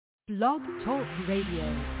Blog Talk Radio.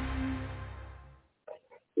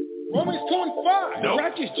 Romans 2:5, the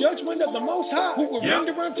righteous judgment of the Most High, who will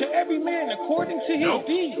render unto every man according to his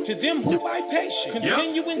deeds, to them who by patience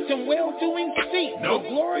continue in some well-doing seek for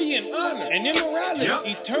glory and honor and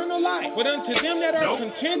immorality, eternal life. But unto them that are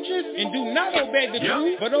contentious and do not obey the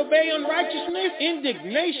truth, but obey unrighteousness,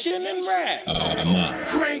 indignation, and wrath.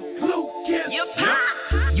 Frank Lucas.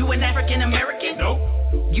 You an African American?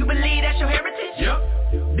 You believe that's your heritage?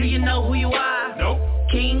 Do you know who you are?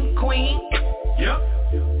 King, queen?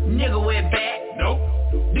 Nigga with back?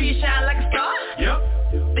 Do you shine like a star?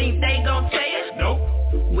 Think they gon' tell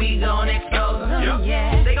you? We gon' expose them.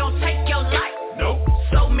 They gon' take your life?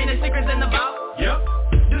 So many secrets in the vault.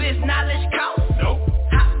 Do this knowledge cost?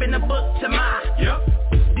 Hop in the book to mine.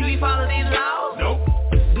 Do you follow these laws?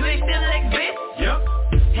 Do they still exist?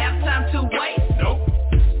 Have time to wait?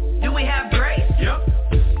 Do we have grace?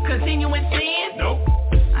 Continue in sin?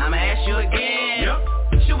 I'ma ask you again.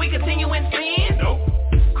 Should we continue in sin?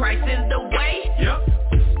 Christ is the way.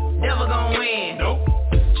 Devil gon' win.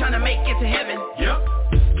 Tryna make it to heaven.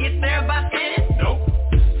 Get there by sin.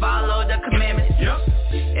 Follow the commandments.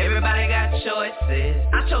 Everybody got choices.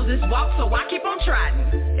 I chose this walk, so I keep on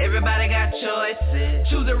trying. Everybody got choices.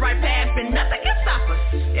 Choose the right path and nothing can stop us.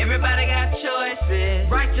 Everybody got choices.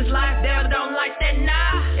 Righteous life, devil don't like that,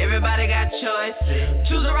 nah. Everybody got choices.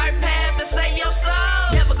 Choose the right path to save your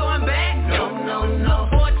soul. Never going back. No.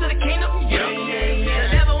 Forward to the kingdom. The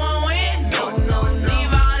devil won't win. No.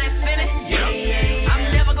 Leave all that finished. I'm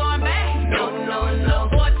never going back. No.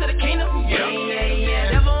 Forward to the kingdom. The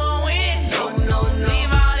devil won't win. No.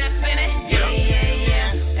 Leave all that finished.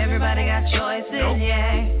 Everybody got choices,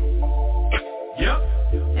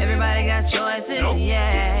 Everybody got choices,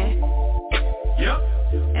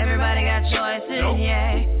 Everybody got choices,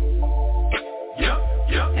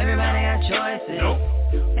 Everybody got choices.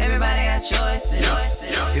 Everybody got choices.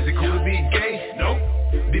 Is it cool to be gay?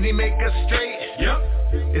 Did he make us straight?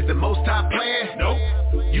 Is the Most High plan?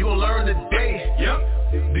 You gon' learn today.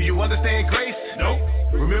 Do you understand grace?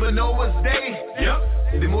 Remember Noah's day?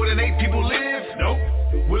 Did more than 8 people live?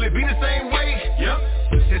 Will it be the same way?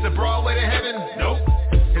 Is a broad way to heaven?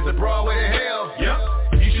 Is a broad way to hell?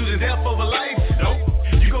 You choosing death over life?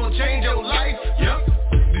 You gon' change your life?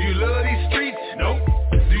 Do you love these streets?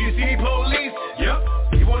 Do you see police?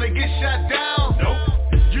 You wanna get shot down?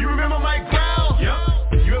 You remember my ground?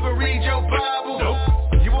 You ever read your Bible?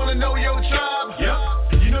 You wanna know your tribe?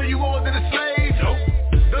 You know you more than a slave?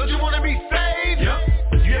 Don't you wanna be saved?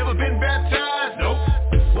 You ever been baptized?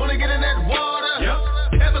 Wanna get in that water?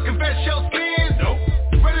 Ever confess your sins?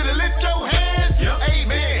 Ready to lift your hands?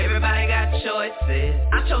 Amen. Everybody got choices.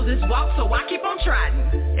 I chose this walk, so I keep on trying.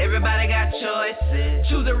 Everybody got choices.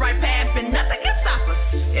 Choose the right path and nothing can stop us.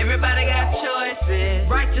 Everybody got choices.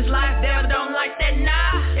 Righteous life, devil don't like that,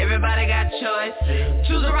 nah. Everybody got choices.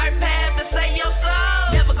 Choose the right path to save your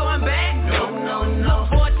soul. Never going back. No.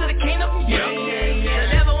 Forward to the kingdom. The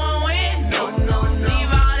devil won't win. No.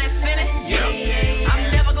 Leave all that finished. I'm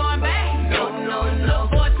never going back. No.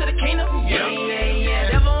 Forward to the kingdom. The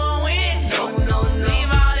devil won't win. No. Leave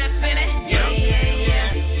all that finished.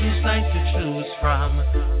 Two sides to choose from.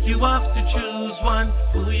 You have to choose one.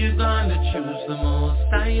 Who you gonna choose the most?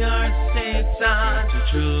 Tired Satan to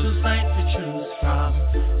choose. Two sides to choose from.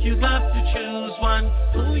 You got to choose one.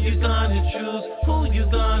 Who you gonna choose? Who you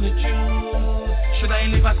gonna choose? Should I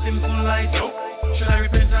live a simple life? Should I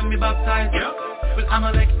repent and be baptized? Will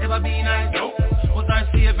Amalek ever be nice? Was our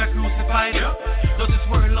Savior crucified? Does this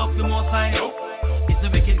world love the Most High? Is the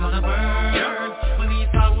wicked gonna burn? Will we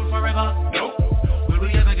fall forever? Will we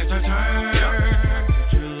ever get our turn?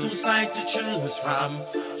 Two sides to choose from.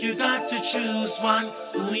 You got to choose one.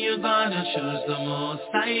 Who you gonna choose the most?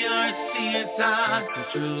 Tired Satan to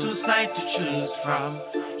choose. Two sides to choose from.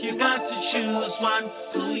 You got to choose one.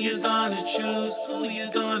 Who you gonna choose? Who you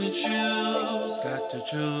gonna choose? Got to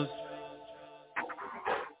choose.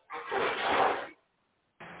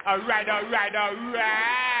 All right. You're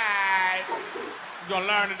gonna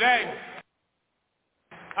learn today.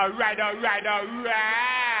 All right. You're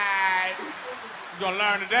gonna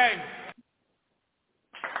learn today.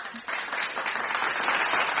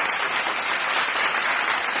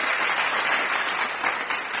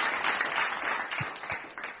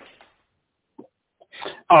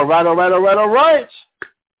 All right.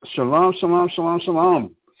 Shalom.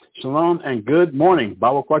 Shalom and good morning.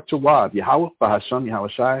 Baruch Tawab, Yahweh, Bahasham, Yahweh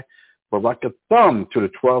Shai, Barakathum to the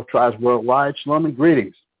 12 tribes worldwide. Shalom and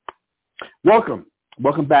greetings. Welcome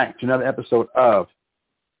back to another episode of,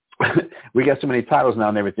 we got so many titles now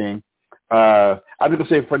and everything. I'm just going to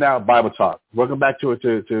say for now, Bible Talk. Welcome back to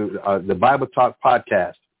the Bible Talk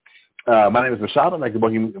podcast. My name is Rashad. I'd like to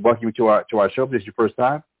welcome you to our show. If this is your first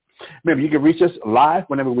time. Remember, you can reach us live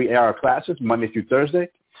whenever we air our classes, Monday through Thursday,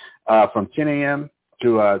 from 10 a.m.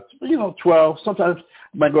 to 12. Sometimes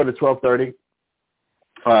we might go to 12:30.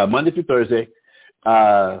 Monday through Thursday,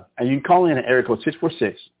 and you can call in at area code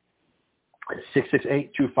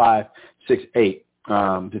 646-668-2568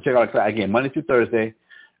 to check out our class again, Monday through Thursday,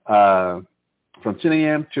 from 10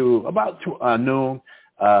 a.m. to about noon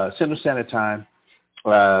Central Standard Time.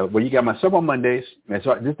 Where you got myself on Mondays, and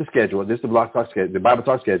so this is the schedule. This is the Block Talk schedule, the Bible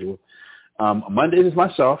Talk schedule. Mondays is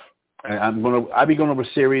myself, and I'll be going over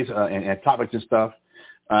series and topics and stuff.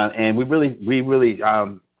 And we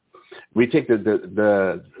take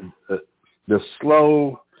the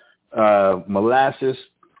slow molasses,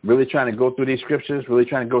 really trying to go through these scriptures, really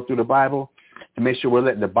trying to go through the Bible, and make sure we're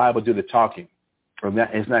letting the Bible do the talking.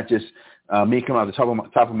 It's not just me coming out the top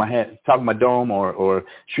of my head, top of my dome, or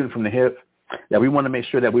shooting from the hip. That we want to make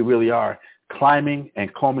sure that we really are climbing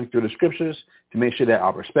and combing through the scriptures to make sure that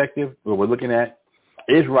our perspective, what we're looking at,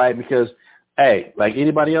 is right. Because, hey, like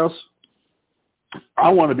anybody else, I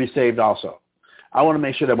want to be saved also. I want to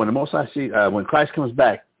make sure that when the Most High when Christ comes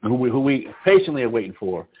back, who we patiently are waiting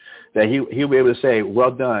for, that he'll be able to say,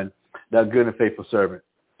 "Well done, thou good and faithful servant."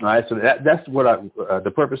 All right, so that's what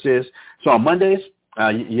the purpose is. So on Mondays,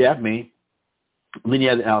 you have me. Then you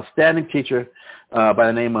have an outstanding teacher by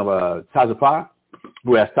the name of Tazapa,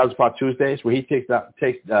 who has Tazapa Tuesdays, where he takes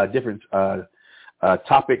different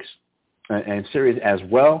topics and series as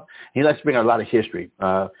well. He likes to bring out a lot of history.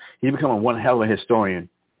 He's become one hell of a historian.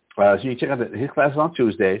 So you can check out his classes on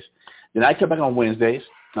Tuesdays. Then I come back on Wednesdays,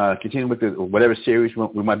 continue with whatever series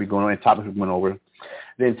we might be going on and topics we went over.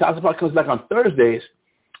 Then Tazapa comes back on Thursdays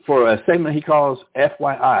for a segment he calls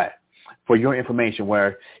FYI, for your information,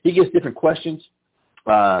 where he gets different questions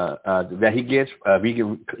that he gets.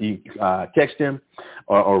 You text him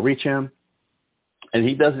or reach him, and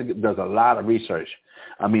he does a lot of research.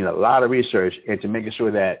 I mean, a lot of research into making sure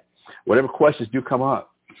that whatever questions do come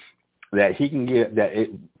up, that he can get the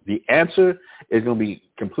answer is going to be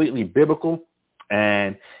completely biblical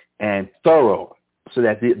and thorough, so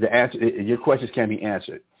that the answer, your questions can be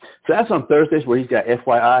answered. So that's on Thursdays, where he's got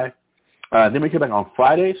FYI. Then we come back on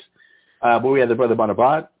Fridays, where we have the Brother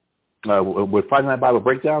Barnabas. With Friday Night Bible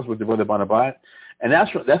Breakdowns with the Brother Barnabas. And that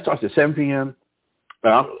starts at 7 p.m.,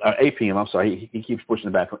 8 p.m., I'm sorry. He keeps pushing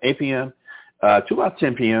it back from 8 p.m. To about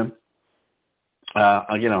 10 p.m.,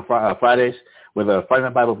 again on Fridays, with Friday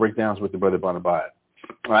Night Bible Breakdowns with the Brother Barnabas.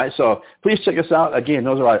 All right, so please check us out. Again,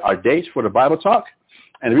 those are our dates for the Bible Talk.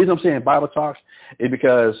 And the reason I'm saying Bible Talks is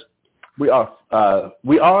because we are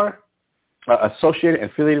associated and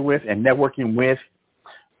affiliated with and networking with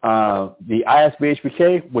the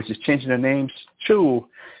ISBHPK, which is changing their names to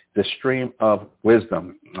the Stream of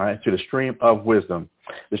Wisdom, all right, to the Stream of Wisdom.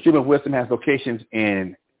 The Stream of Wisdom has locations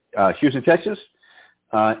in Houston, Texas,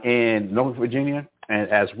 in Norfolk, Virginia, and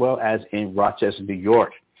as well as in Rochester, New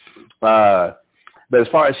York. But as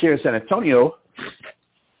far as here in San Antonio,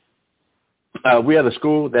 we have a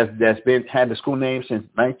school that's had the school name since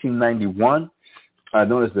 1991,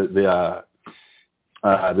 known as the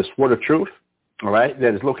Sword of Truth. All right,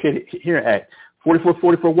 that is located here at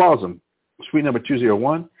 4444 Walsham, suite number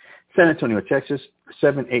 201, San Antonio, Texas,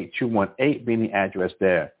 78218, being the address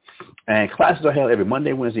there. And classes are held every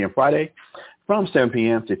Monday, Wednesday, and Friday from 7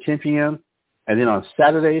 p.m. to 10 p.m. And then on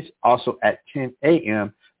Saturdays, also at 10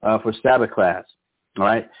 a.m. For Sabbath class. All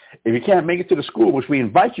right. If you can't make it to the school, which we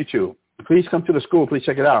invite you to, please come to the school. Please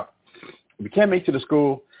check it out. If you can't make it to the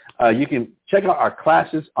school, you can check out our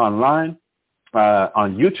classes online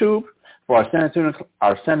on YouTube. For our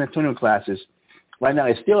San Antonio classes, right now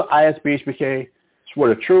it's still ISBHPK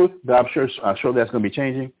Sword of Truth, but I'm sure that's going to be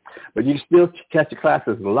changing. But you can still catch the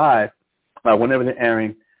classes live whenever they're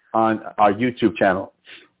airing on our YouTube channel.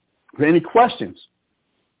 For any questions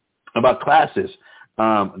about classes,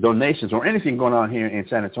 donations, or anything going on here in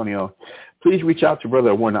San Antonio, please reach out to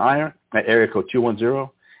Brother Warren Iyer at area code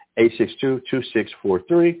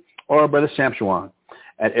 210-862-2643, or Brother Sam Shawan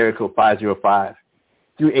at area code 505-387-9609.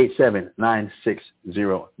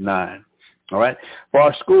 All right. For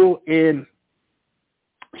our school in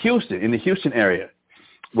Houston, in the Houston area,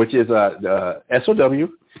 which is the SOW,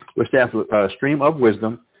 which stands for Stream of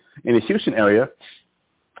Wisdom, in the Houston area,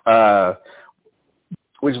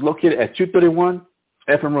 which is located at 231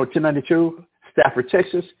 FM Road 1092, Stafford,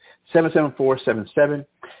 Texas, 77477,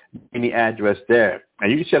 in the address there.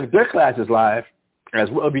 And you can check their classes live as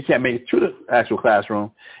well. If you can't make it to the actual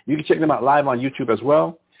classroom, you can check them out live on YouTube as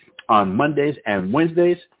well on Mondays and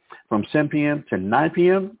Wednesdays from 7 p.m. to 9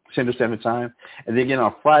 p.m. Central Standard Time. And then again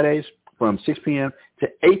on Fridays from 6 p.m. to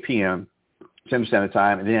 8 p.m. Central Standard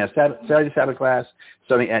Time, and then have Saturday Sabbath class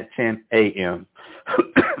starting at 10 a.m.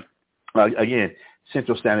 Again,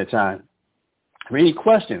 Central Standard Time. For any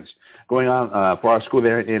questions going on for our school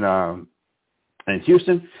there in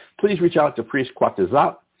Houston, please reach out to Priest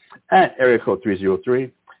Quatazop at area code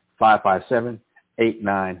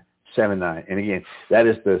 303-557-8979. And again, that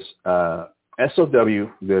is the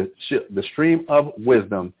SOW, the Stream of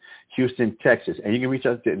Wisdom, Houston, Texas. And you can reach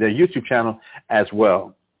out to their YouTube channel as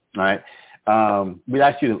well. All right. We'd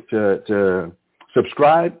ask you to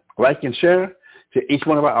subscribe, like, and share to each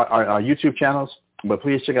one of our YouTube channels. But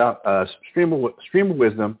please check out Stream of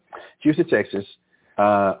Wisdom, Houston, Texas,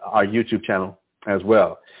 our YouTube channel as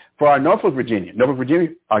well. For our Norfolk, Virginia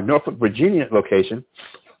location,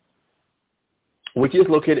 which is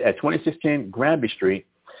located at 2610 Granby Street,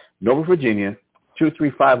 Norfolk, Virginia,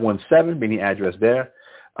 23517, being the address there.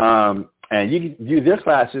 And you can view their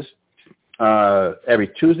classes every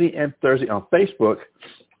Tuesday and Thursday on Facebook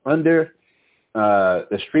under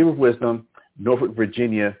the Stream of Wisdom, Norfolk,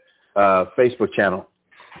 Virginia Facebook channel.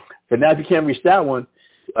 But now if you can't reach that one,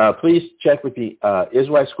 please check with the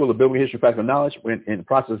Israelite School of Biblical History and Practical Knowledge. We're in the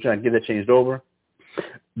process of trying to get that changed over.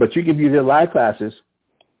 But you can view their live classes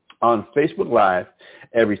on Facebook Live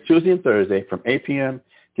every Tuesday and Thursday from 8 p.m.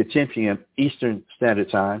 to 10 p.m. Eastern Standard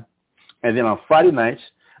Time. And then on Friday nights,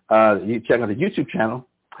 you check out the YouTube channel,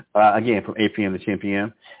 again, from 8 p.m. to 10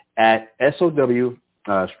 p.m. at SOW,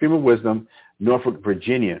 Stream of Wisdom, Norfolk,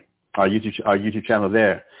 Virginia, our YouTube channel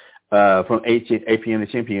there, from 8 p.m. to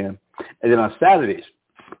 10 p.m. And then on Saturdays,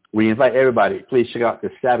 we invite everybody, please check out the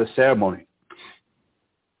Sabbath ceremony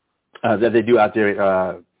that they do out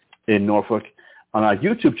there in Norfolk on our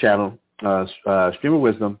YouTube channel, Stream of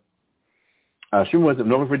Wisdom,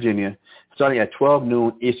 Norfolk, Virginia, starting at 12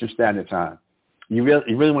 noon Eastern Standard Time. You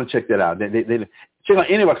really want to check that out. They check out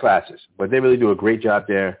any of our classes, but they really do a great job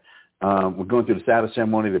there. We're going through the Sabbath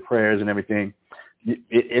ceremony, the prayers and everything.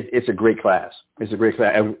 It's a great class. It's a great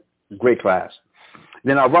class.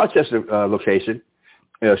 Then our Rochester location,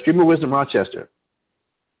 Stream of Wisdom Rochester,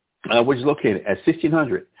 which is located at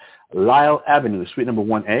 1600 Lyle Avenue, Suite number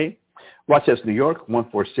 1A, Rochester, New York,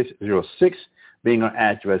 14606, being our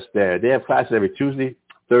address there. They have classes every Tuesday,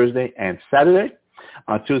 Thursday, and Saturday.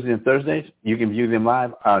 On Tuesday and Thursdays, you can view them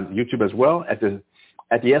live on YouTube as well at the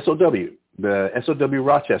SOW, the SOW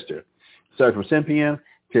Rochester, starting from 10 p.m.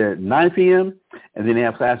 to 9 p.m. And then they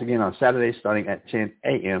have class again on Saturdays starting at 10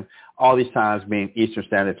 a.m., all these times being Eastern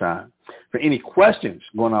Standard Time. For any questions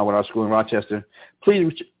going on with our school in Rochester,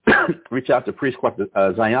 please reach out to Priest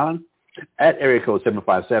Zion at area code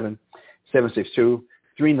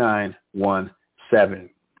 757-762-3917.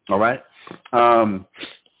 All right?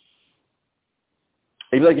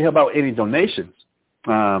 If you'd like to help out with any donations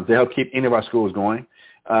to help keep any of our schools going,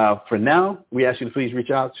 for now, we ask you to please reach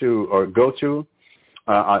out to or go to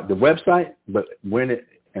the website, but we're in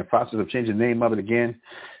the process of changing the name of it again,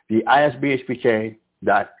 the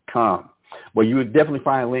isbhpk.com, where you would definitely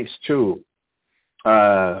find links to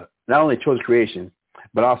not only Children's Creation,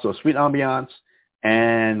 but also Sweet Ambiance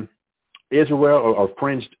and Israel or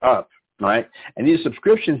Fringed Up, right? And these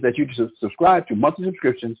subscriptions that you can subscribe to, monthly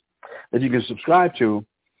subscriptions that you can subscribe to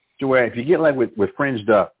where if you get like with Fringed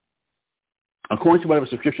Up, according to whatever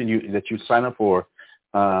subscription that you sign up for,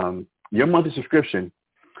 your monthly subscription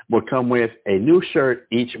will come with a new shirt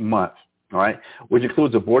each month, all right, which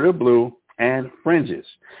includes a border of blue and fringes.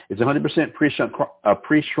 It's 100%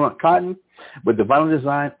 pre-shrunk cotton with the vinyl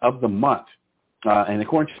design of the month. And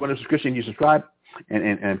according to whatever subscription you subscribe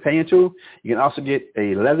and pay into, you can also get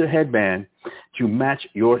a leather headband to match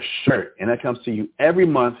your shirt. And that comes to you every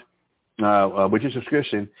month with your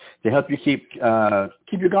subscription to help you keep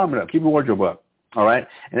your garment up, keep your wardrobe up, all right?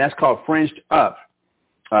 And that's called Fringed Up.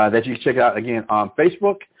 That you can check out, again, on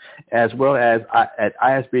Facebook as well as at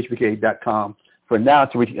isbhpk.com for now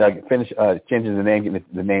until we finish changing the name, getting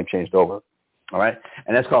the name changed over, all right?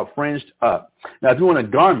 And that's called Fringed Up. Now, if you want a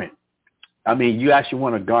garment, I mean, you actually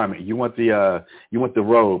want a garment. You want the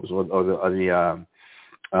robes or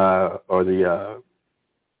the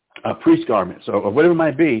priest garments or whatever it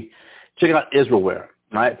might be. Check out Israel Wear,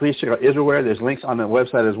 all right? Please check out Israel Wear. There's links on the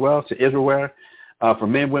website as well to Israel Wear for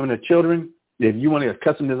men, women, and children. If you want a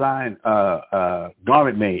custom design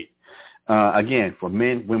garment made, again, for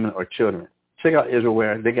men, women, or children, check out Israel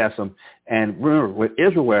Wear. They got some. And remember, with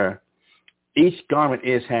Israel Wear, each garment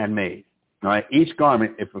is handmade. All right, each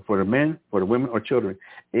garment, if for the men, for the women, or children,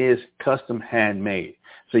 is custom handmade.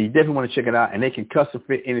 So you definitely want to check it out, and they can custom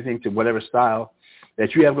fit anything to whatever style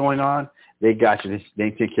that you have going on. They got you.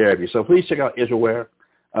 They take care of you. So please check out Israel Wear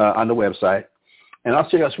on the website, and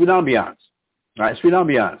also check out Sweet Ambiance. All right, Sweet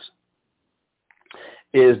Ambiance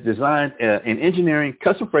is designed in engineering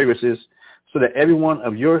custom fragrances so that every one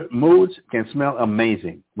of your moods can smell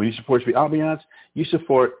amazing. When you support Sweet Ambiance, you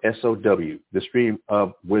support SOW, the stream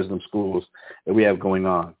of wisdom schools that we have going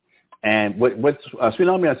on. And what Sweet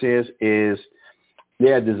Ambiance is they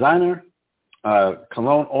have designer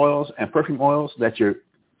cologne oils and perfume oils that your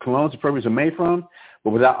colognes and perfumes are made from, but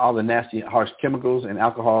without all the nasty, harsh chemicals and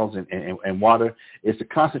alcohols and water. It's a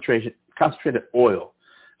concentrated oil.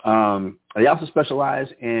 They also specialize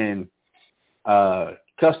in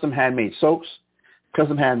custom handmade soaps,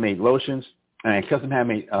 custom handmade lotions, and custom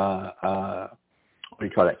handmade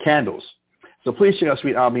candles. So please check out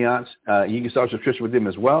Sweet Ambiance. You can start a subscription with them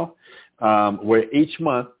as well, where each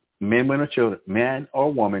month, men, women, or children, man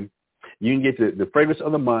or woman, you can get the fragrance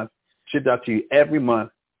of the month shipped out to you every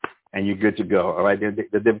month, and you're good to go. All right,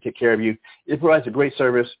 they'll take care of you. It provides a great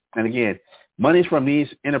service, and again, monies from these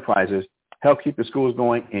enterprises help keep the schools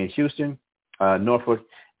going in Houston, Norfolk,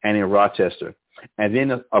 and in Rochester. And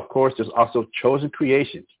then, of course, there's also Chosen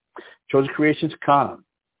Creations, ChosenCreations.com,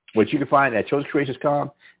 which you can find at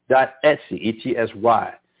chosencreations.etsy, ETSY.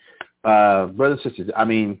 Brothers and sisters,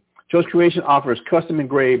 Chosen Creation offers custom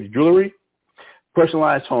engraved jewelry,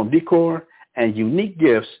 personalized home decor, and unique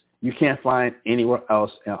gifts you can't find anywhere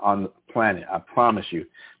else on the planet. I promise you.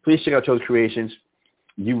 Please check out Chosen Creations.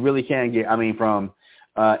 You really can get, from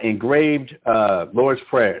engraved Lord's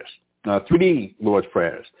Prayers, 3D Lord's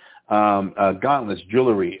Prayers, gauntlets,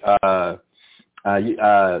 jewelry, the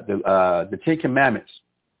Ten Commandments,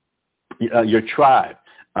 your tribe,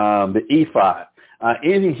 the ephod,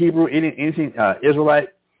 anything Hebrew, anything Israelite,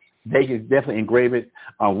 they can definitely engrave it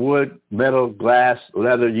on wood, metal, glass,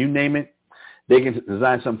 leather, you name it. They can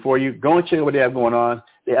design something for you. Go and check out what they have going on.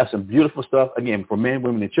 They have some beautiful stuff, again, for men,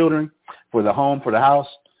 women, and children, for the home, for the house.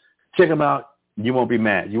 Check them out. You won't be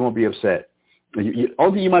mad. You won't be upset. Only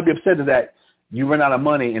thing you might be upset is that you run out of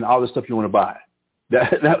money and all the stuff you want to buy.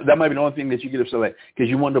 That might be the only thing that you get upset at, because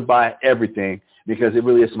you want to buy everything, because it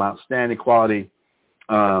really is some outstanding quality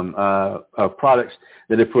products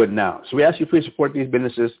that they're putting out. So we ask you please support these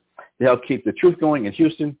businesses to help keep the truth going in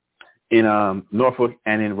Houston, in Norfolk,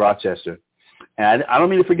 and in Rochester. And I don't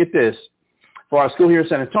mean to forget this. For our school here in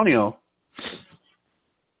San Antonio,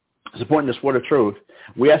 supporting the Sport of Truth,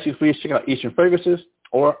 we ask you please check out Eastern Fragrances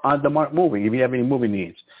or On the Mark Moving if you have any moving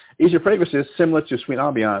needs. Eastern Fragrances, similar to Sweet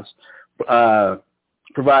Ambiance,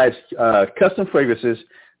 provides custom fragrances,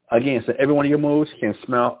 again, so every one of your moods can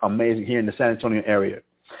smell amazing here in the San Antonio area.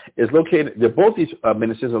 Both these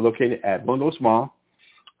businesses are located at Bungalow Mall.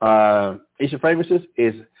 Eastern Fragrances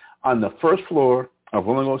is on the first floor of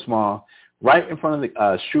Bungalow Mall, right in front of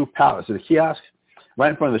the Shoe Palace. So the kiosk, right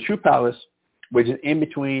in front of the Shoe Palace, which is in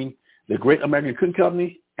between the Great American Cooking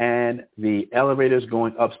Company and the elevators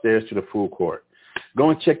going upstairs to the food court. Go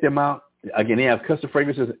and check them out. Again, they have custom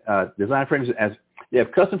fragrances, design fragrances. They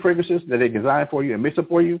have custom fragrances that they design for you and mix up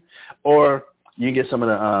for you, or you can get some of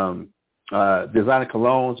the designer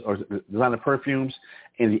colognes or designer perfumes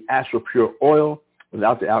in the actual pure oil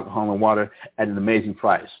without the alcohol and water at an amazing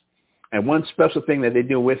price. And one special thing that they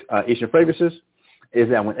do with Eastern Fragrances is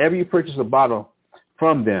that whenever you purchase a bottle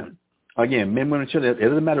from them, again, men, women, and children, it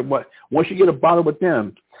doesn't matter what. Once you get a bottle with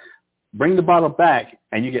them, bring the bottle back,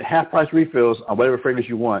 and you get half-price refills on whatever fragrance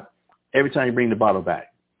you want every time you bring the bottle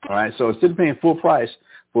back. All right? So instead of paying full price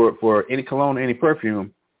for any cologne or any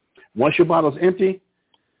perfume, once your bottle's empty,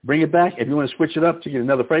 bring it back. If you want to switch it up to get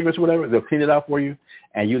another fragrance or whatever, they'll clean it out for you,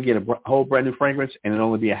 and you'll get a whole brand-new fragrance, and it'll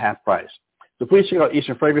only be a half price. So please check out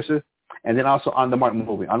Eastern Fragrances. And then also On the Mark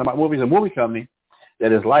Moving. On the Mark Moving is a moving company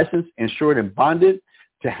that is licensed, insured, and bonded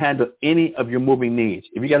to handle any of your moving needs.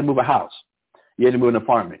 If you got to move a house, you have to move an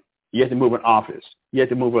apartment, you have to move an office, you have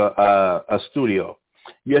to move a studio,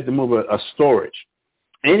 you have to move a storage.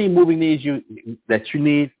 Any moving needs that you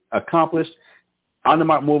need accomplished, On the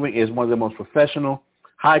Mark Moving is one of the most professional,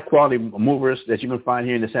 high-quality movers that you can find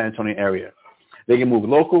here in the San Antonio area. They can move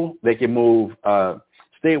local, they can move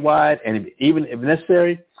statewide, and even if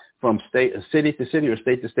necessary, from city to city or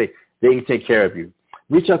state to state, they can take care of you.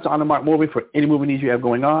 Reach out to On the Mark Moving for any moving needs you have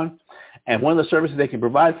going on. And one of the services they can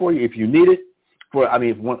provide for you, if you need it,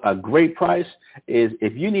 a great price, is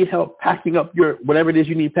if you need help packing up your whatever it is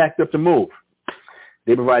you need packed up to move,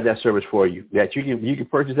 they provide that service for you. That you can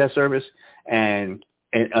purchase that service and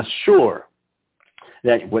assure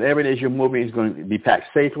that whatever it is you're moving is going to be packed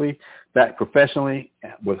safely, packed professionally,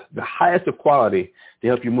 with the highest of quality to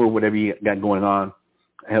help you move whatever you got going on,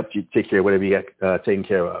 help you take care of whatever you got taken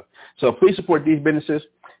care of. So please support these businesses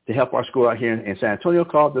to help our school out here in San Antonio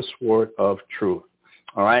called the Sword of Truth.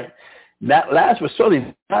 All right. That last but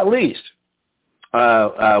certainly not least, we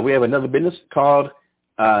have another business called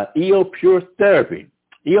EO Pure Therapy.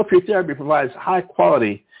 EOP Therapy provides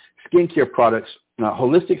high-quality skincare products,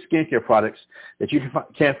 holistic skincare products that you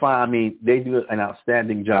can't find. I mean, they do an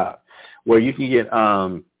outstanding job where you can get,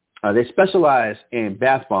 they specialize in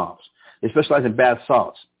bath bombs. They specialize in bath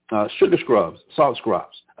salts, sugar scrubs, salt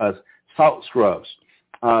scrubs,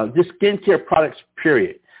 just skincare products,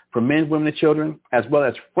 period, for men, women, and children, as well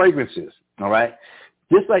as fragrances, all right?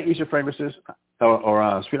 Just like Eastern fragrances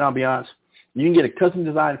or Sweet Ambiance, you can get a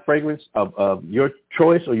custom-designed fragrance of your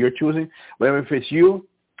choice or your choosing, whatever fits you,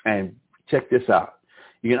 and check this out.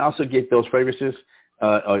 You can also get those fragrances,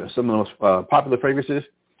 or some of the most popular fragrances,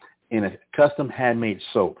 in a custom handmade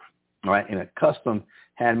soap, all right? In a custom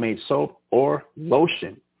handmade soap or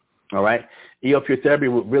lotion, all right? EOP Therapy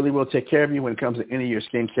really will take care of you when it comes to any of your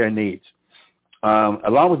skincare needs.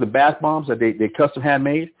 Along with the bath bombs that they custom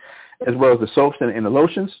handmade, as well as the soaps and the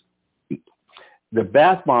lotions, the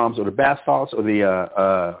bath bombs or the bath salts or the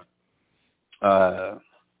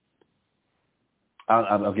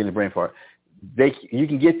I'm getting a brain fart. You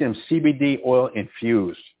can get them CBD oil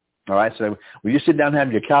infused. All right, so when you sit down and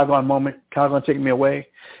have your Calgon moment, Calgon taking me away,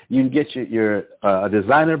 you can get your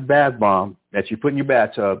designer bath bomb that you put in your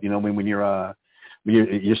bathtub. You know, when you're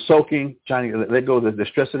soaking, trying to let go of the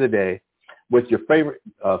stress of the day, with your favorite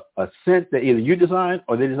a scent that either you design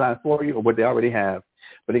or they design for you or what they already have.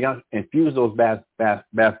 But they got to infuse those bath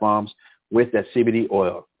bombs with that CBD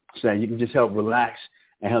oil so that you can just help relax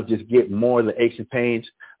and help just get more of the aches and pains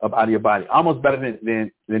up out of your body. Almost better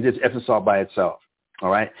than just Epsom salt by itself. All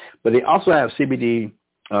right. But they also have CBD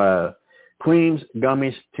creams,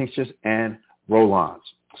 gummies, tinctures, and roll-ons.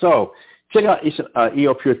 So check out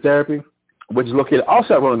EO Pure Therapy, which is located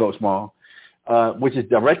also at Rolling Oaks Mall, which is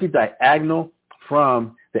directly diagonal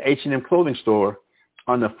from the H&M clothing store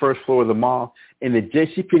on the first floor of the mall in the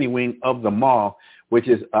JCPenney wing of the mall, which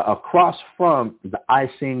is across from the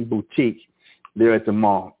Icing Boutique there at the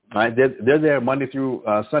mall. All right. They're there Monday through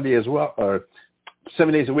Sunday as well, or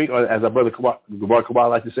 7 days a week, or as our brother Gabar Kabal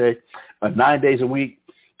likes to say, 9 days a week,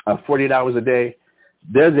 48 hours a day.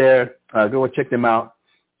 They're there. Go and check them out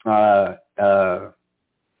as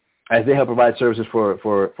they help provide services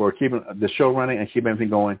for keeping the show running and keeping everything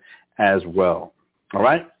going as well. All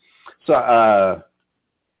right? So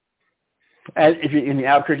and if you're in the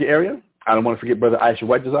Albuquerque area, I don't want to forget Brother Aisha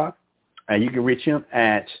Whitezah, and you can reach him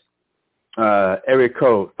at area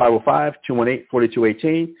code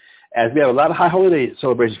 505-218-4218. As we have a lot of high holiday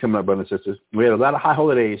celebrations coming up, brothers and sisters. We have a lot of high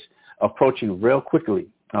holidays approaching real quickly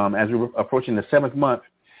as we're approaching the 7th month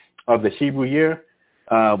of the Hebrew year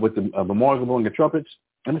with the memorial blowing of trumpets.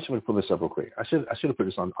 Let me see if I can pull this up real quick. I should have put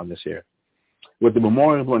this on this here. With the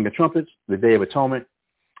memorial blowing of trumpets, the Day of Atonement,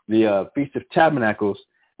 the Feast of Tabernacles,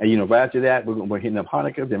 and, right after that, we're hitting up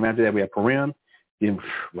Hanukkah. Then after that, we have Purim. Then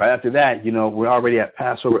right after that, we're already at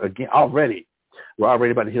Passover again. We're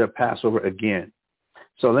already about to hit up Passover again.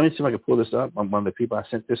 So let me see if I can pull this up on one of the people I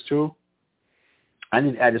sent this to. I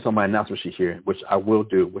need to add this on my announcement sheet here, which I will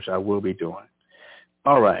be doing.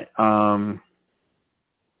 All right. I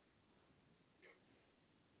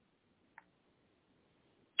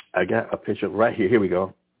got a picture right here. Here we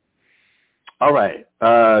go. All right.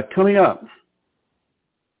 Coming up.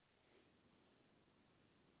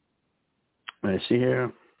 Let's see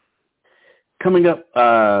here. Coming up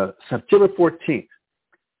September 14th.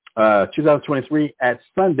 2023 at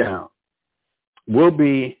sundown will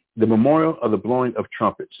be the memorial of the blowing of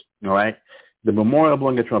trumpets. All right, the memorial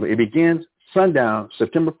blowing of trumpet. It begins sundown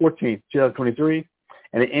September 14th, 2023,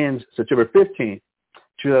 and it ends September 15th,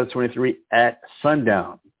 2023 at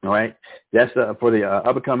sundown. All right, that's for the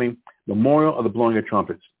upcoming memorial of the blowing of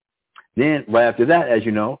trumpets. Then right after that, as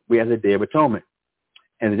you know, we have the Day of Atonement,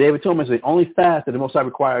 and the Day of Atonement is the only fast that the Most High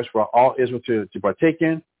requires for all Israel to partake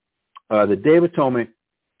in. The Day of Atonement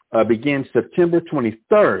begins September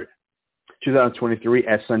 23rd, 2023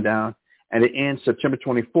 at sundown, and it ends September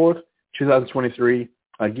 24th, 2023,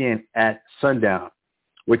 again at sundown,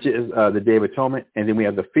 which is the Day of Atonement. And then we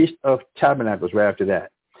have the Feast of Tabernacles right after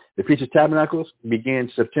that. The Feast of Tabernacles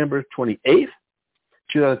begins September 28th,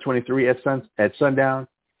 2023 at sundown,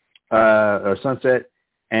 or sunset,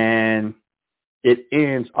 and it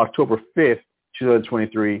ends October 5th,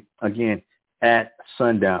 2023, again at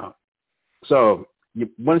sundown. So you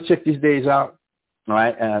want to check these days out, all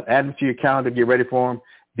right? Add them to your calendar, get ready for them.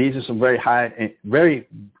 These are some very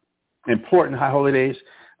important high holidays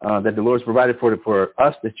that the Lord's provided for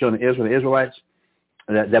us, the children of Israel, the Israelites,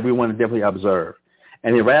 that we want to definitely observe.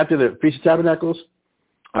 And then right after the Feast of Tabernacles,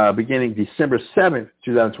 beginning December 7th,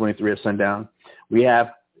 2023 at sundown, we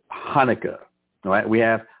have Hanukkah, all right? We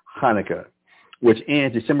have Hanukkah, which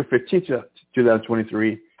ends December 15th,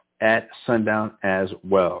 2023 at sundown as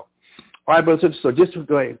well. All right, brothers and sisters, so just to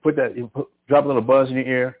go ahead and drop a little buzz in your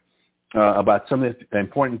ear about some of the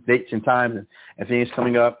important dates and times and things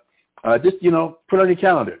coming up. Just, put it on your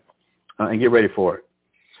calendar and get ready for it.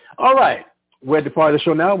 All right, we're at the part of the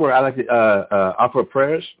show now where I like to offer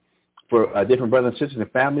prayers for different brothers and sisters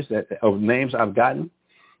and families of names I've gotten,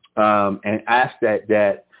 and ask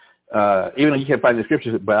that even though you can't find the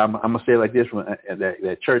scriptures, but I'm going to say it like this from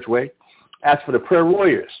that church way, ask for the prayer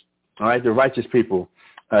warriors, all right, the righteous people,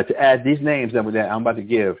 to add these names that I'm about to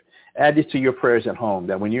give. Add these to your prayers at home,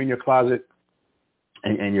 that when you're in your closet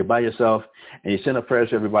and you're by yourself and you send up prayers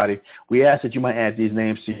to everybody, we ask that you might add these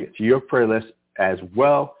names to your prayer list as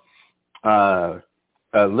well. A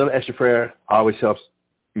little extra prayer always helps.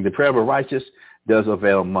 The prayer of a righteous does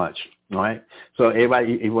avail much. All right. So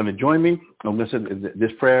everybody, if you want to join me, I'm going to send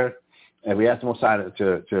this prayer, and we ask the Most High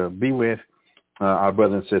to be with our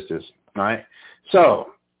brothers and sisters. All right.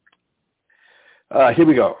 So here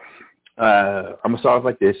we go. I'm going to start off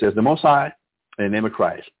like this. It says, the Most High, in the name of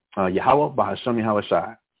Christ, Yahweh, Bahasham Yahweh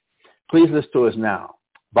Shai. Please listen to us now.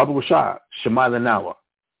 Baba Washah, Shema Lanawa.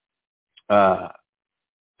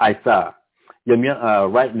 Aitha.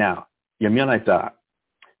 Right now. Yamyan Aitha.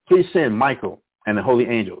 Please send Michael and the holy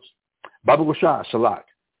angels. Baba Washah, Shalak.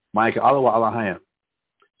 Michael Alawa Alahayim.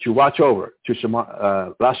 To watch over, to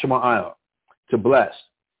Lashema to bless,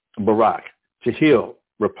 Barak, to heal,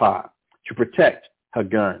 Rapah, to protect,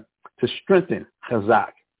 Hagun, to strengthen,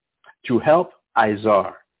 Chazak, to help,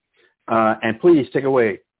 Izar. And please take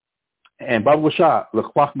away, and Baba Washah,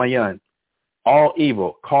 Lekwach Mayan, all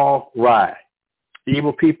evil, call Rai,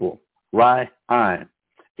 evil people, Rai Ein,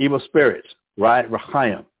 evil spirits, Rai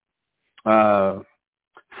Rachayim,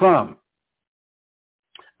 from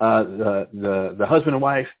the husband and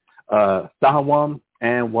wife, Thahawam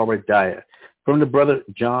and Waradiah, from the brother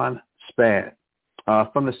John Span,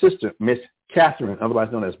 from the sister Miss Catherine,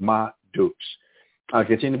 otherwise known as Ma Dukes.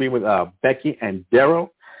 Continue to be with Becky and Daryl,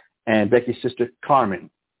 and Becky's sister Carmen.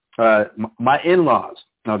 My in-laws,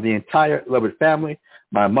 the entire Lovett family,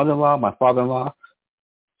 my mother-in-law, my father-in-law,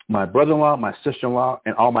 my brother-in-law, my sister-in-law,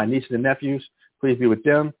 and all my nieces and nephews. Please be with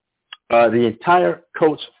them. The entire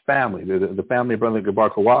Coates family, the family of Brother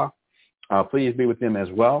Gabar Kawa, please be with them as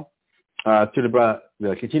well. To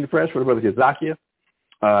the continued prayers for the brother Gazakia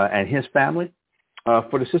and his family.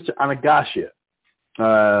 For the sister Anagashia.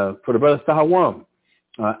 For the brother Thahawam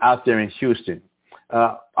out there in Houston.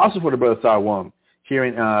 Also for the brother Thahawam here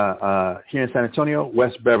in San Antonio,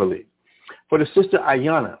 West Beverly. For the sister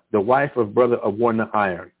Ayana, the wife of brother of Warner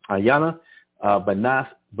Iron. Ayana Banath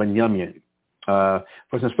Banyamin.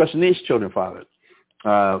 For some special needs children, Father.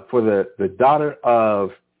 For the daughter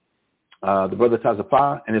of the brother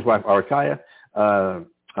Tazapah and his wife Arakaya,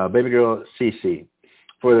 baby girl Cece.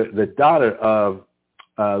 For the daughter of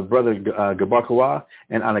brother Gabarkawa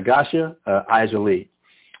and Anagasha, Aizali.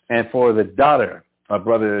 And for the daughter of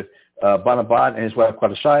brother Banabad and his wife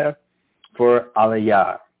Quadashaya, for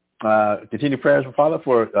Aliyah. Continue prayers, Father,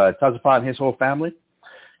 for Tazapah and his whole family.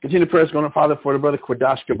 Continue prayers going on, Father, for the brother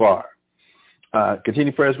Quadash Gabar.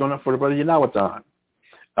 Continue prayers going on for the brother Yanawatan.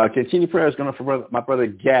 Continue prayers going on for my brother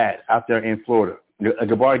Gad out there in Florida.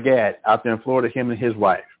 Gabar Gad out there in Florida, him and his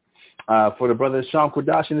wife. For the brother Sean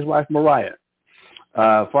Quadash and his wife Mariah.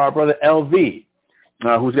 For our brother LV,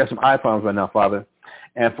 who's got some eye problems right now, Father.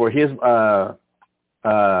 And for his, for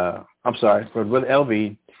brother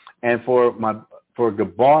LV, and for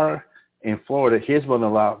Gabar in Florida, his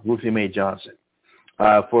mother-in-law, Ruthie Mae Johnson.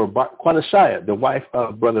 For Quadashaya, the wife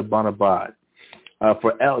of brother Bonabad.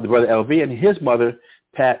 For the brother LV and his mother,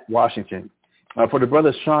 Pat Washington. For the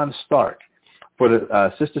brother Sean Stark. For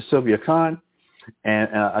the sister Sylvia Khan. And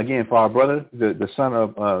again, for our brother, the son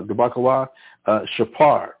of Gabakawa,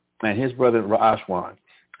 Shapar, and his brother Ra'ashwan.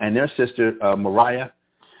 And their sister Marari.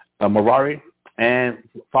 And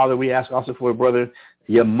Father, we ask also for brother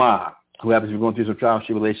Yama, who happens to be going through some trials and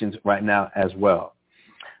tribulations right now as well.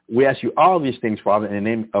 We ask you all these things, Father, in the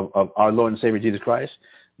name of our Lord and Savior Jesus Christ.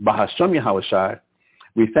 Bahasham Yahweh Shai.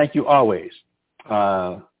 We thank you always.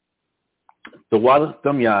 The water,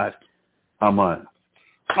 Yad, Aman.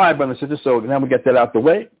 All right, brothers and sisters, so now we get that out the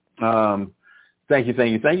way. Thank you.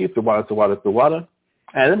 The water.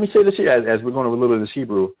 And let me say this here as we're going over a little bit of this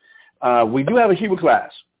Hebrew. We do have a Hebrew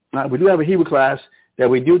class. We do have a Hebrew class that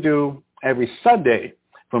we do every Sunday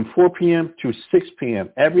from 4 p.m. to 6 p.m.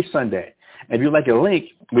 every Sunday. And if you'd like a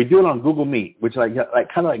link, we do it on Google Meet, which is like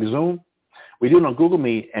kind of like Zoom. We do it on Google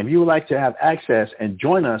Meet. And if you would like to have access and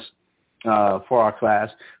join us for our class,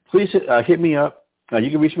 please hit me up. You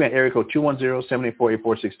can reach me at area code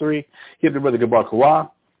 210-784-8463. Hit the brother Gabar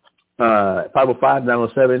Kawa,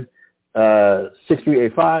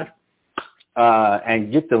 505-907-6385,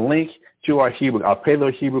 and get the link to our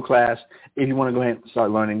Paleo Hebrew class if you want to go ahead and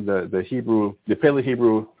start learning the Paleo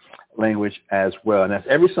Hebrew language as well. And that's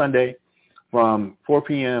every Sunday from 4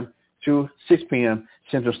 p.m. to 6 p.m.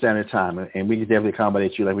 Central Standard Time. And we can definitely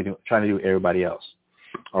accommodate you like we do, trying to do everybody else.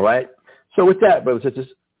 All right? So with that, brothers and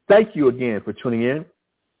sisters, thank you again for tuning in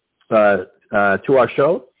to our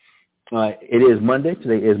show. It is Monday.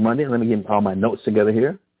 Today is Monday. Let me get all my notes together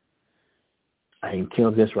here. I can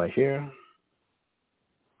kill this right here.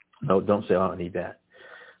 No, don't say I don't need that.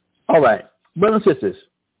 All right. Brothers and sisters,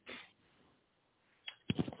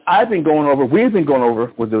 we've been going over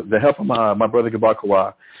with the help of my brother Gabar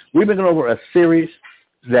Kawah, we've been going over a series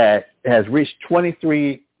that has reached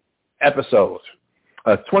 23 episodes,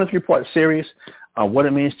 a 23-part series on what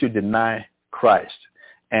it means to deny Christ.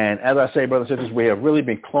 And as I say, brothers and sisters, we have really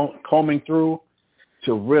been combing through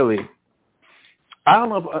to really, I don't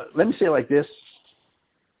know, let me say it like this.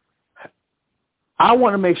 I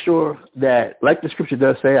want to make sure that, like the scripture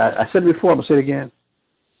does say, I said it before, I'm going to say it again.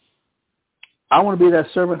 I want to be that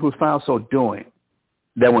servant who's found so doing,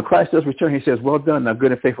 that when Christ does return, he says, well done, thou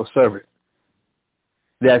good and faithful servant,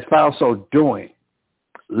 that's found so doing,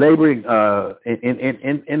 laboring in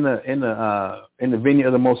the vineyard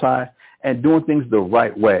of the Most High, and doing things the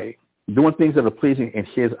right way, doing things that are pleasing in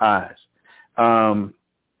his eyes. And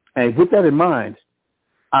with that in mind,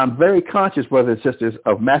 I'm very conscious, brothers and sisters,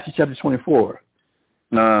 of Matthew chapter 24.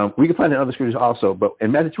 We can find it in other scriptures also, but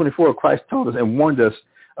in Matthew 24, Christ told us and warned us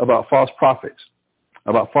about false prophets,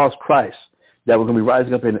 about false Christs that were going to be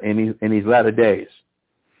rising up in these latter days.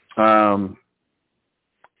 That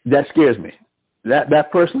scares me.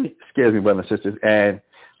 That personally scares me, brothers and sisters. And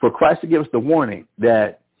for Christ to give us the warning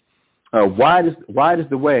that wide is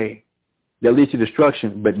the way that leads to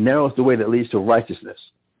destruction, but narrow is the way that leads to righteousness.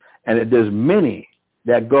 And that there's many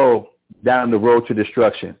that go down the road to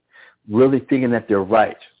destruction, really thinking that they're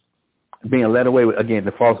right, being led away with, again,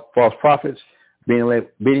 the false prophets, being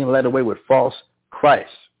led away with false Christ.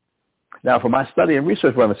 Now, for my study and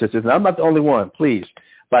research, brothers and sisters, and I'm not the only one, please.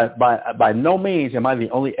 By no means am I the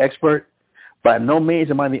only expert. By no means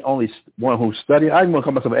am I the only one who's studying. I don't want to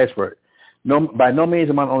call myself an expert. By no means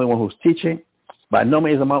am I the only one who's teaching. By no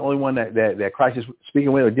means am I the only one that Christ is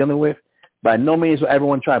speaking with or dealing with. By no means will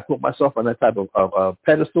everyone try to put myself on that type of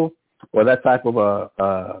pedestal or that type of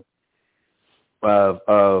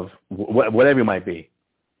whatever it might be.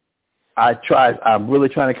 I'm really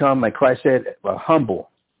trying to come, like Christ said, humble.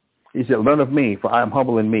 He said, learn of me, for I am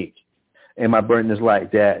humble and meek, and my burden is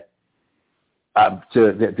light. The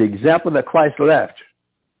example that Christ left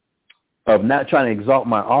of not trying to exalt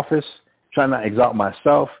my office, trying not to exalt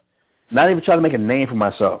myself, not even trying to make a name for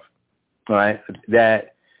myself, all right,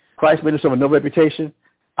 that Christ made himself a no reputation.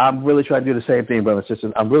 I'm really trying to do the same thing, brothers and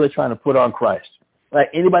sisters. I'm really trying to put on Christ like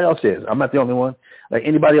anybody else is. I'm not the only one, like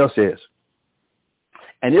anybody else is.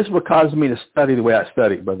 And this is what causes me to study the way I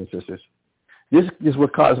study, brothers and sisters. This is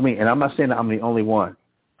what caused me, and I'm not saying that I'm the only one.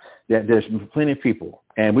 That there's plenty of people.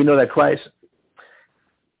 And we know that Christ,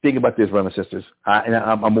 think about this, brothers and sisters,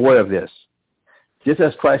 I'm aware of this. Just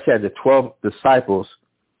as Christ had the 12 disciples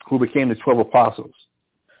who became the 12 apostles,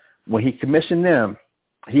 when he commissioned them,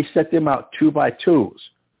 he set them out 2 by 2s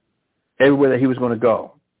everywhere that he was going to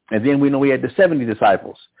go. And then we know we had the 70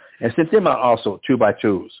 disciples and sent them out also 2 by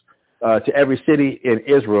 2s to every city in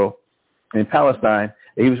Israel, in Palestine,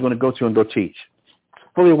 that he was going to go to and go teach.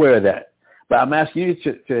 Fully aware of that. But I'm asking you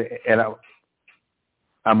and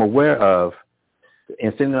I'm aware of,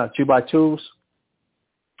 in sending out 2 by 2s,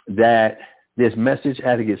 that this message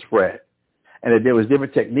had to get spread. And that there was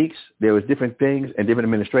different techniques, there was different things and different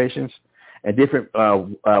administrations and different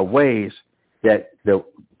ways that the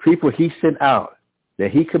people he sent out,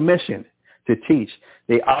 that he commissioned to teach,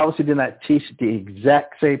 they obviously did not teach the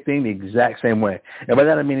exact same thing, the exact same way. And by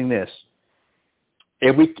that I'm meaning this.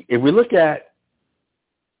 If we look at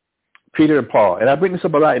Peter and Paul, and I bring this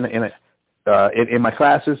up a lot in my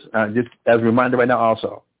classes, just as a reminder right now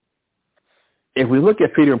also. If we look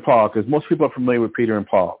at Peter and Paul, because most people are familiar with Peter and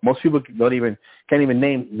Paul, most people can't even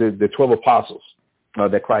name the 12 apostles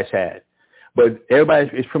that Christ had. But everybody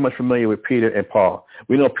is pretty much familiar with Peter and Paul.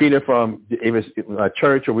 We know Peter from if it's a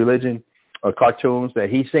church or religion or cartoons, that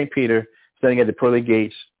he's St. Peter standing at the pearly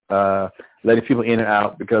gates, letting people in and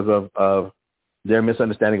out because of their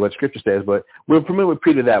misunderstanding of what Scripture says. But we're familiar with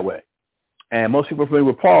Peter that way. And most people are familiar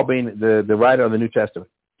with Paul being the writer of the New Testament.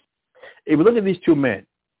 If we look at these two men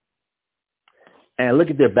and look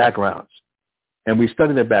at their backgrounds, and we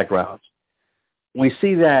study their backgrounds, we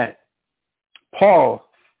see that Paul,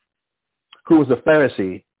 who was a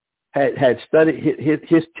Pharisee, had studied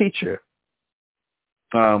his teacher,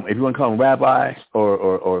 if you want to call him rabbi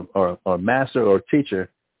or master or teacher,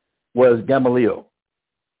 was Gamaliel.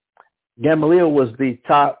 Gamaliel was the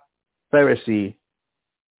top Pharisee,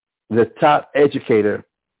 the top educator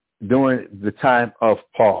during the time of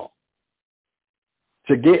Paul.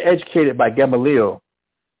 To get educated by Gamaliel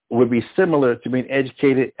would be similar to being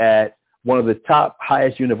educated at one of the top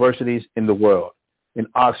highest universities in the world, in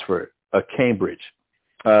Oxford, Cambridge,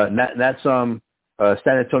 not some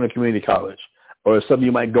San Antonio Community College, or some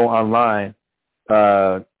you might go online,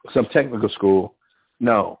 some technical school.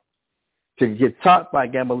 No. To get taught by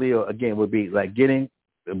Gamaliel, again, would be like being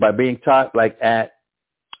taught like at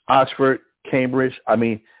Oxford, Cambridge. I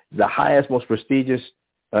mean, the highest, most prestigious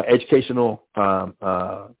educational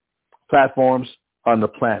platforms on the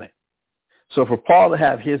planet. So for Paul to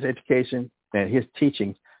have his education and his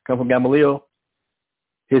teachings come from Gamaliel,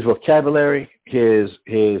 his vocabulary, his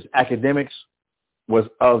academics was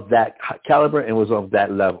of that caliber and was of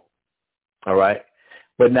that level. All right.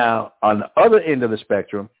 But now on the other end of the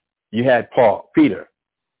spectrum, you had Peter,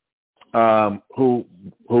 who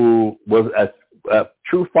was a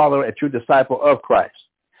true follower, a true disciple of Christ,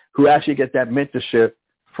 who actually gets that mentorship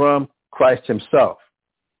from Christ himself.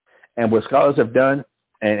 And what scholars have done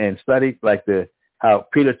and studied, like how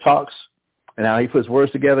Peter talks and how he puts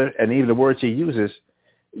words together, and even the words he uses,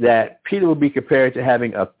 that Peter would be compared to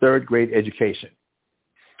having a third-grade education.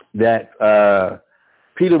 That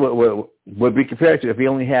Peter would be compared to if he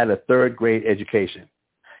only had a third-grade education,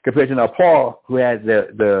 compared to now Paul, who had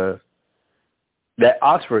that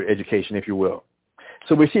Oxford education, if you will.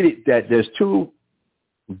 So we see that there's two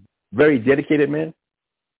very dedicated men,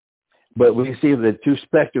 but we see the two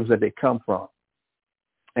spectrums that they come from,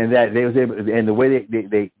 and that they was able, and the way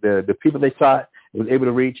the people they taught was able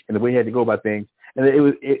to reach, and the way they had to go about things, and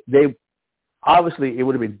they obviously it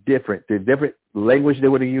would have been different. The different language they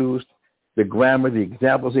would have used, the grammar, the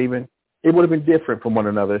examples, even it would have been different from one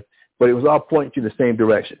another, but it was all pointing to the same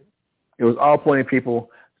direction. It was all pointing people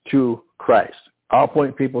to Christ, all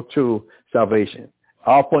pointing people to salvation,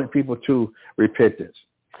 all pointing people to repentance.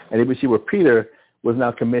 And then we see where Peter was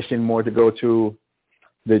now commissioned more to go to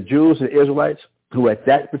the Jews and Israelites, who at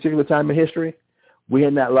that particular time in history, we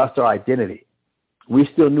had not lost our identity. We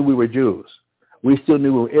still knew we were Jews. We still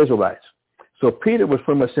knew we were Israelites. So Peter was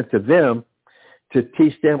pretty much sent to them to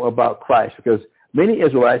teach them about Christ, because many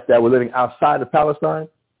Israelites that were living outside of Palestine,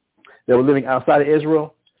 that were living outside of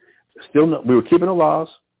Israel, we were keeping the laws.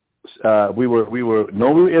 We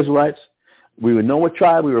were Israelites. We would know what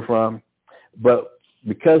tribe we were from, but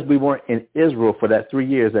because we weren't in Israel for that 3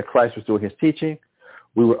 years that Christ was doing his teaching,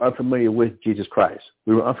 we were unfamiliar with Jesus Christ.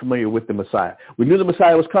 We were unfamiliar with the Messiah. We knew the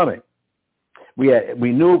Messiah was coming. We had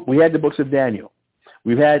the books of Daniel.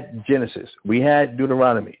 We've had Genesis. We had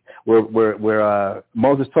Deuteronomy, where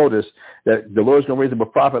Moses told us that the Lord's going to raise up a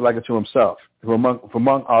prophet like unto himself from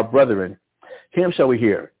among our brethren. Him shall we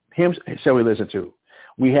hear. Him shall we listen to.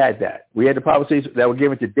 We had that. We had the prophecies that were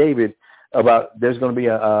given to David about there's going to be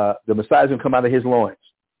the Messiah is going to come out of his loins.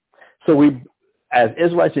 So we, as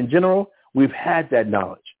Israelites in general, we've had that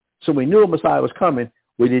knowledge. So we knew a Messiah was coming.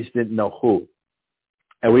 We just didn't know who.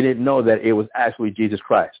 And we didn't know that it was actually Jesus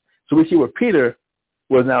Christ. So we see where Peter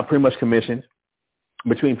was now pretty much commissioned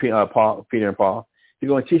between Peter and Paul to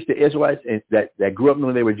go and teach the Israelites that grew up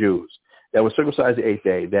knowing they were Jews, that were circumcised the 8th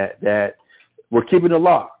day, that were keeping the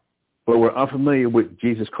law, but were unfamiliar with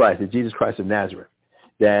Jesus Christ, the Jesus Christ of Nazareth,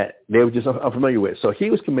 that they were just unfamiliar with. So he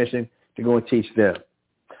was commissioned to go and teach them.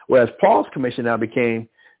 Whereas Paul's commission now became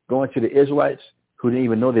going to the Israelites who didn't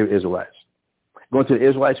even know they were Israelites, going to the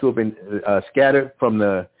Israelites who have been scattered from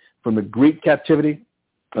the Greek captivity,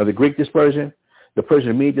 the Greek dispersion, the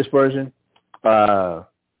Persian Mede dispersion, the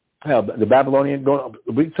Babylonian.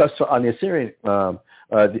 We touched on the Assyrian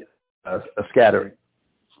scattering.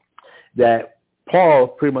 That Paul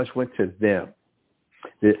pretty much went to them,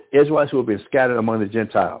 the Israelites who have been scattered among the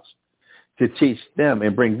Gentiles, to teach them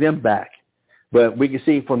and bring them back. But we can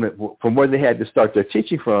see from where they had to start their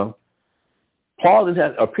teaching from, Peter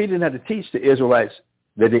didn't have to teach the Israelites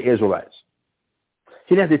that they're Israelites.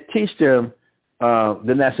 He didn't have to teach them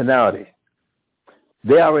the nationality.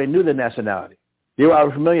 They already knew the nationality. They were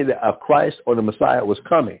already familiar that Christ or the Messiah was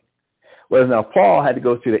coming. Whereas now Paul had to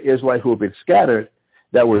go to the Israelites who had been scattered,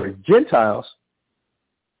 that were Gentiles,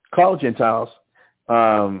 called Gentiles,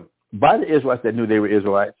 by the Israelites that knew they were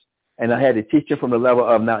Israelites, and I had to teach them from the level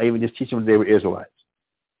of not even just teaching them they were Israelites,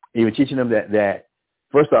 even teaching them that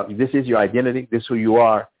first off, this is your identity, this is who you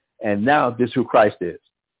are, and now this is who Christ is.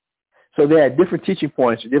 So they had different teaching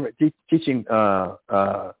points, different teaching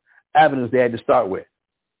avenues they had to start with.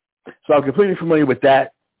 So I'm completely familiar with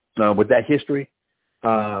that history,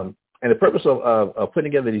 and the purpose of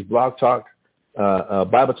putting together these blog talk,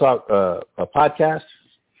 Bible talk podcasts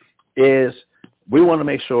is we want to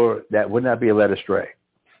make sure that we're not being led astray.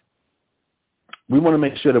 We want to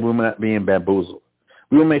make sure that we're not being bamboozled.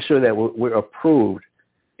 We want to make sure that we're approved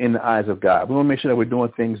in the eyes of God. We want to make sure that we're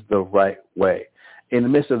doing things the right way. In the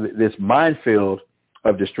midst of this minefield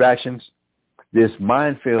of distractions, this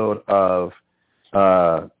minefield of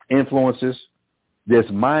influences, this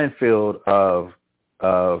minefield of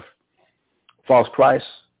false Christs,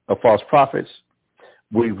 of false prophets,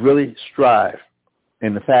 we really strive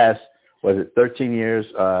in the past, 13 years?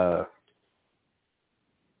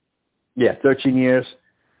 13 years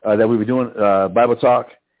that we were doing Bible talk,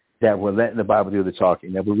 that we're letting the Bible do the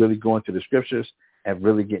talking, that we're really going to the scriptures and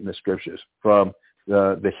really getting the scriptures from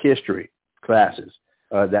the history classes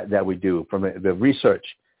that we do, from the research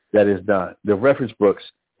that is done, the reference books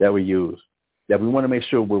that we use, that we want to make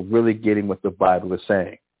sure we're really getting what the Bible is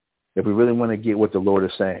saying. If we really want to get what the Lord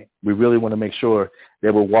is saying, we really want to make sure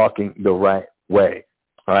that we're walking the right way.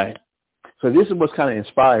 All right. So this is what's kind of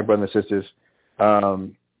inspired, brothers and sisters.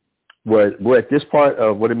 We're at this part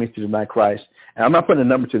of what it means to deny Christ. And I'm not putting a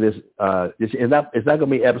number to this. It's not going to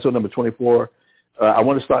be episode number 24. I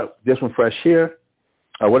want to start this one fresh here.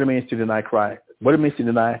 What it means to deny Christ. What it means to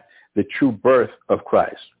deny the true birth of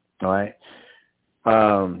Christ. All right.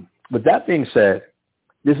 With that being said,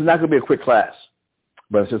 this is not going to be a quick class.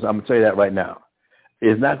 But I'm going to tell you that right now.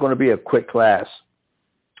 It's not going to be a quick class.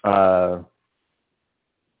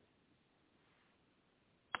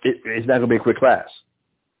 It's not going to be a quick class.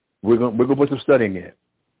 We're going to put some studying in.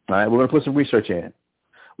 All right, we're going to put some research in.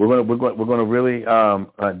 We're going to really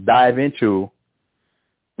dive into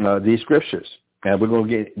these scriptures, and we're going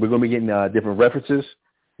to be getting different references,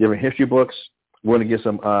 different history books. We're going to get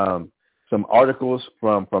some articles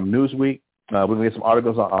from Newsweek. We're going to get some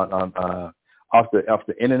articles on off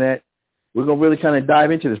the internet. We're going to really kind of dive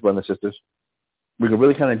into this, brothers and sisters. We're going to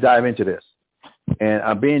really kind of dive into this. And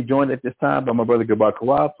I'm being joined at this time by my brother Gabar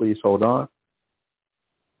Kawab. Please hold on.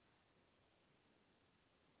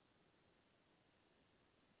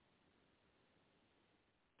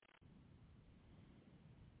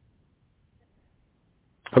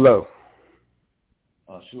 Hello.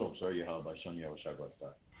 Shalom, sir. Yahweh Shem Yahweh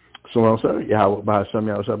Shabbat. Shalom, sir. Yahweh Shem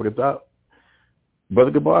Yahweh Shabbat.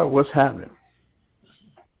 Brother Gabar, what's happening?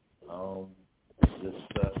 Just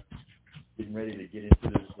getting ready to get into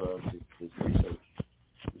this research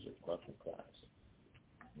about the class.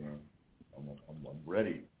 You know, I'm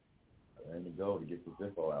ready to go to get this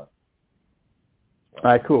info out. All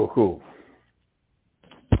right, cool.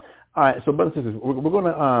 All right, so brothers and sisters, we're going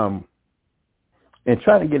to and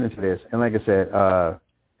try to get into this. And like I said,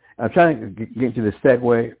 I'm trying to get into this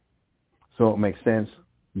segue so it makes sense.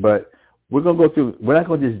 But we're going to go through. We're not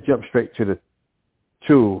going to just jump straight to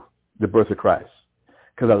the birth of Christ,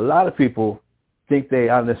 because a lot of people think they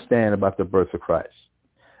understand about the birth of Christ,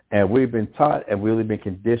 and we've been taught and really been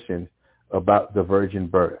conditioned about the virgin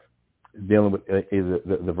birth, dealing with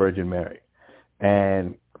the Virgin Mary,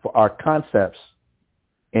 and for our concepts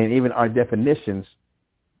and even our definitions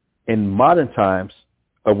in modern times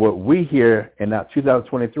of what we hear in now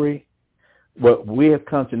 2023, what we have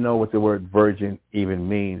come to know what the word virgin even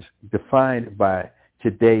means, defined by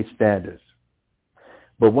today's standards.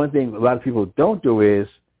 But one thing a lot of people don't do is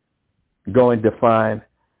go and define,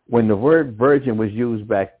 when the word virgin was used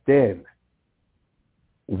back then,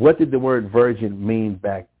 what did the word virgin mean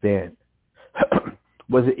back then?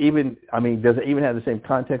 Was it even, does it even have the same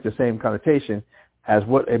context, the same connotation as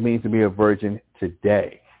what it means to be a virgin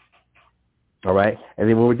today? All right? And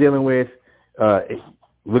then when we're dealing with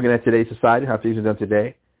looking at today's society, how things are done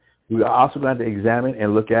today, we are also going to examine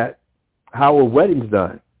and look at how are weddings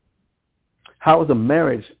done? How is a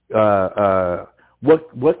marriage,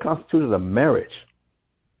 what constituted a marriage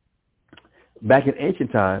back in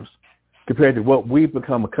ancient times compared to what we've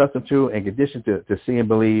become accustomed to and conditioned to see and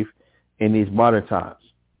believe in these modern times?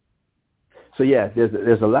 So yeah,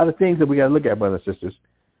 there's a lot of things that we got to look at, brothers and sisters.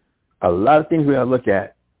 A lot of things we got to look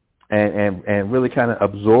at and really kind of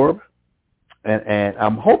absorb. And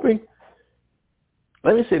I'm hoping,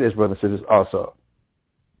 let me say this, brothers and sisters, also.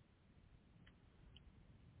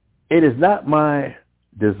 It is not my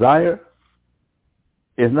desire,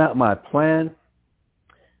 it's not my plan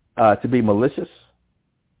to be malicious.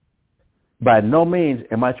 By no means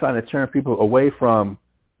am I trying to turn people away from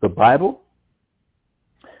the Bible.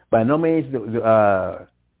 By no means do I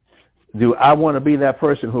want to be that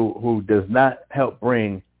person who does not help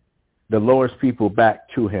bring the lowest people back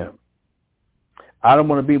to him. I don't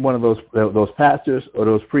want to be one of those pastors or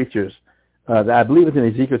those preachers that I believe it's in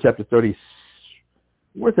Ezekiel chapter 30.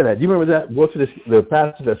 Where's that at? Do you remember that? Go to the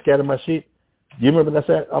pastor that scattered my sheep. Do you remember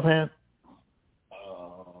that offhand?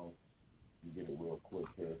 Get it real quick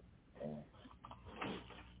here.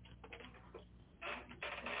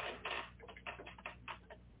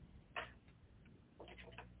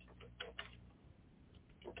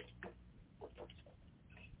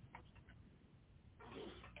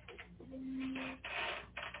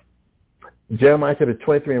 Jeremiah chapter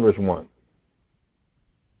 23 and verse 1.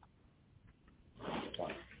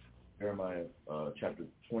 Jeremiah chapter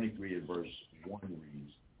 23 and verse 1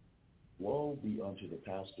 reads, "Woe be unto the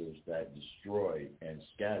pastors that destroy and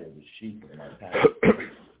scatter the sheep of my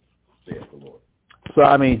pasture, saith the Lord." So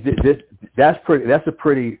I mean, that's a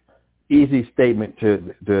pretty easy statement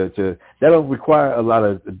to that don't require a lot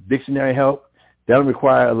of dictionary help. That don't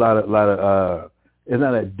require a lot of it's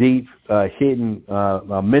not a deep hidden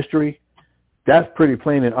mystery. That's pretty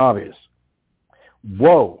plain and obvious.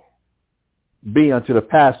 Woe be unto the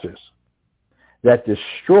pastors that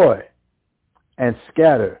destroy and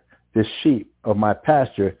scatter the sheep of my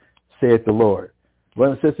pasture, saith the Lord.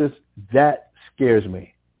 Brothers and sisters, that scares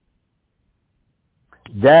me.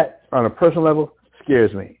 That, on a personal level,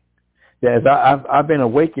 scares me. That as I've been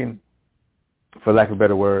awakened, for lack of a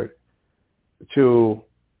better word, to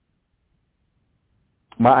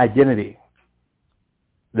my identity,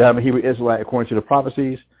 that I'm a Hebrew Israelite according to the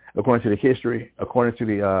prophecies, according to the history, according to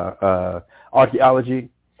the archaeology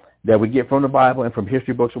that we get from the Bible and from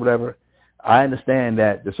history books or whatever. I understand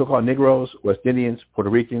that the so-called Negroes, West Indians, Puerto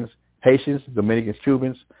Ricans, Haitians, Dominicans,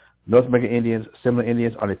 Cubans, North American Indians, Seminole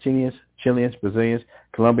Indians, Argentinians, Chileans, Brazilians,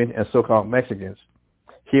 Colombians, and so-called Mexicans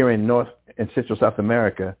here in North and Central South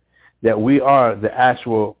America, that we are the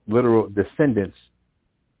actual literal descendants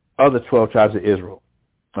of the 12 tribes of Israel.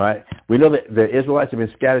 All right? We know that the Israelites have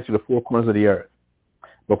been scattered to the four corners of the earth.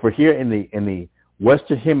 But we're here in the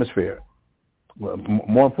Western Hemisphere,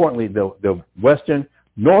 more importantly, the Western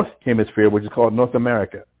North Hemisphere, which is called North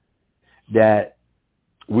America, that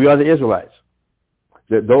we are the Israelites.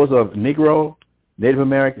 Those of Negro, Native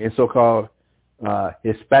American, and so-called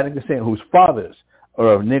Hispanic descent, whose fathers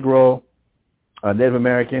are of Negro, Native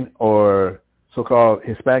American, or so-called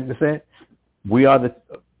Hispanic descent, we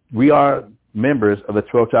are members of the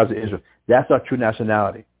 12 tribes of Israel. That's our true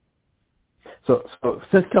nationality. So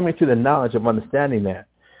since coming to the knowledge of understanding that,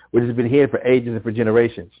 which has been here for ages and for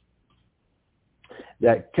generations,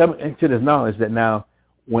 that coming into this knowledge that now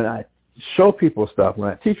when I show people stuff, when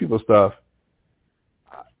I teach people stuff,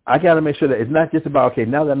 I got to make sure that it's not just about, okay,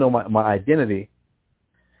 now that I know my identity,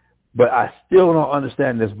 but I still don't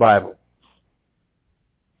understand this Bible.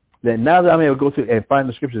 That now that I'm able to go through and find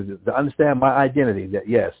the scriptures to understand my identity, that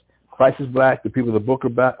yes, Christ is black, the people of the book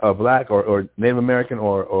are black or Native American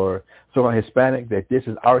or so-called Hispanic, that this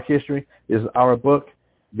is our history, this is our book,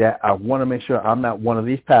 that I want to make sure I'm not one of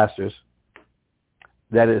these pastors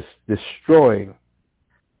that is destroying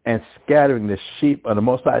and scattering the sheep of the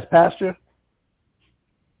Most High's pasture.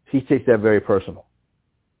 He takes that very personal.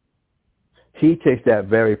 He takes that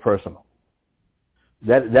very personal.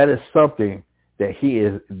 That is something that he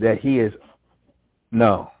is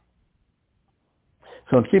no.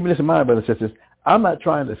 So in keeping this in mind, brothers and sisters, I'm not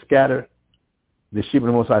trying to scatter the sheep of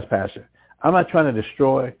the Most High's pasture. I'm not trying to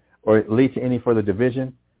destroy or lead to any further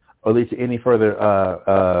division or lead to any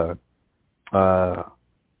further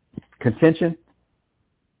contention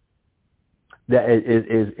that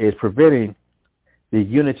is preventing the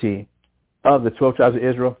unity of the 12 tribes of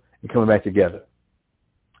Israel and coming back together.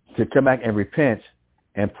 To come back and repent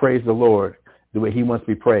and praise the Lord the way he wants to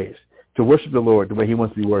be praised. To worship the Lord the way he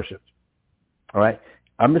wants to be worshipped. All right?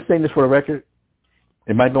 I'm just saying this for the record.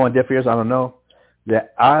 It might go on deaf ears, I don't know.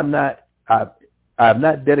 That I've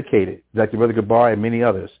not dedicated, like the Brother Gabar and many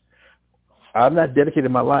others, I've not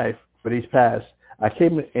dedicated my life for these past. I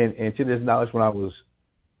came into this knowledge when I was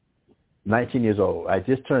 19 years old. I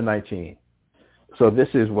just turned 19. So this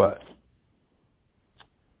is what?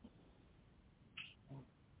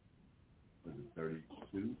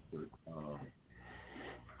 32,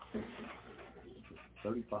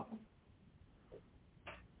 35.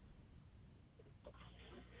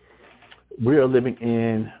 We are living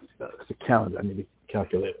in the calendar. I need to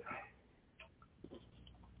calculate it.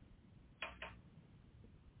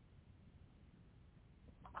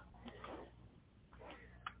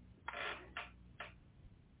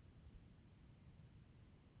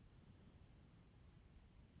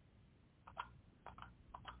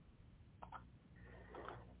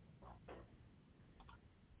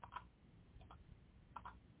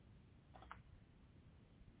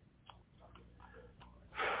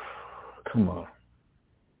 Come on.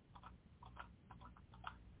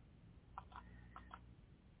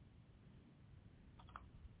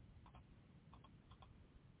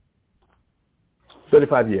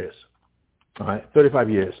 $35 years. All right, 35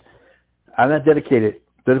 years. I've not dedicated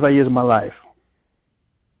 35 years of my life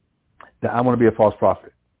that I want to be a false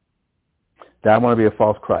prophet, that I want to be a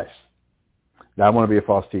false Christ, that I want to be a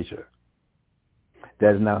false teacher,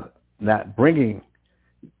 that is now not bringing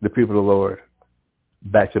the people of the Lord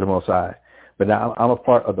back to the Most High. But now I'm a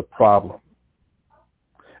part of the problem.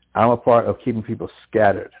 I'm a part of keeping people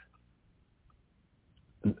scattered.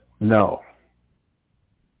 No,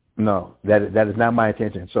 that is not my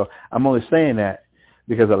intention. So I'm only saying that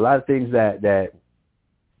because a lot of things that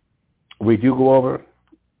we do go over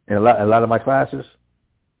in a lot of my classes,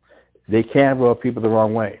 they can rub people the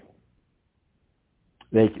wrong way.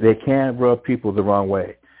 They can rub people the wrong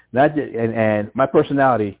way. Not just, and my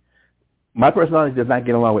personality does not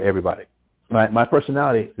get along with everybody. My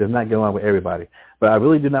personality does not get along with everybody. But I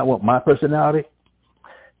really do not want my personality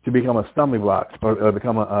to become a stumbling block or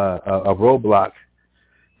become a roadblock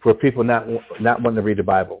for people not wanting to read the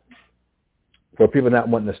Bible, for people not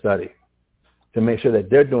wanting to study, to make sure that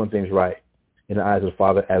they're doing things right in the eyes of the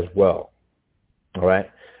Father as well. All right?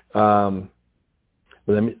 But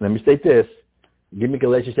let me state this. Give me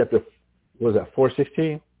Galatians chapter,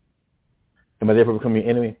 4:16? Am I therefore becoming your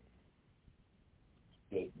enemy?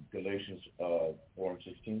 Galatians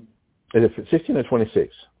 4:16. Is it 16 or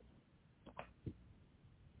 26?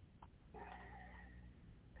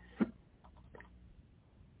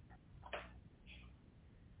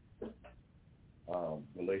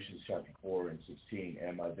 Galatians chapter 4:16.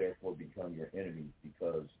 Am I therefore become your enemy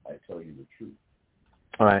because I tell you the truth?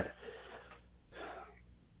 All right.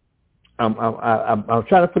 I'm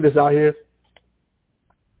trying to put this out here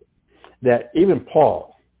that even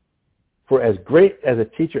Paul, for as great as a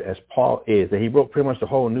teacher as Paul is, that he wrote pretty much the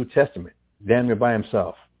whole New Testament, damn near by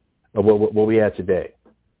himself, of what we have today,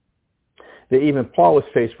 that even Paul was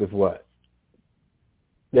faced with what?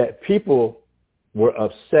 That people were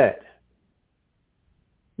upset,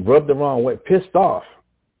 rubbed the wrong way, pissed off,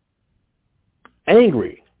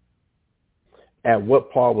 angry at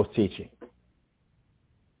what Paul was teaching.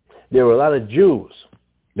 There were a lot of Jews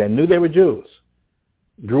that knew they were Jews,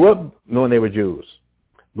 grew up knowing they were Jews,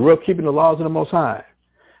 grew up keeping the laws of the Most High.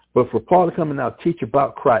 But for Paul to come and now teach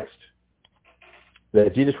about Christ,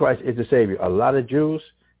 that Jesus Christ is the Savior, a lot of Jews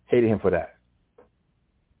hated him for that.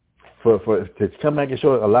 To come back and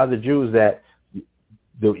show a lot of the Jews that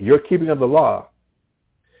you're keeping of the law,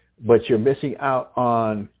 but you're missing out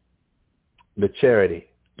on the charity.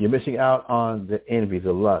 You're missing out on the envy,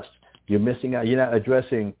 the lust. You're missing out. You're not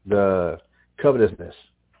addressing the covetousness.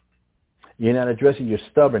 You're not addressing your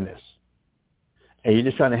stubbornness. And you're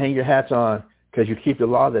just trying to hang your hats on because you keep the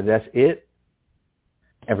law, that's it.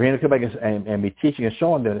 And for him to come back and be teaching and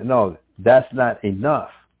showing them, no, that's not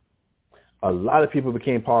enough. A lot of people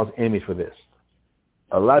became Paul's enemies for this.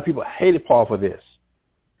 A lot of people hated Paul for this.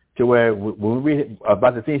 To where when we read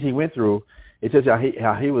about the things he went through, it says how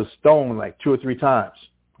he was stoned like 2 or 3 times.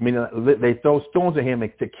 I mean, they throw stones at him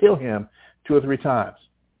to kill him 2 or 3 times.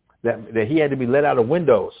 That he had to be let out of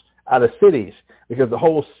windows, out of cities, because the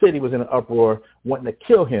whole city was in an uproar wanting to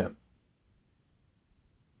kill him.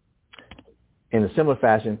 In a similar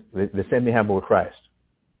fashion, the same thing happened with Christ.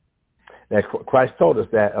 That Christ told us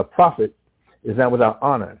that a prophet is not without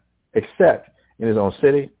honor, except in his own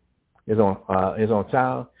city, his own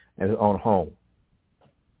town, and his own home.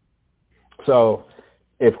 So,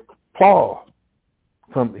 if Paul,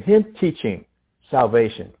 from him teaching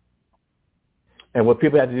salvation and what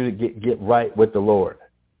people have to do to get right with the Lord,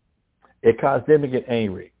 it caused them to get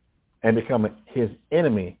angry and become his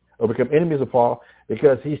enemy, or become enemies of Paul,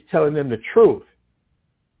 because he's telling them the truth.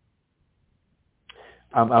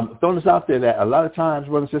 I'm throwing this out there that a lot of times,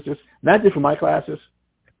 brothers and sisters, not just from my classes,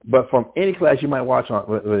 but from any class you might watch on,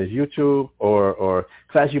 whether it's YouTube or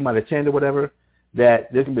class you might attend or whatever,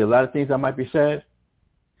 that there's going to be a lot of things that might be said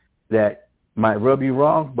that might rub you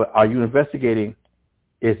wrong, but are you investigating,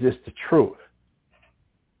 is this the truth?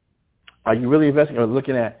 Are you really investigating or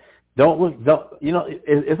looking at,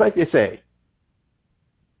 it's like they say,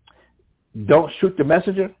 don't shoot the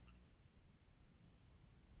messenger.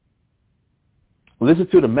 Listen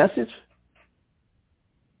to the message.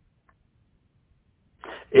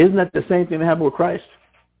 Isn't that the same thing that happened with Christ?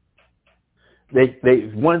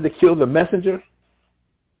 They wanted to kill the messenger,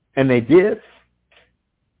 and they did,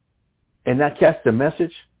 and not catch the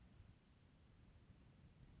message.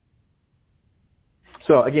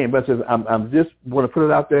 So again, but I'm just want to put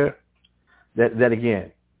it out there that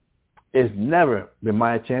again, it's never been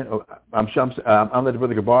my intent. I'm sure I'm letting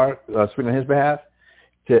Brother Gabar speak on his behalf,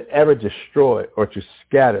 to ever destroy or to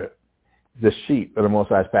scatter the sheep of the Most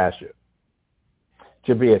High's pasture.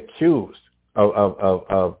 To be accused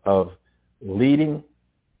of leading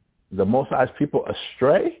the Most High's people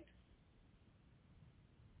astray,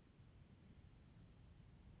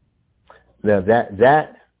 now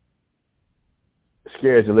that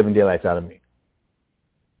scares the living daylights out of me.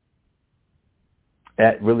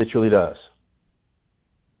 That really truly does.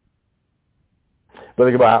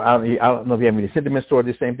 Brother Gabar, I don't know if you have any sentiments toward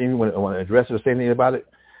this same thing. You want to address it or say anything about it?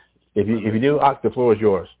 If you do, the floor is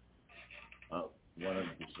yours.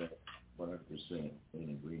 100% in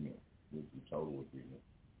agreement with you, total agreement.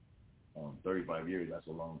 35 years, that's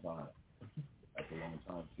a long time. That's a long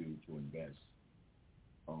time to invest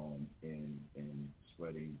in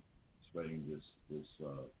spreading this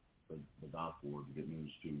the gospel, the good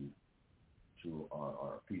news to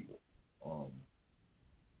our people.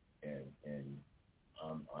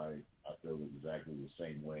 I feel exactly the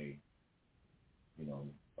same way.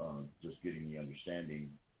 Just getting the understanding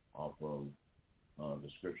off of the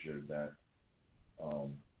scripture that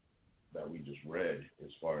we just read,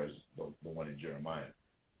 as far as the one in Jeremiah,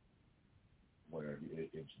 where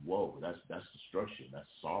it's woe, that's destruction, that's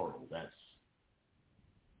sorrow,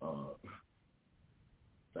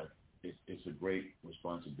 it's a great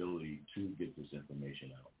responsibility to get this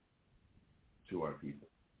information out to our people,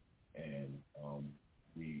 and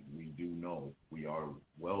we do know, we are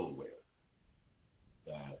well aware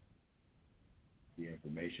that the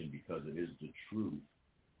information, because it is the truth,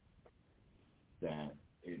 that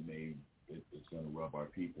it's going to rub our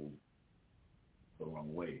people the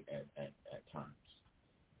wrong way at times.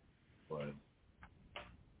 But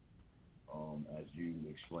as you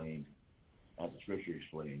explained, as the scripture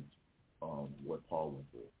explains, what Paul went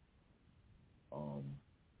through,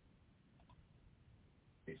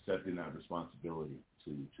 accepting that responsibility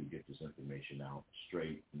to get this information out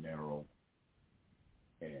straight, narrow,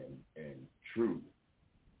 and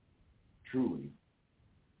truly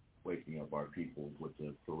waking up our people with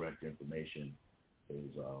the correct information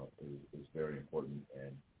is very important.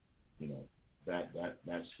 And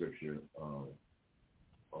that scripture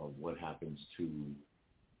of what happens to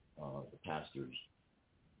the pastors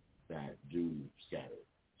that do scatter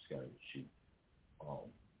the sheep,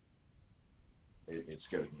 it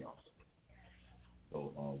scares me off.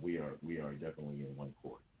 So we are definitely in one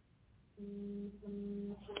accord.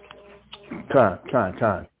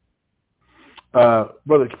 Time.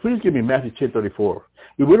 Brother, please give me Matthew 10:34.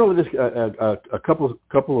 We went over this a couple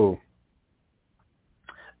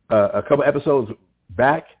episodes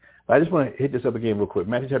back. I just want to hit this up again real quick.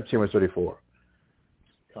 Matthew chapter 10, verse 34.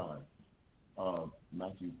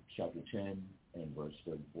 Matthew chapter 10 and verse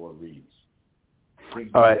 34 reads.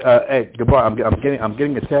 All right, hey, Gabar, I'm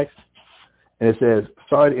getting a text, and it says,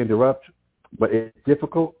 "Sorry to interrupt, but it's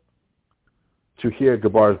difficult to hear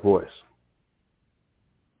Gabar's voice."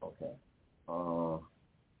 Okay.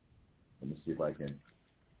 Let me see if I can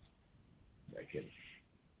make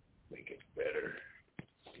it better,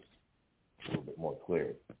 a little bit more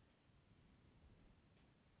clear. Is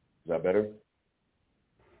that better?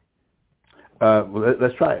 Well,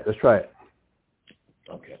 let's try it.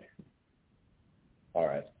 Okay. All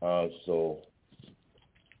right. So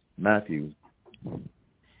Matthew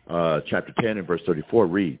chapter 10 and verse 34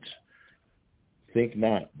 reads, "Think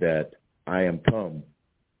not that I am come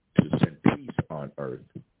to send peace on earth.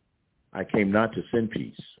 I came not to send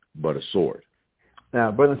peace, but a sword."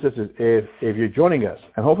 Now, brothers and sisters, if you're joining us,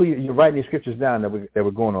 and hopefully you're writing these scriptures down that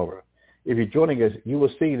we're going over. If you're joining us, you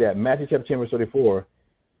will see that Matthew chapter 10, verse 34,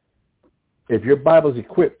 if your Bible is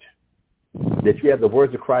equipped, that you have the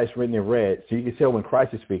words of Christ written in red, so you can tell when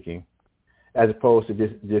Christ is speaking, as opposed to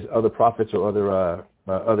just other prophets or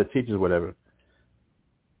other teachers or whatever.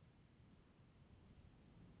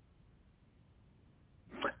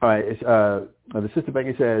 All right, it's, the sister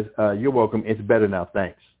Becky says, "You're welcome. It's better now.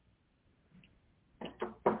 Thanks."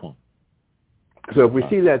 So if we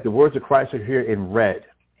see that the words of Christ are here in red,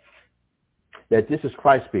 that this is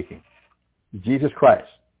Christ speaking, Jesus Christ,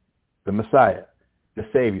 the Messiah, the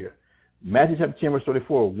Savior. Matthew chapter 10, verse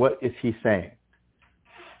 34, what is he saying?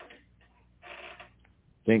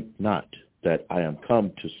 "Think not that I am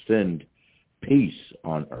come to send peace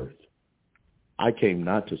on earth. I came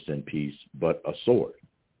not to send peace, but a sword."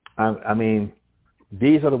 I mean,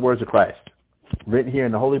 these are the words of Christ, written here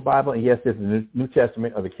in the Holy Bible, and yes, this is the New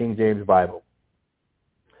Testament of the King James Bible.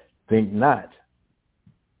 "Think not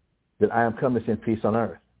that I am come to send peace on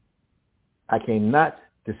earth. I came not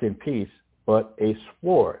to send peace, but a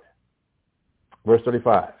sword." Verse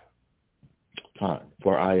 35.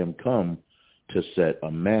 "For I am come to set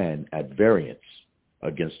a man at variance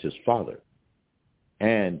against his father,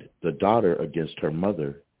 and the daughter against her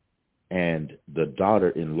mother, and the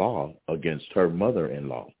daughter-in-law against her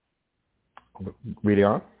mother-in-law." Read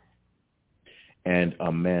on. "And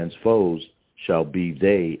a man's foes shall be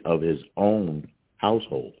they of his own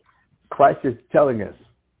household." Christ is telling us,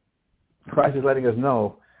 Christ is letting us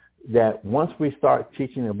know that once we start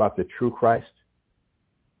teaching about the true Christ,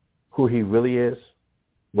 who he really is,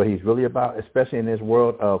 what he's really about, especially in this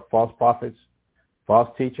world of false prophets false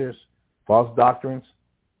teachers, false doctrines.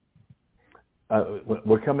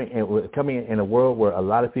 We're coming in a world where a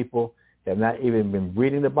lot of people have not even been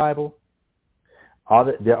reading the Bible.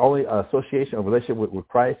 Their only association or relationship with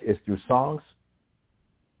Christ is through songs,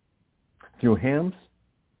 through hymns,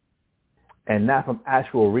 and not from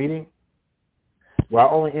actual reading. Where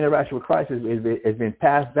our only interaction with Christ has been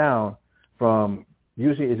passed down from,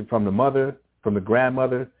 usually is from the mother, from the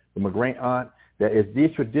grandmother, from a great aunt. That is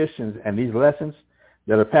these traditions and these lessons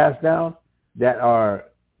that are passed down that are,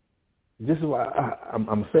 this is why I'm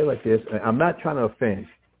going to say it like this, and I'm not trying to offend.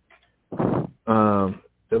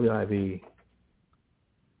 WIV.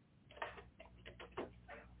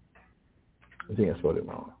 I think I spelled it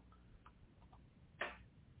wrong.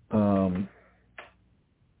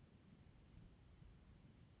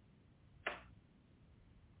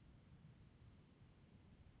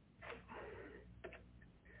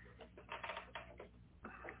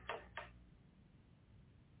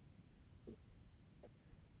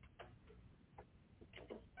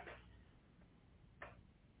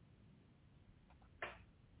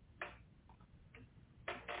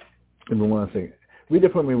 Give me 1 second. Read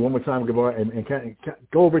it for me one more time, Gabar, and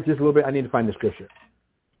go over it just a little bit. I need to find the scripture.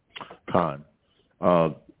 Khan.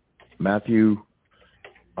 Matthew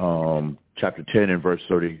chapter 10 and verse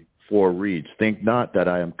 34 reads, "Think not that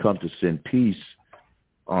I am come to send peace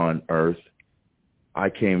on earth. I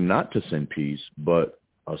came not to send peace, but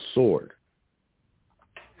a sword.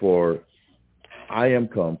 For I am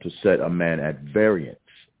come to set a man at variance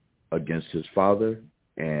against his father,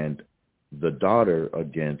 and the daughter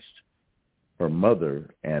against her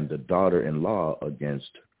mother, and the daughter-in-law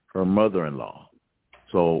against her mother-in-law."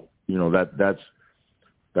 So, you know, that's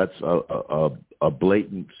a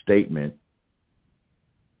blatant statement.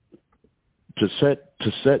 To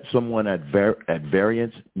set someone at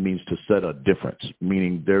variance means to set a difference,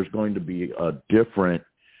 meaning there's going to be a different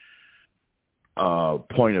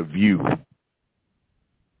point of view.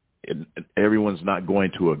 Everyone's not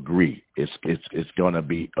going to agree. It's going to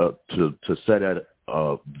be to set at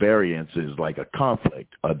variance is like a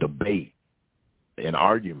conflict, a debate, an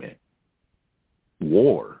argument,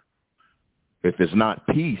 war. If it's not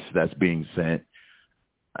peace that's being sent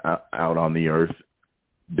out on the earth,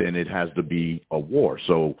 then it has to be a war.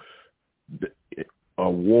 So a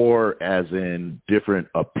war as in different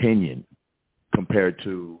opinion compared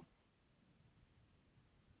to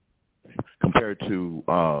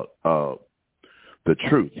the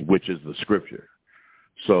truth, which is the scripture.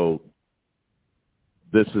 So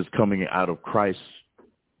this is coming out of Christ's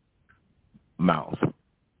mouth,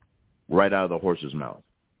 right out of the horse's mouth,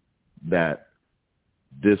 that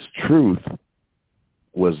this truth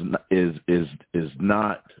is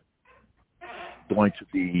not going to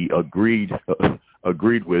be agreed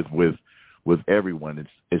with everyone.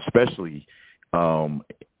 It's especially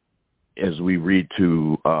as we read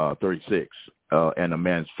to 36, and a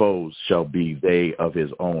man's foes shall be they of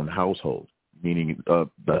his own household, meaning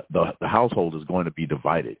the household is going to be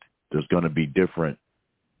divided. There's going to be different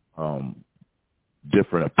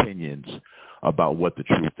opinions about what the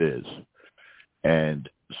truth is. And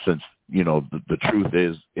since, you know, the truth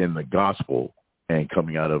is in the gospel and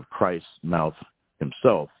coming out of Christ's mouth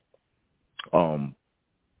himself,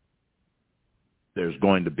 there's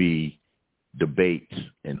going to be debates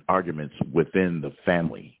and arguments within the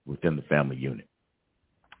family unit.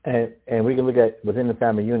 And we can look at within the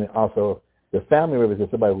family unit also, the family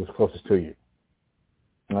represents somebody who's closest to you.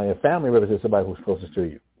 Your family represents somebody who's closest to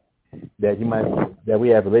you, that we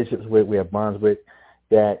have relationships with, we have bonds with,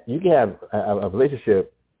 that you can have a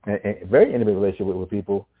relationship, a very intimate relationship with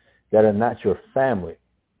people that are not your family,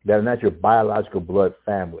 that are not your biological blood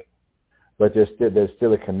family, but there's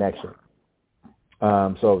still a connection.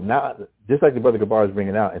 So now, just like the brother Gabar is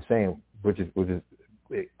bringing out and saying, which is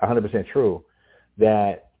 100% true,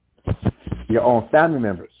 that your own family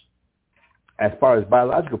members, as far as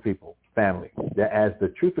biological people, family, that as the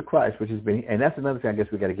truth of Christ, which has been, and that's another thing I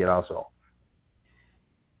guess we got to get also.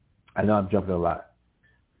 I know I'm jumping a lot.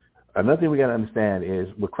 Another thing we got to understand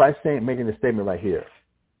is with Christ making the statement right here,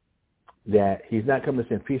 that he's not coming to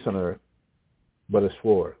send peace on earth, but a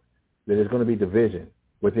sword, that there's going to be division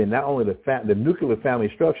within not only the nuclear family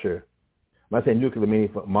structure. When I say nuclear,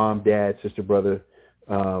 meaning mom, dad, sister, brother,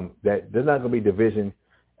 that there's not going to be division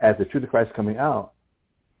as the truth of Christ is coming out,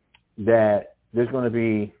 that there's going to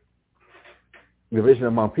be division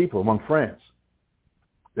among people, among friends.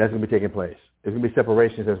 That's going to be taking place. There's going to be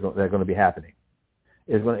separations that are going to be happening.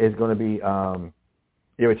 It's going to be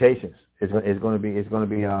irritations. It's going to be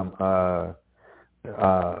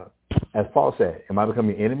as Paul said, am I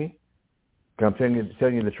becoming your enemy? I'm telling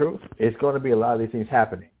you the truth. It's going to be a lot of these things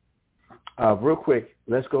happening. Real quick,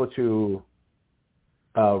 let's go to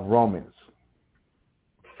Romans.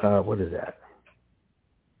 What is that?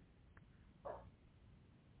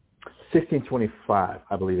 16:25,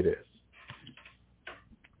 I believe it is.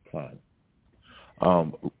 Fine.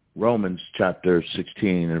 Romans chapter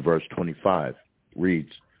 16 and verse 25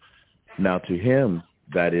 reads, "Now to him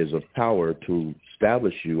that is of power to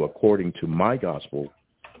establish you according to my gospel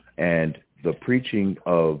and the preaching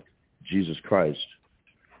of Jesus Christ,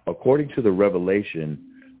 according to the revelation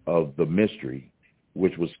of the mystery,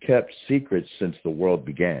 which was kept secret since the world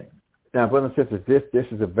began." Now, brothers and sisters,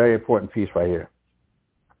 this is a very important piece right here.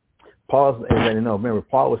 Paul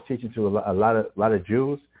was teaching to a lot of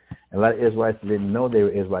Jews and a lot of Israelites that didn't know they were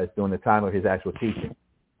Israelites during the time of his actual teaching.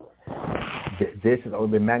 This has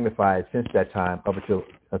only been magnified since that time up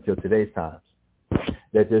until today's times.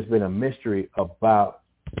 That there's been a mystery about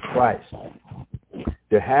Christ.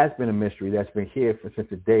 There has been a mystery that's been here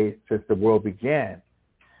since the world began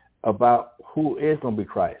about who is going to be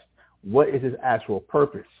Christ. What is his actual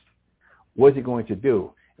purpose? What is he going to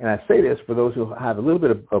do? And I say this for those who have a little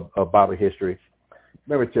bit of Bible history.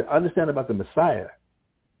 Remember, to understand about the Messiah,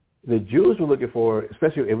 the Jews were looking for,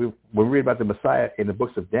 especially when we read about the Messiah in the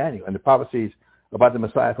books of Daniel and the prophecies about the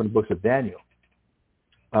Messiah from the books of Daniel,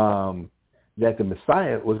 that the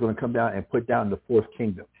Messiah was going to come down and put down the fourth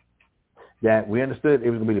kingdom. That we understood it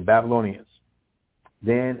was going to be the Babylonians.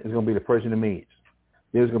 Then it was going to be the Persian and Medes.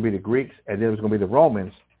 Then it was going to be the Greeks, and then it was going to be the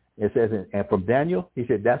Romans. It says, and from Daniel, he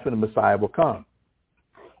said that's when the Messiah will come.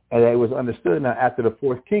 And it was understood now after the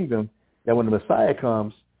fourth kingdom that when the Messiah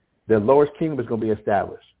comes, the lowest kingdom is going to be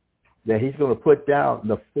established. That he's going to put down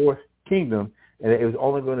the fourth kingdom, and it was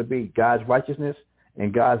only going to be God's righteousness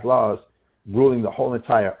and God's laws ruling the whole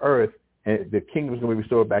entire earth, and the kingdom is going to be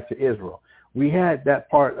restored back to Israel. We had that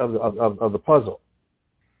part of the puzzle.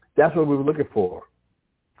 That's what we were looking for.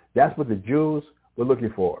 That's what the Jews were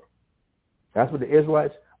looking for. That's what the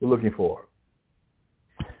Israelites were looking for.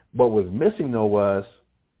 What was missing, though, was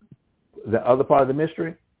the other part of the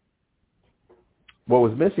mystery. What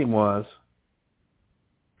was missing was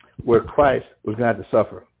where Christ was going to have to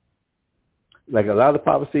suffer. Like a lot of the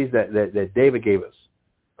prophecies that David gave us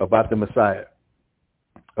about the Messiah,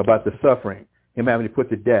 about the suffering, him having to put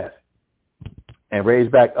to death and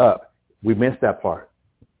raise back up. We missed that part.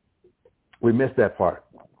 We missed that part.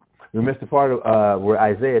 We missed the part of, where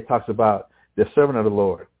Isaiah talks about the servant of the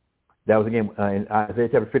Lord. That was again in Isaiah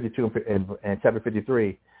chapter 52 and chapter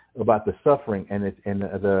 53 about the suffering and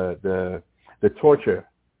the torture,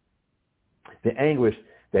 the anguish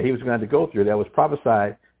that he was going to go through. That was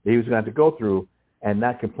prophesied that he was going to go through and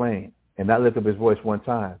not complain and not lift up his voice one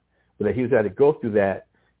time, but that he was going to go through that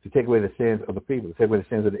to take away the sins of the people, to take away the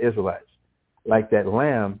sins of the Israelites, like that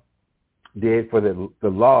lamb did for the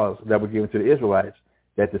laws that were given to the Israelites.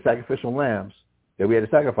 That the sacrificial lambs that we had to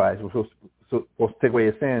sacrifice were supposed to take away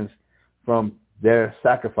his sins from their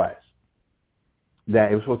sacrifice.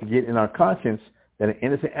 That it was supposed to get in our conscience that an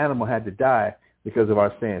innocent animal had to die because of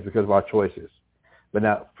our sins, because of our choices. But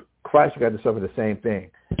now Christ got to suffer the same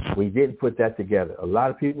thing. We didn't put that together. A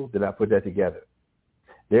lot of people did not put that together.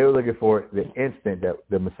 They were looking for the instant that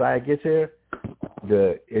the Messiah gets here.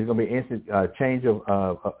 It's going to be an instant changing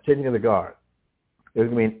of the guard. There's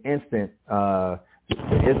going to be an instant.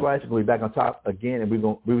 The Israelites are going to be back on top again, and we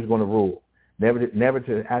was going to rule. Never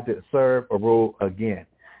to have to serve or rule again.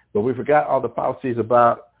 But we forgot all the prophecies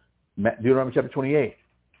about Deuteronomy chapter 28.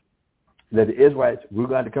 That the Israelites, we're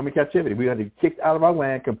going to come in captivity. We're going to be kicked out of our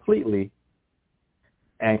land completely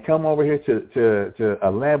and come over here to a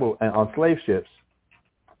land on slave ships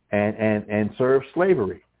and serve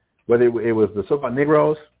slavery. Whether it was the so-called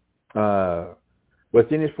Negroes,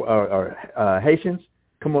 West Indians, or Haitians,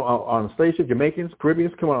 come on slave ships, Jamaicans,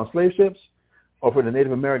 Caribbeans, come on slave ships, or for the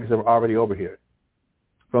Native Americans that were already over here.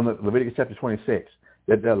 From the Leviticus chapter 26.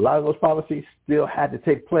 That a lot of those policies still had to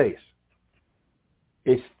take place.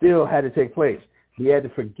 It still had to take place. We had to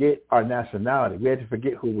forget our nationality. We had to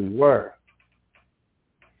forget who we were.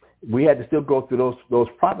 We had to still go through those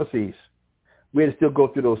prophecies. We had to still go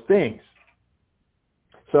through those things.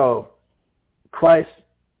 So Christ,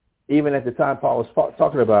 even at the time Paul was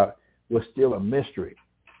talking about, was still a mystery.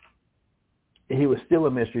 He was still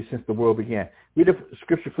a mystery since the world began. Read the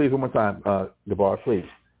scripture, please, one more time, Debar, please.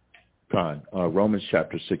 Romans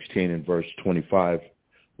chapter 16 and verse 25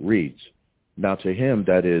 reads, "Now to him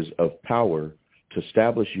that is of power to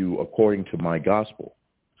establish you according to my gospel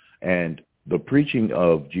and the preaching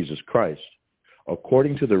of Jesus Christ,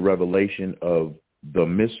 according to the revelation of the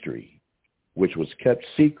mystery, which was kept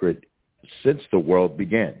secret since the world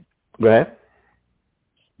began. Go ahead.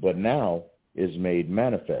 But now is made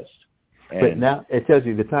manifest, But now it tells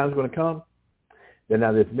you the time's going to come that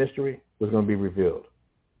now this mystery was going to be revealed.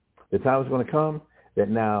 The time was going to come that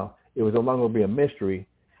now it was no longer going to be a mystery,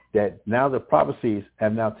 that now the prophecies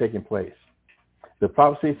have now taken place. The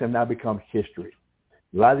prophecies have now become history.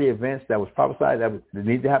 A lot of the events that was prophesied that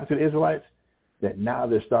need to happen to the Israelites, that now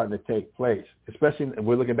they're starting to take place. Especially,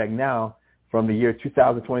 we're looking back now from the year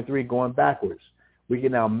 2023 going backwards. We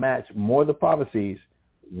can now match more of the prophecies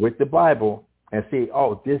with the Bible and see,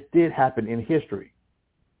 oh, this did happen in history.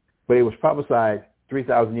 But it was prophesied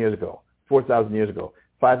 3,000 years ago, 4,000 years ago,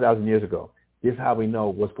 5,000 years ago. This is how we know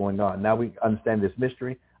what's going on. Now we understand this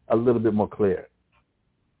mystery a little bit more clear.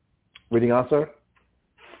 Reading on, sir?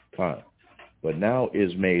 Fine. But now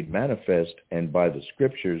is made manifest and by the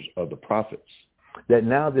scriptures of the prophets. That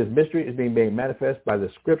now this mystery is being made manifest by the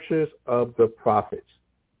scriptures of the prophets.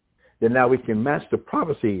 That now we can match the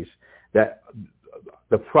prophecies that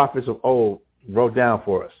the prophets of old wrote down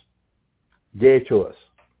for us, gave to us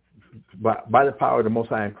by the power of the Most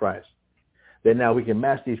High in Christ. That now we can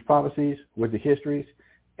match these prophecies with the histories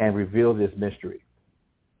and reveal this mystery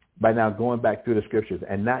by now going back through the scriptures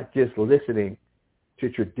and not just listening to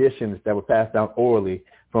traditions that were passed down orally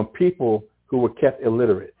from people who were kept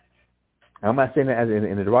illiterate. I'm not saying that as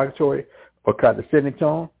in a derogatory or condescending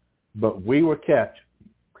tone, but we were kept,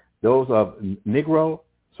 those of Negro,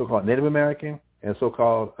 so-called Native American, and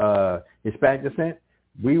so-called Hispanic descent,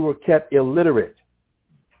 we were kept illiterate.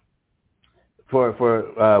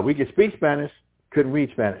 We could speak Spanish, couldn't read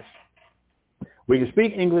Spanish. We could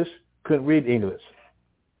speak English, couldn't read English.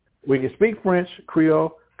 We could speak French,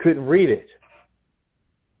 Creole, couldn't read it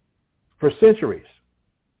for centuries.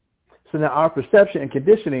 So now our perception and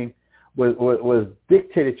conditioning was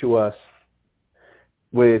dictated to us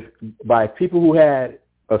by people who had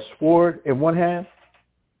a sword in one hand,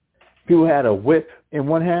 people who had a whip in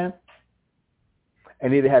one hand,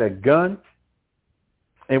 and either had a gun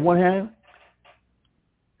in one hand,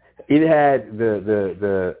 either had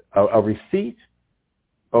a receipt,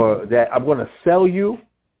 or that I'm going to sell you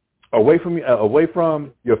away from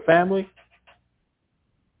your family.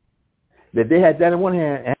 That they had that in one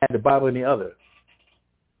hand and had the Bible in the other.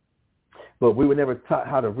 But we were never taught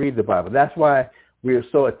how to read the Bible. That's why we are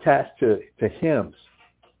so attached to hymns.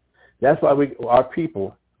 That's why our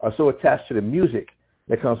people are so attached to the music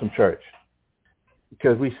that comes from church.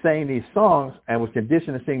 Because we sang these songs and was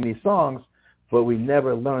conditioned to sing these songs, but we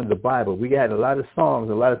never learned the Bible. We had a lot of songs,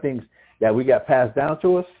 a lot of things that we got passed down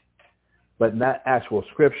to us, but not actual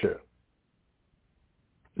scripture.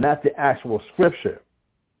 Not the actual scripture.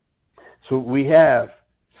 So we have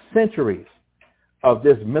centuries of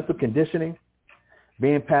this mental conditioning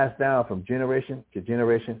being passed down from generation to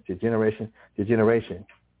generation to generation to generation.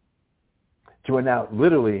 To where now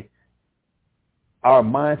literally our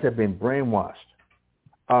minds have been brainwashed.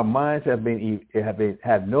 Our minds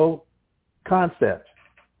have no concept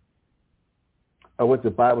of what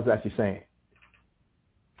the Bible is actually saying.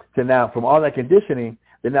 So now from all that conditioning,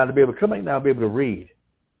 then now to be able to come back now and be able to read.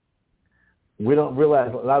 We don't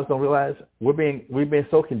realize, a lot of us don't realize, we've been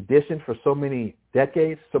so conditioned for so many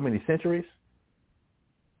decades, so many centuries,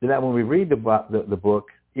 that when we read the book,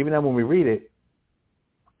 even though when we read it,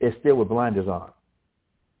 it's still with blinders on.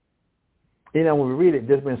 You know, when we read it,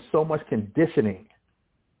 there's been so much conditioning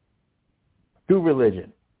through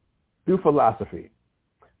religion, through philosophy,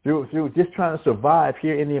 through just trying to survive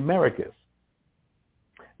here in the Americas,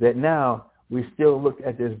 that now we still look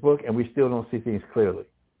at this book and we still don't see things clearly.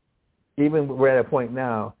 Even we're at a point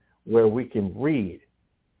now where we can read,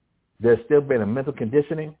 there's still been a mental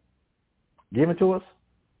conditioning given to us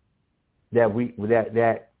that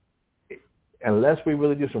unless we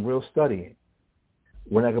really do some real studying,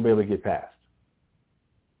 we're not going to be able to get past.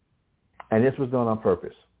 And this was done on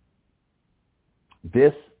purpose.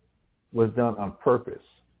 This was done on purpose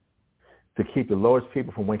to keep the Lord's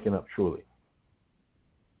people from waking up truly,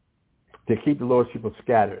 to keep the Lord's people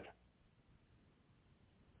scattered,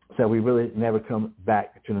 so we really never come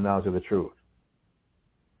back to the knowledge of the truth.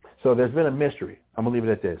 So there's been a mystery. I'm going to leave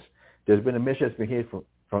it at this. There's been a mystery that's been hid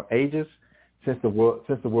from ages since the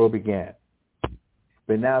world began.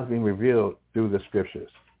 But now it's being revealed through the scriptures.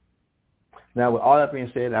 Now, with all that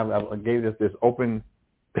being said, I gave this open,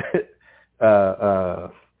 I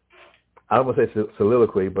don't want to say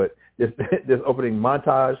soliloquy, but this opening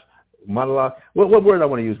monologue. What word I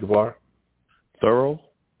want to use, Gavar? Thorough?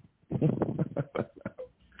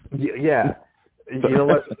 Yeah. You know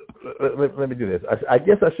what? Let me do this. I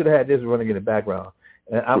guess I should have had this running in the background.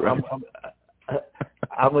 And I'm going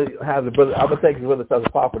to have the brother. I'm going to take the brother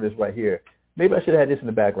Thyself for this right here. Maybe I should have had this in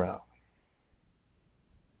the background.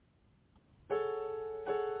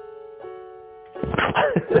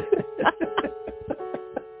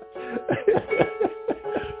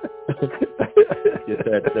 Get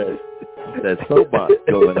that soapbox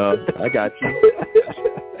going on. I got you.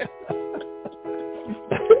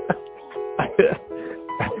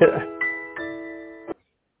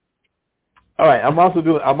 All right, I'm also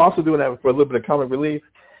doing that for a little bit of comic relief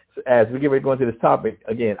as we get ready to go into this topic.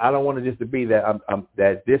 Again, I don't want it just to be that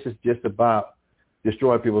that this is just about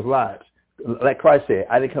destroying people's lives. Like Christ said,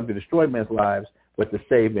 I didn't come to destroy men's lives, but to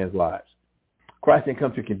save men's lives. Christ didn't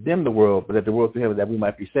come to condemn the world, but that the world through him that we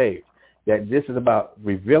might be saved. That this is about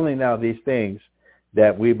revealing now these things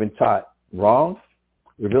that we've been taught wrong,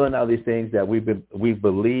 revealing now these things that we've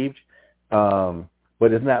believed,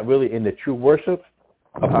 but it's not really in the true worship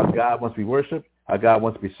of how God wants to be worshipped, how God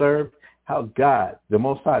wants to be served, how God, the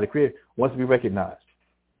Most High, the Creator, wants to be recognized.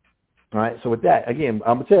 All right. So with that, again,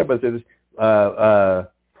 I'm gonna tell everybody this.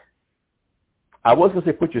 I was gonna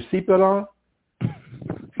say put your seatbelt on,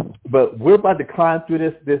 but we're about to climb through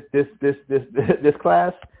this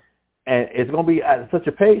class, and it's gonna be at such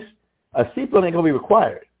a pace. A seatbelt ain't gonna be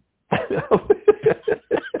required. A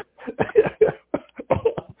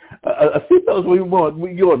seatbelt is when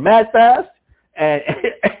you're going mad fast, and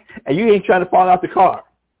you ain't trying to fall out the car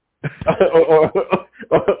or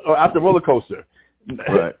out the roller coaster.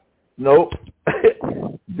 Right. Nope.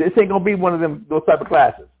 This ain't gonna be one of those type of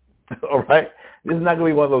classes. All right. This is not gonna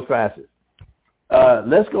be one of those classes.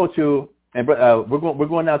 Let's go to we're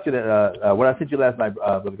going now to the what I sent you last night,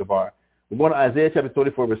 Brother Gabar. We're going to Isaiah chapter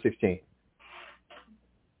 34, verse 16.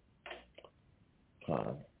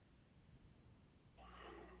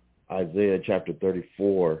 Isaiah chapter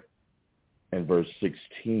 34 and verse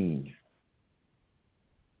 16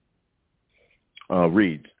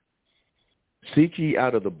 reads, "Seek ye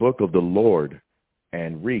out of the book of the Lord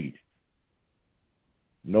and read.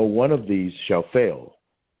 No one of these shall fail.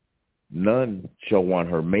 None shall want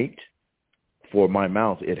her mate. For my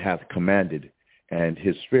mouth it hath commanded, and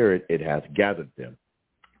his spirit it hath gathered them."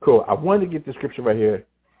 Cool. I wanted to get the scripture right here,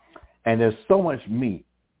 and there's so much meat.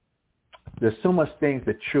 There's so much things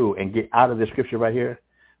to chew and get out of the scripture right here.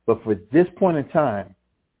 But for this point in time,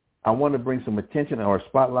 I want to bring some attention or a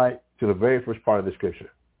spotlight to the very first part of the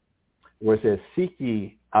scripture, where it says, "Seek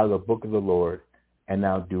ye out of the book of the Lord, and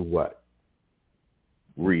now do what?"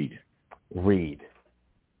 Read. Read.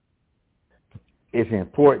 It's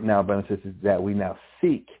important now, brothers and sisters, that we now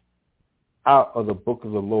seek out of the book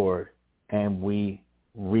of the Lord and we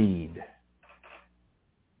read.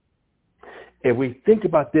 If we think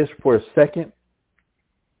about this for a second,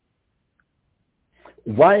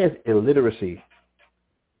 why is illiteracy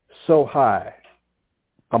so high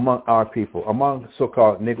among our people, among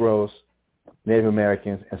so-called Negroes, Native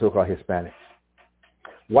Americans, and so-called Hispanics?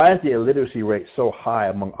 Why is the illiteracy rate so high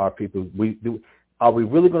among our people? Are we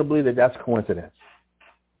really going to believe that that's coincidence?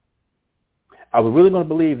 Are we really going to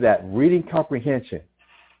believe that reading comprehension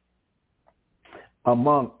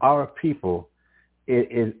among our people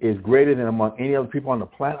is greater than among any other people on the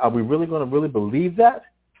planet? Are we really going to really believe that?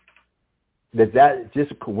 That is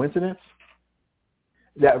just a coincidence?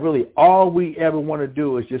 That really all we ever want to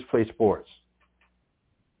do is just play sports.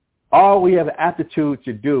 All we have an aptitude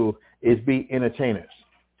to do is be entertainers.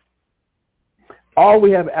 All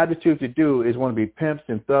we have an attitude to do is want to be pimps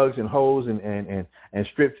and thugs and hoes and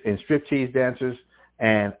striptease dancers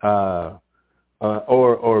and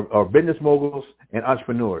or business moguls and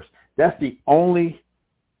entrepreneurs. That's the only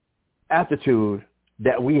attitude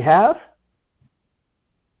that we have.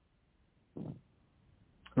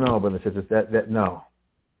 No, brothers and sisters, that no.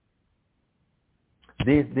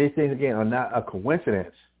 These things again are not a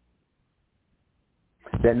coincidence.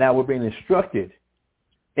 That now we're being instructed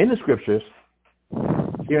in the scriptures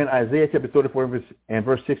here in Isaiah chapter 34 and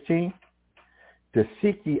verse 16, to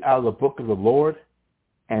seek ye out of the book of the Lord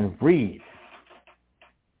and read.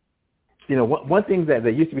 You know, one thing that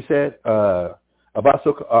used to be said about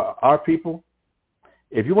our people,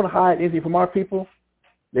 if you want to hide anything from our people,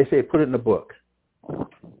 they say put it in the book.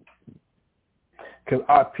 Because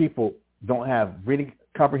our people don't have reading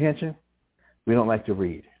comprehension. We don't like to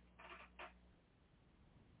read.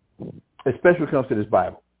 Especially when it comes to this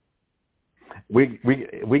Bible. We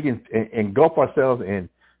can engulf ourselves in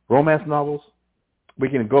romance novels. We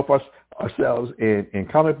can engulf ourselves in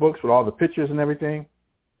comic books with all the pictures and everything.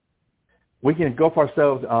 We can engulf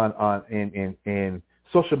ourselves in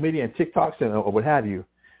social media and TikToks or what have you.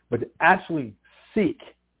 But to actually seek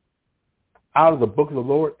out of the book of the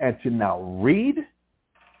Lord and to now read,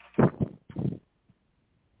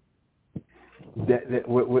 that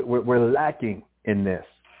we're lacking in this.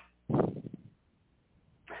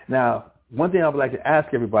 Now, one thing I would like to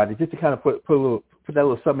ask everybody, just to kind of put that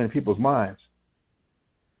little something in people's minds.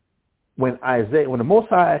 When the Most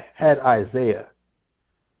High had Isaiah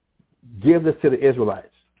give this to the Israelites.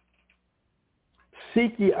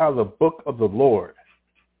 Seek ye out the book of the Lord.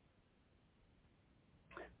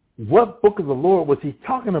 What book of the Lord was he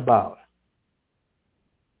talking about?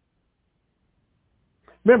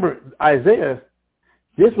 Remember, Isaiah,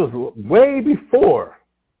 this was way before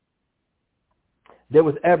there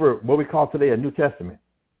was ever what we call today a New Testament.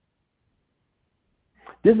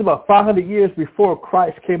 This is about 500 years before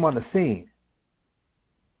Christ came on the scene.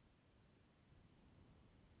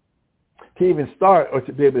 To even start, or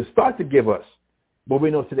to be able to start to give us what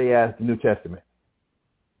we know today as the New Testament.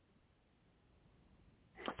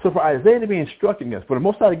 So for Isaiah to be instructing us, for the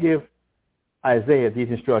Most High to give Isaiah these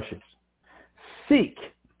instructions, seek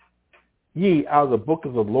ye out of the book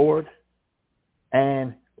of the Lord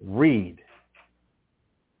and read.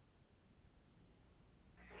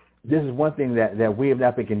 This is one thing that we have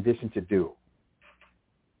not been conditioned to do.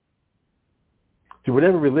 To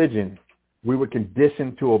whatever religion we were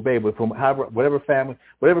conditioned to obey, but from whatever family,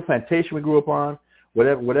 whatever plantation we grew up on,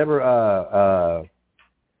 whatever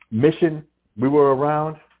mission we were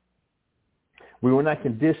around, we were not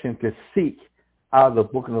conditioned to seek out of the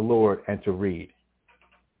book of the Lord and to read.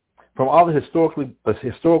 From all the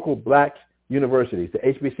historical black universities, the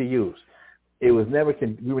HBCUs, we were never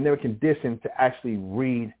conditioned to actually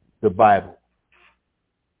read the Bible.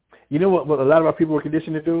 You know what a lot of our people were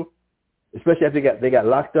conditioned to do, especially after they got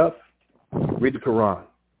locked up? Read the Quran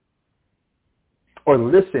or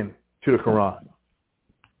listen to the Quran.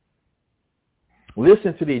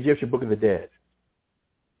 Listen to the Egyptian Book of the Dead.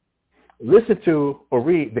 Listen to or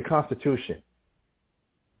read the Constitution.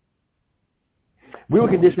 We were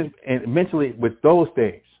conditioned mentally with those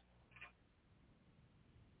things.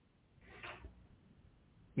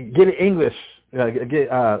 Get an English, get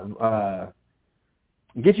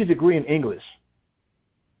your degree in English.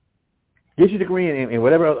 Get your degree in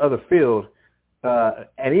whatever other field,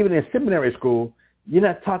 and even in seminary school, you're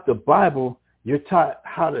not taught the Bible. You're taught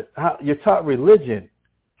you're taught religion.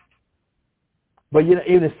 But even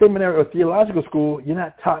in seminary or theological school, you're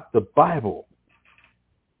not taught the Bible.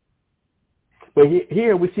 But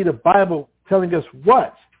here we see the Bible telling us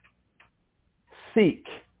what? Seek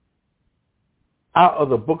out of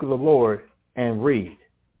the book of the Lord and read.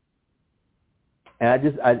 And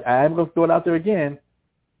I am going to throw it out there again.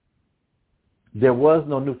 There was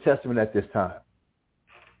no New Testament at this time.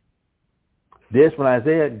 This, when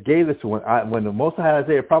Isaiah gave this to when the Most High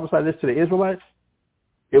Isaiah prophesied this to the Israelites,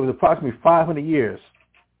 it was approximately 500 years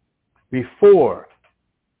before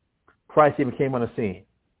Christ even came on the scene.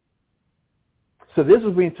 So this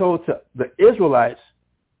was being told to the Israelites.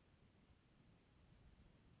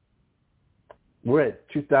 We're at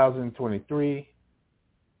 2023,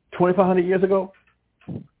 2,500 years ago,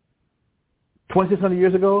 2,600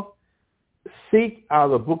 years ago. Seek out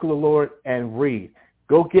of the book of the Lord and read.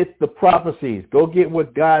 Go get the prophecies. Go get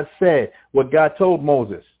what God said, what God told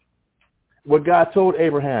Moses, what God told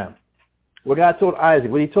Abraham, what God told Isaac,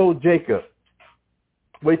 what he told Jacob,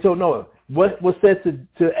 what he told Noah, what was said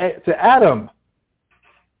to Adam.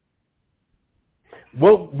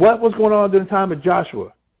 What was going on during the time of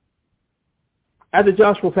Joshua? After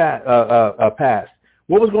Joshua passed,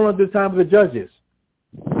 what was going on during the time of the judges?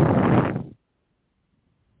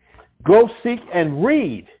 Go seek and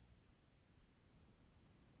read.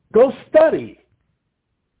 Go study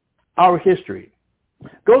our history.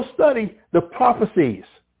 Go study the prophecies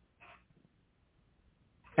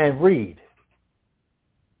and read.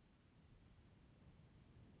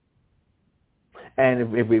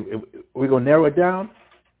 And if we're going to narrow it down,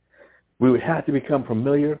 we would have to become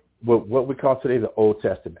familiar with what we call today the Old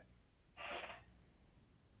Testament.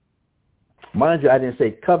 Mind you, I didn't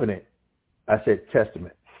say covenant. I said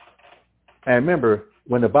testament. And remember,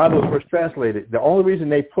 when the Bible was first translated, the only reason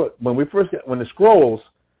they put, when the scrolls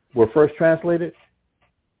were first translated,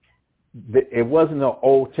 it wasn't the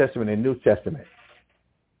Old Testament and New Testament.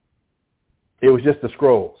 It was just the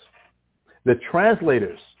scrolls. The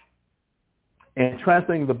translators, in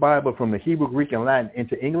translating the Bible from the Hebrew, Greek, and Latin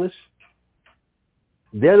into English,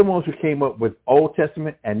 they're the ones who came up with Old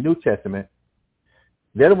Testament and New Testament.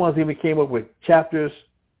 They're the ones who even came up with chapters,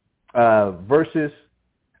 verses,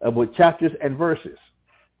 with chapters and verses,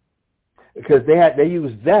 because they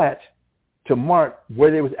used that to mark where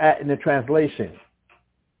they was at in the translation.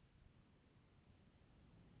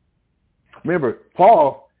 Remember,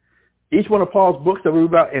 Paul, each one of Paul's books that we read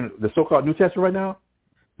about in the so-called New Testament right now,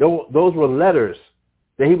 those were letters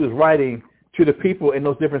that he was writing to the people in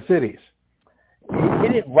those different cities. He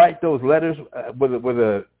didn't write those letters with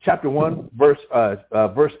a chapter 1, verse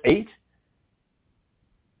 8,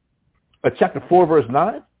 or chapter 4, verse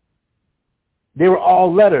 9. They were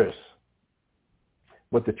all letters.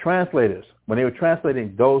 what the translators, when they were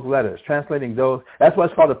translating those letters, that's why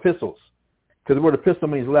it's called epistles, because the word epistle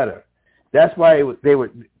means letter. That's why they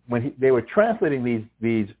were translating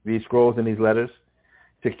these scrolls and these letters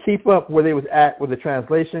to keep up where they was at with the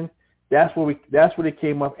translation. That's where they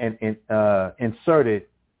came up and inserted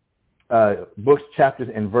books, chapters,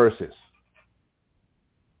 and verses.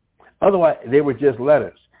 Otherwise, they were just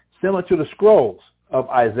letters, similar to the scrolls of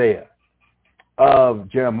Isaiah, of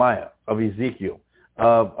Jeremiah, of Ezekiel,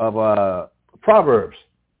 of Proverbs.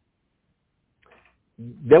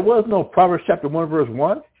 There was no Proverbs chapter 1, verse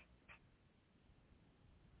 1.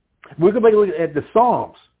 We can take a look at the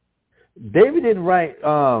Psalms. David didn't write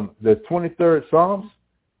the 23rd Psalms.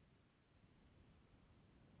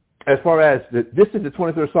 As far as, this is the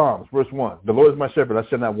 23rd Psalms, verse 1. The Lord is my shepherd, I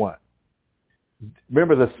shall not want.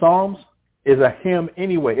 Remember, the Psalms is a hymn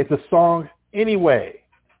anyway. It's a song anyway.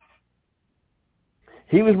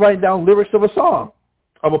 He was writing down lyrics of a song,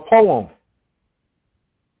 of a poem.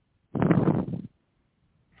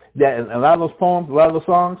 That a lot of those poems, a lot of those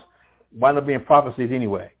songs, wind up being prophecies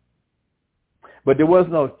anyway. But there was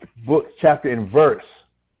no book, chapter, and verse.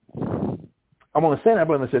 I'm only saying that,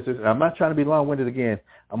 brothers and sisters, and I'm not trying to be long-winded again.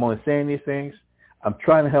 I'm only saying these things. I'm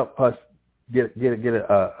trying to help us get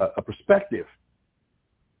a perspective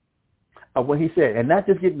of what he said, and not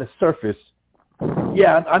just getting the surface.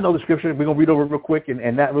 Yeah, I know the scripture. We're going to read over it real quick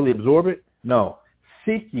and not really absorb it. No.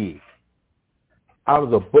 Seek ye out of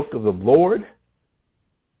the book of the Lord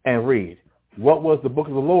and read. What was the book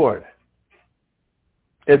of the Lord?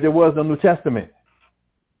 If there was no New Testament,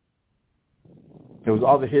 it was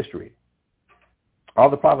all the history, all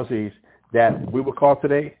the prophecies that we would call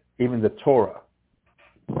today, even the Torah.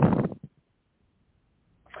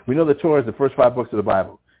 We know the Torah is the first 5 books of the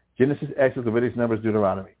Bible: Genesis, Exodus, Leviticus, Numbers,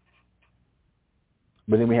 Deuteronomy.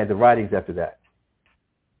 But then we had the writings after that.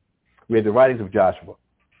 We had the writings of Joshua.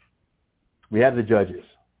 We have the Judges.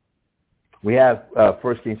 We have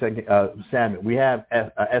 1 Kings, 2 Kings, Samuel. We have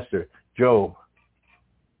Esther, Job.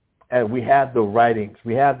 And we have the writings.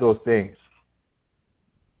 We have those things.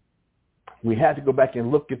 We have to go back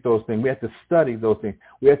and look at those things. We have to study those things.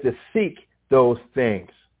 We have to seek those things.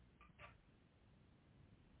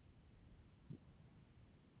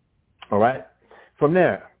 All right? From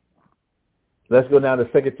there, let's go down to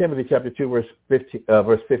 2 Timothy chapter 2,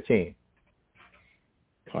 verse 15.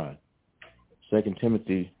 Fine. 2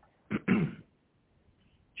 Timothy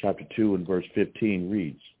chapter 2 and verse 15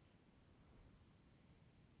 reads,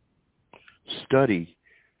 "Study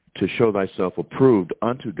to show thyself approved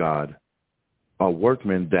unto God, a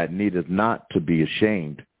workman that needeth not to be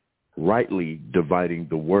ashamed, rightly dividing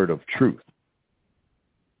the word of truth."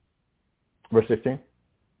 Verse 15.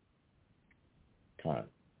 Fine.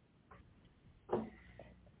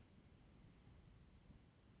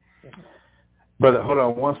 Brother, hold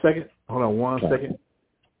on one second. Hold on one second.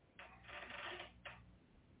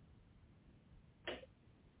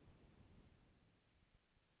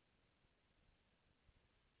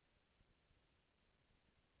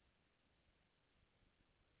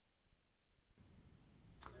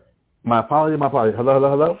 My apologies.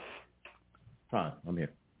 Hello? Fine, I'm here.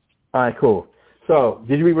 All right, cool. So,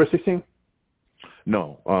 did you read verse 16?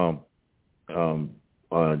 No.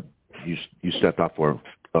 You stepped out for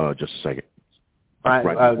just a second. All right,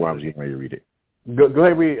 right before I was getting ready to read it. Go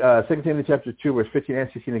ahead and read 2 Timothy chapter 2, verse 15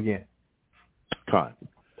 and 16 again. Fine.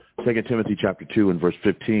 2 Timothy chapter 2 and verse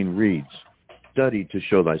 15 reads, "Study to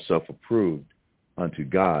show thyself approved unto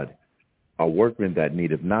God, a workman that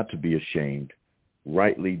needeth not to be ashamed,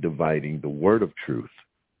 rightly dividing the word of truth."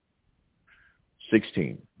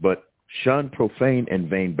 16. "But shun profane and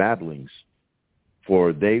vain babblings,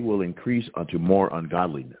 for they will increase unto more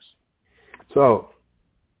ungodliness." So,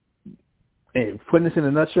 putting this in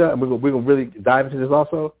a nutshell, and we're going to really dive into this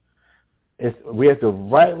also, we have to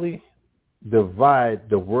rightly divide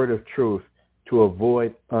the word of truth to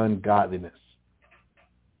avoid ungodliness.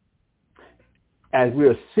 As we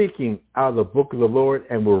are seeking out of the book of the Lord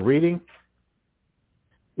and we're reading,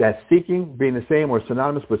 that seeking being the same or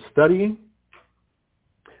synonymous with studying,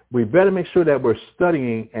 we better make sure that we're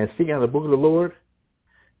studying and seeking out the book of the Lord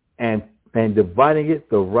and dividing it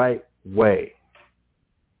the right way.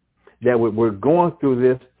 That we're going through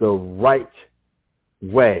this the right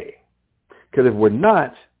way. Because if we're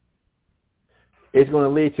not, it's going to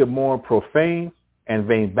lead to more profane and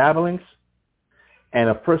vain babblings, and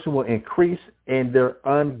a person will increase in their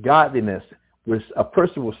ungodliness, which a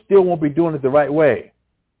person will still won't be doing it the right way.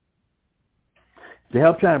 To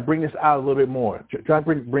help try and bring this out a little bit more, try to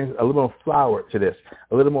bring a little more flower to this,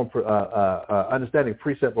 a little more understanding,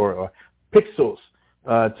 precept, or pixels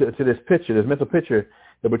to this picture, this mental picture,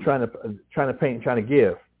 that we're trying to paint and trying to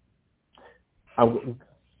give.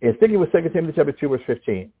 In sticking with 2 Timothy chapter 2, verse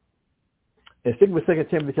 15. In sticking with 2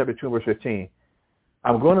 Timothy chapter 2, verse 15,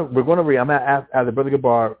 we're going to read. I'm going to have the Brother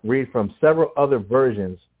Gabar read from several other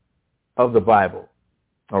versions of the Bible.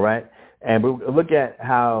 All right, and we'll look at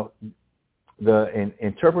how the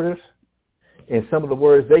interpreters and some of the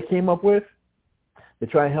words they came up with to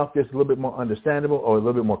try and help this a little bit more understandable, or a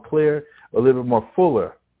little bit more clear, or a little bit more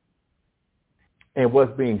fuller in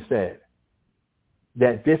what's being said.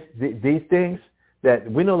 That these things, that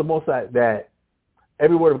we know the Most High, that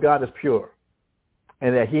every word of God is pure,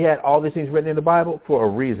 and that He had all these things written in the Bible for a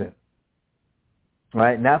reason,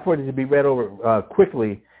 right? Not for it to be read over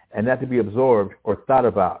quickly and not to be absorbed or thought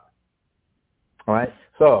about. All right.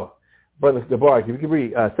 So, Brother Gabar, if you can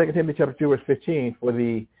read 2 Timothy chapter 2, verse 15 for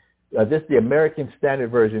this is the American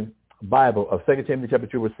Standard Version Bible of 2 Timothy chapter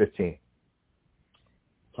 2, verse 15.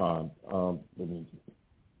 There we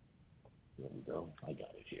go. I got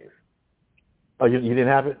it here. Oh, you didn't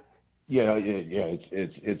have it? Yeah.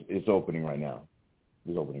 It's opening right now.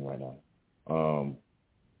 It's opening right now.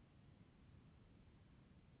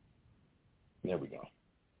 There we go.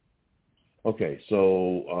 Okay,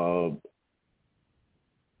 so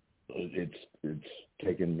it's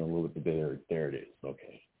taking a little bit there. There it is.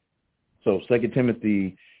 Okay. So 2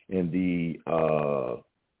 Timothy in the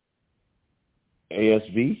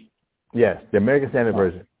ASV? Yes, the American Standard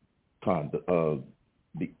Version.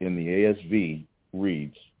 In the ASV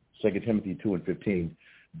reads 2 Timothy 2:15,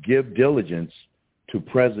 give diligence to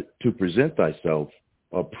present thyself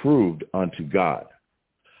approved unto God,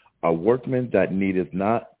 a workman that needeth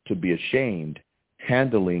not to be ashamed,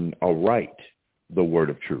 handling aright the word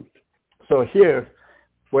of truth. So here,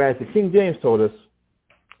 whereas the King James told us,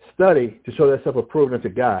 study to show thyself approved unto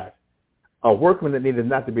God, a workman that needeth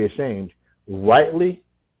not to be ashamed, rightly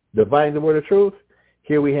dividing the word of truth,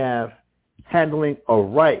 here we have handling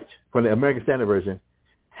aright, from the American Standard Version,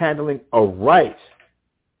 handling aright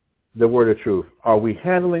the word of truth. Are we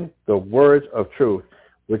handling the words of truth,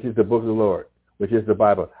 which is the book of the Lord, which is the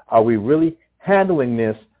Bible? Are we really handling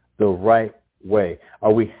this the right way?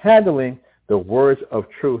 Are we handling the words of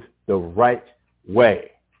truth the right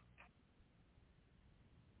way?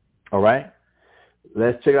 All right?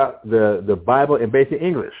 Let's check out the Bible in basic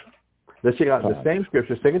English. Let's check out the same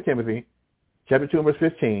scripture, 2 Timothy chapter 2, verse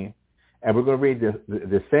 15, and we're going to read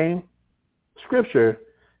the same scripture,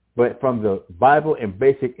 but from the Bible in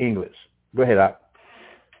basic English. Go ahead, Ak.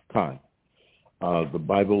 The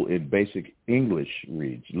Bible in basic English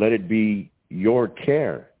reads, let it be your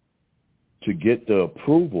care to get the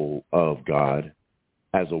approval of God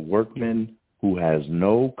as a workman who has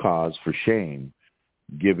no cause for shame,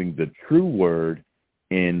 giving the true word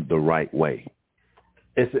in the right way.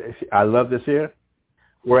 I love this here.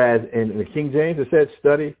 Whereas in the King James it said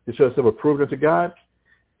study to show yourself approved unto God.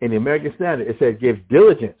 In the American Standard it said give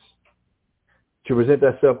diligence to present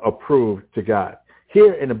thyself approved to God.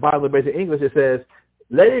 Here in the Bible in basic English it says,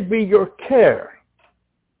 let it be your care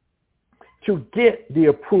to get the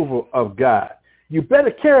approval of God. You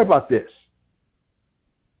better care about this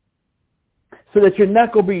so that you're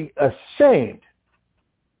not going to be ashamed,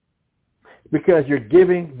 because you're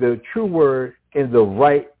giving the true word in the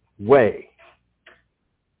right way.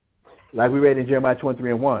 Like we read in Jeremiah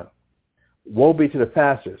 23:1, woe be to the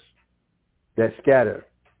pastors that scatter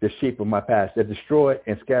the sheep of my pasture, that destroy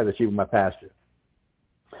and scatter the sheep of my pasture.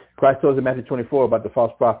 Christ told us in Matthew 24 about the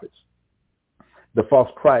false prophets, the false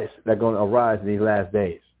Christ that are going to arise in these last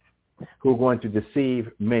days, who are going to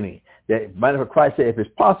deceive many. That, matter of fact, Christ said, if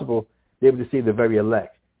it's possible, they will deceive the very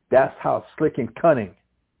elect. That's how slick and cunning.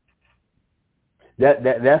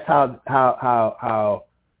 That's how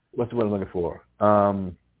what's the word I'm looking for?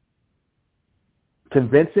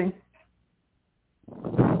 Convincing.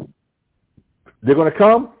 They're going to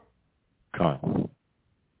come.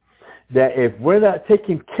 That if we're not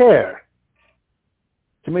taking care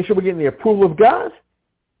to make sure we're getting the approval of God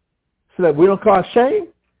so that we don't cause shame,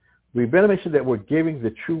 we better make sure that we're giving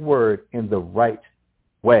the true word in the right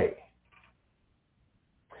way.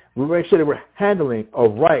 We make sure that we're handling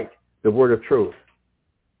aright the word of truth,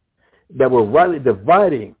 that we're rightly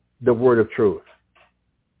dividing the word of truth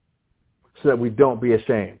so that we don't be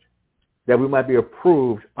ashamed, that we might be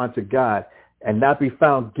approved unto God and not be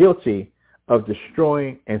found guilty of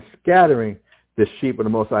destroying and scattering the sheep of the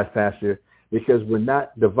Most High's pasture, because we're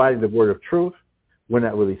not dividing the word of truth. We're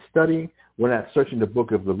not really studying. We're not searching the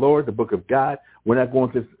book of the Lord, the book of God. We're not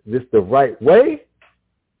going to this the right way,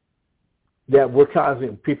 that we're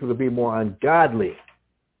causing people to be more ungodly.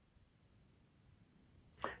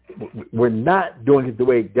 We're not doing it the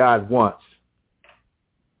way God wants.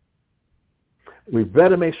 we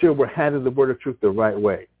better make sure we're handling the word of truth the right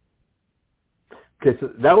way.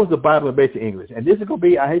 Because that was the Bible in basic English. And this is going to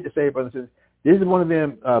be, I hate to say it, brothers and sisters, this is one of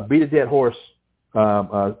them beat a dead horse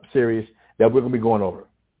series that we're going to be going over.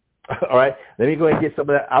 All right? Let me go ahead and get some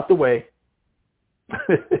of that out the way.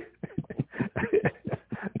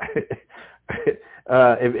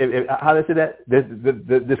 How do I say that?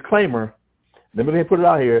 The disclaimer. Let me put it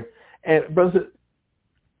out here. And brothers,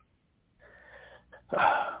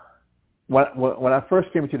 when I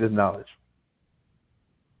first came into this knowledge,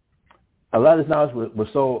 a lot of this knowledge was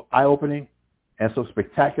so eye-opening and so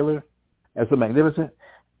spectacular and so magnificent.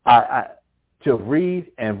 I to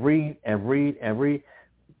read and read and read and read.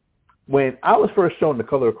 When I was first shown the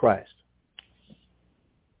color of Christ,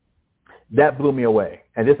 that blew me away.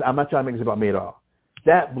 And this, I'm not trying to make this about me at all.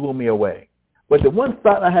 That blew me away. But the one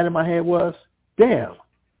thought I had in my head was, damn,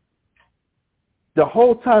 the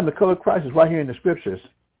whole time the color of Christ is right here in the scriptures,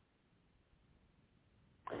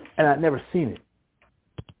 and I'd never seen it.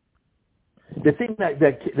 The thing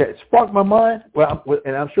that sparked my mind,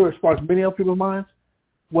 and I'm sure it sparks many other people's minds,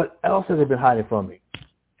 what else has it been hiding from me?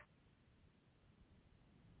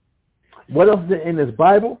 What else is in this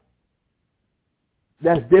Bible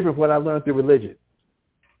that's different from what I learned through religion?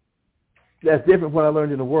 That's different from what I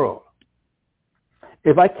learned in the world.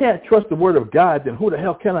 If I can't trust the Word of God, then who the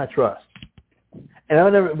hell can I trust? And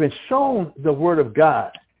I've never been shown the Word of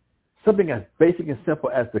God, something as basic and simple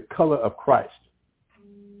as the color of Christ.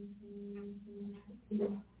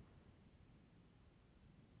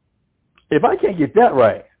 If I can't get that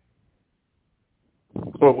right,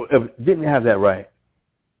 or if didn't have that right,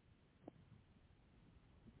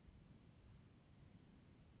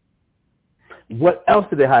 what else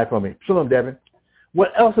did they hide from me? Shalom, Devin.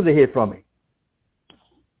 What else did they hid from me?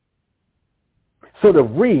 So to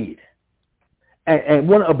read and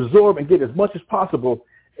want to absorb and get as much as possible,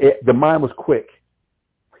 the mind was quick.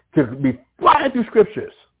 To be flying through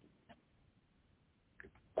scriptures.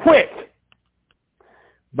 Quick.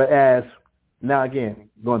 But as, now again,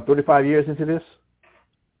 going 35 years into this,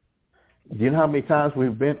 do you know how many times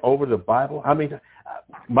we've been over the Bible? How many times?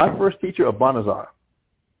 My first teacher, Abanazar,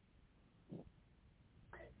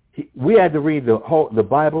 we had to read the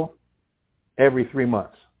Bible every 3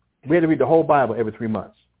 months. We had to read the whole Bible every 3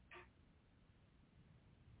 months.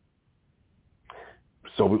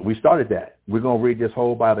 So we started that. We're going to read this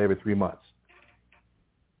whole Bible every 3 months.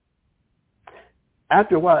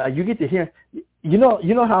 After a while, you get to hear, you know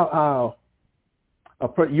how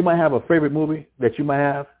you might have a favorite movie that you might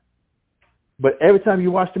have, but every time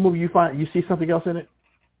you watch the movie, you see something else in it.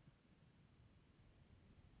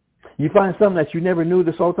 You find something that you never knew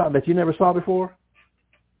this whole time, that you never saw before.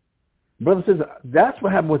 Brothers and sisters, that's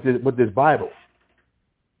what happened with this Bible.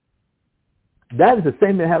 That is the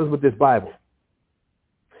same thing that happens with this Bible.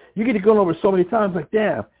 You get to go over so many times, like,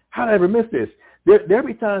 damn, how did I ever miss this? There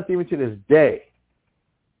be times, even to this day,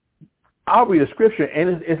 I'll read a scripture,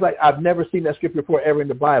 and it's like I've never seen that scripture before ever in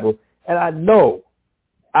the Bible, and I know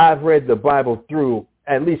I've read the Bible through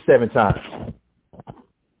at least 7 times,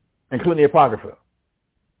 including the Apocrypha.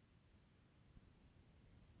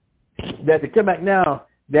 That to come back now,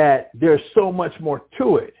 that there's so much more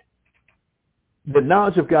to it. The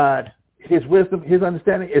knowledge of God, His wisdom, His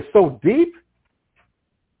understanding is so deep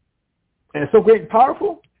and so great and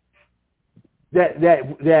powerful that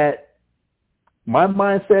my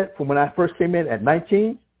mindset from when I first came in at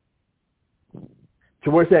 19 to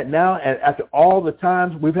where it's at now, and after all the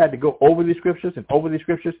times we've had to go over these scriptures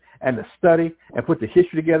and to study and put the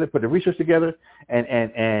history together, put the research together,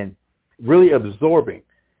 and really absorbing.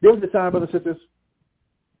 There was a time, brothers and sisters,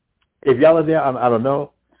 if y'all are there, I don't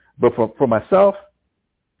know, but for myself,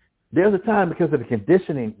 there was a time because of the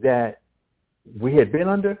conditioning that we had been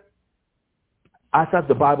under, I thought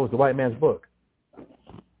the Bible was the white man's book.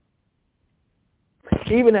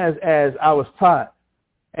 Even as I was taught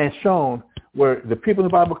and shown where the people in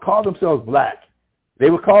the Bible called themselves black. They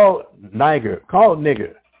were called nigger.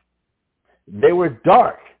 They were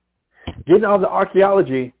dark. Getting all the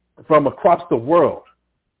archaeology from across the world.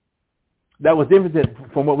 That was different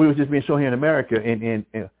from what we were just being shown here in America. In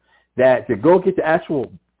that to go get the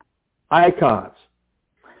actual icons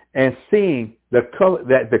and seeing the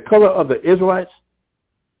color of the Israelites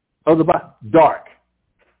of the Bible, dark.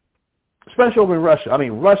 Especially over in Russia. I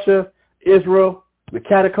mean, Russia, Israel, the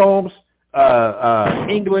catacombs,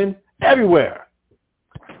 England, everywhere.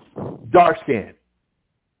 Dark skin.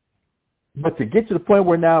 But to get to the point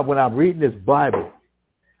where now when I'm reading this Bible,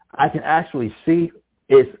 I can actually see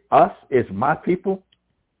it's us, it's my people.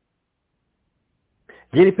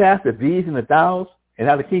 Getting past the these and the thous and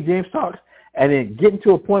how the King James talks, and then getting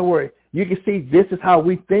to a point where you can see this is how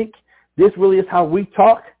we think, This really is how we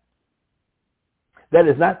talk. That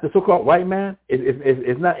is not the so-called white man.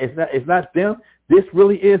 It's not them. This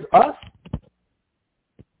really is us.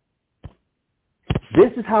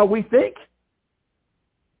 This is how we think.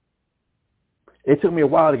 It took me a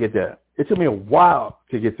while to get there.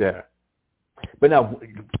 But now,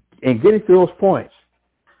 in getting to those points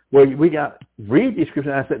where we got read these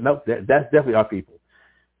scriptures, and I said, nope, that's definitely our people.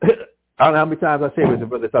 I don't know how many times I say it with the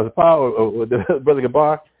brother Tazapal or the brother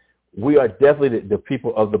Gabar, we are definitely the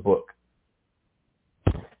people of the book.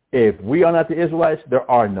 If we are not the Israelites, there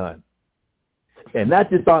are none. And not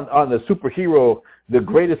just on the superhero, the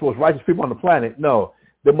greatest, most righteous people on the planet. No,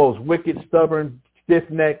 the most wicked, stubborn,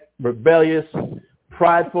 stiff-necked, rebellious,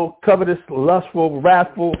 prideful, covetous, lustful,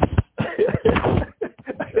 wrathful,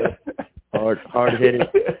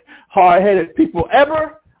 hard-headed people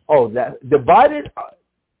ever. Oh, that divided.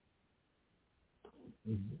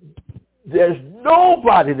 There's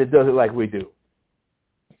nobody that does it like we do.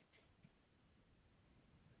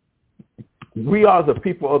 We are the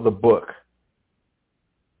people of the book.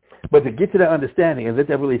 But to get to that understanding and let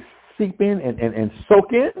that really seep in and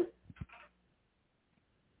soak in,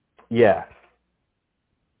 yeah.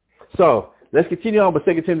 So let's continue on with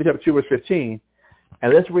 2 Timothy chapter 2, verse 15,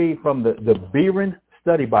 and let's read from the Berean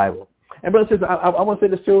Study Bible. And brothers and sisters, I want to say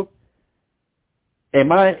this too. In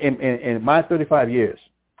my 35 years,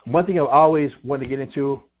 one thing I've always wanted to get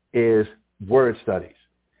into is word studies.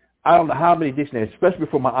 I don't know how many dictionaries, especially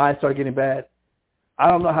before my eyes started getting bad, I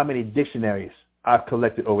don't know how many dictionaries I've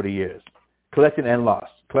collected over the years. Collected and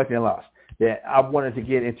lost. That I wanted to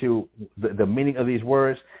get into the meaning of these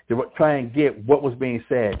words, to try and get what was being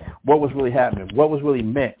said, what was really happening, what was really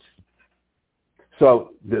meant.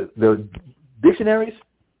 So the dictionaries,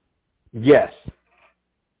 yes.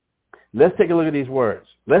 Let's take a look at these words.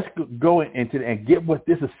 Let's go into and get what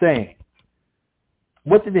this is saying.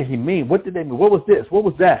 What did he mean? What did they mean? What was this? What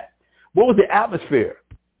was that? What was the atmosphere?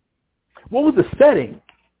 What was the setting?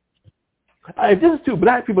 If this is two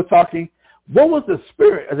black people talking, what was the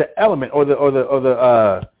spirit or the element or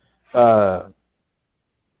the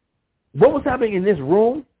what was happening in this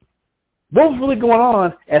room? What was really going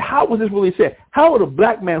on, and how was this really said? How would a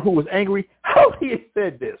black man who was angry, how he had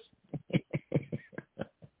said this?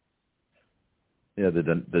 Yeah,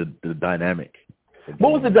 the dynamic.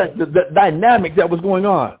 What was the dynamic that was going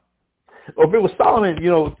on? Or if it was Solomon,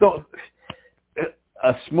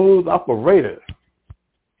 a smooth operator.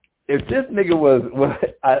 If this nigga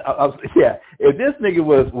if this nigga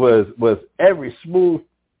was every smooth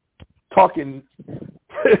talking,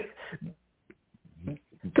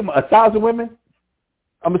 come on, 1,000 women.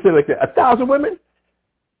 I'm gonna say it like that, 1,000 women.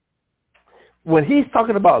 When he's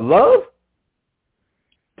talking about love,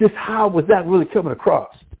 just how was that really coming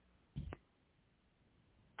across?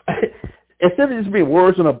 Instead of just being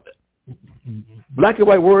words on a black and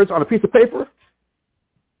white words on a piece of paper,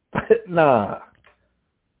 nah.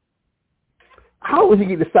 How was he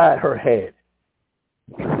get inside her head?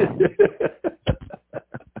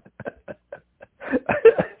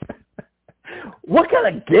 What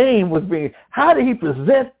kind of game was being? How did he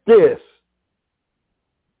present this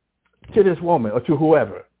to this woman or to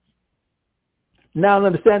whoever? Now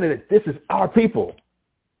understanding that this is our people.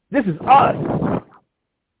 This is us.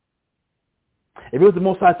 If it was the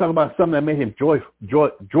Most High talking about something that made him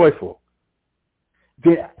joyful,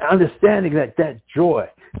 then understanding that joy,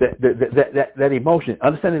 that emotion,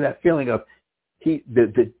 understanding that feeling of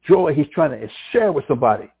the joy he's trying to share with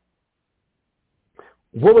somebody.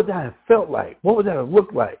 What would that have felt like? What would that have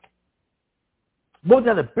looked like? What would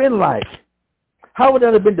that have been like? How would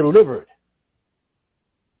that have been delivered?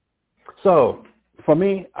 So, for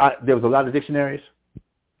me, there was a lot of dictionaries.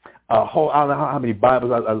 I don't know how many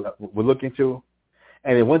Bibles I would look into.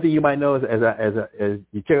 And then one thing you might know is as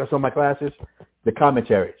you check out some of my classes, the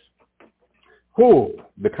commentaries.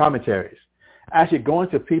 The commentaries. Actually going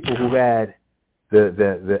to people who had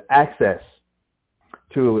the access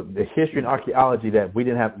to the history and archaeology that we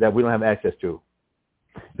don't have access to.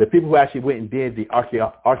 The people who actually went and did the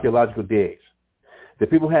archaeological digs. The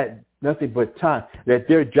people who had nothing but time. That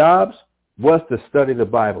their jobs was to study the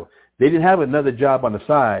Bible. They didn't have another job on the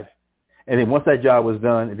side. And then once that job was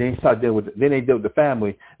done, then they started dealing with. Then they dealt with the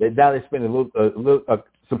family. Now they spend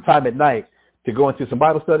some time at night to go into some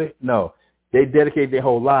Bible study. No, they dedicated their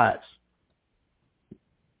whole lives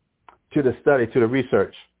to the study, to the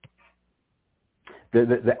research.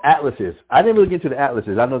 The atlases. I didn't really get into the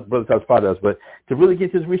atlases. I know Brother Tyler's part of us, but to really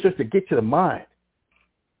get to this research, to get to the mind.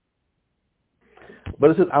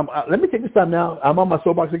 But let me take this time now. I'm on my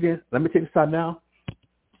soapbox again. Let me take this time now.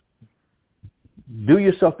 Do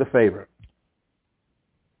yourself the favor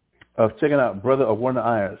of checking out Brother of Warner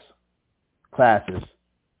Ayers classes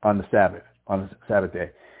on the Sabbath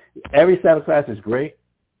day. Every Sabbath class is great,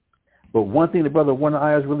 but one thing the brother Warner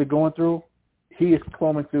I is really going through, he is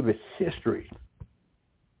combing through the history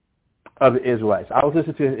of the Israelites. I was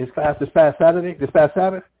listening to his class this past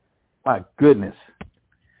Sabbath. My goodness.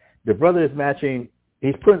 The brother is matching,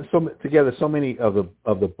 he's putting together so many of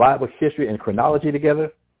the Bible history and chronology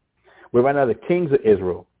together. We're right now the kings of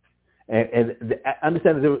Israel. And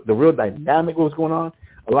understanding the real dynamic of what's going on,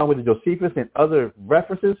 along with the Josephus and other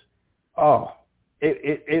references. Oh,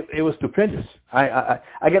 it was stupendous. I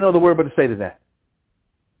got no other word but to say to that.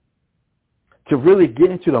 To really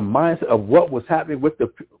get into the mindset of what was happening with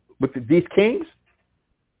these kings,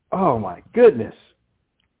 oh my goodness.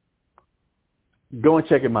 Go and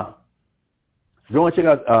check him out. Go and check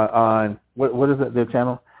out on, what is it, their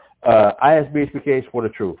channel? ISBHPKs for the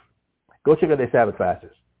Truth. Go check out their Sabbath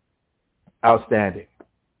classes. Outstanding.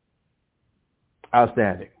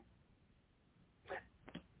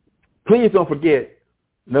 Please don't forget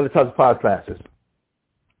another Tubbs Pod classes.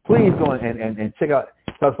 Please go and check out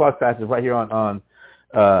Tubbs Pod classes right here on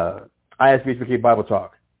ISBHPK Bible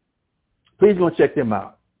Talk. Please go and check them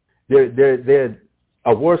out. Their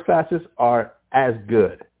awards classes are as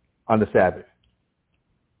good on the Sabbath.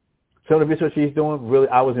 Some of the research he's doing, really,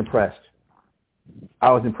 I was impressed. I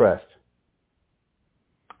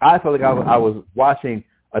felt like I was watching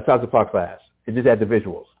a Tubbs Pod class. It just had the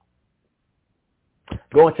visuals.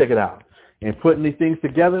 Go and check it out. And putting these things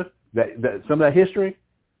together, some of that history,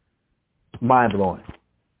 mind-blowing.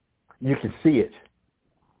 You can see it.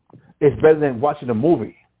 It's better than watching a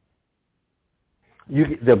movie.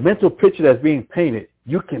 The mental picture that's being painted,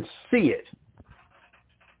 you can see it.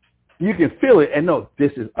 You can feel it and know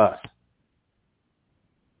this is us.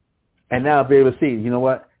 And now I'll be able to see, you know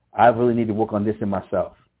what? I really need to work on this in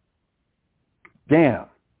myself. Damn.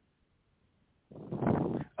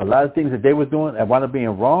 A lot of things that they were doing that wound up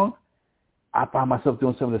being wrong, I find myself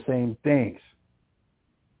doing some of the same things.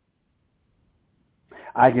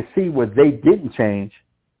 I can see what they didn't change.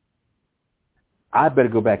 I better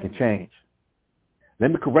go back and change.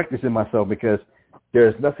 Let me correct this in myself because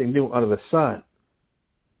there's nothing new under the sun.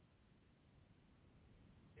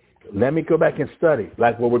 Let me go back and study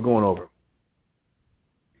like what we're going over.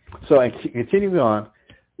 So, and continuing on,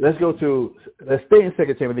 let's stay in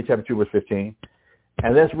 2 Timothy chapter 2, verse 15,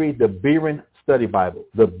 and let's read the Berean Study Bible.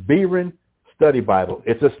 The Berean Study Bible.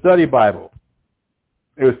 It's a study Bible.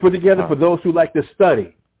 It was put together for those who like to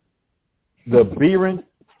study. The Berean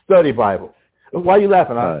Study Bible. Why are you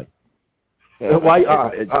laughing? Why?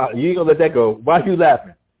 You ain't gonna let that go. Why are you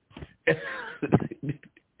laughing?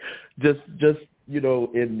 just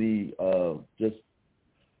in the just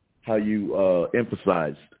how you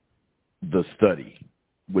emphasized the study,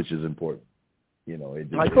 which is important.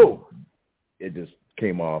 It just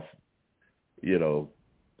came off,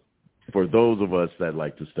 for those of us that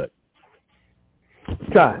like to study.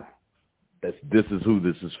 Time. This is who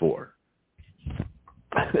this is for.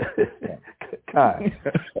 Kai.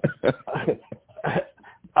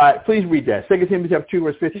 All right, please read that. 2 Timothy chapter 2,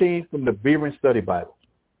 verse 15 from the Berean Study Bible.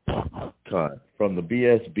 Kai. From the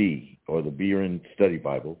BSB, or the Berean Study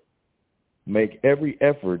Bible, make every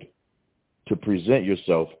effort to present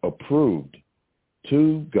yourself approved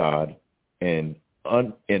to God and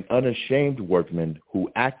an unashamed workman who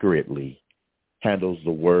accurately handles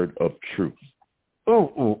the word of truth.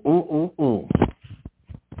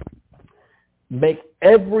 Make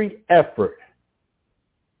every effort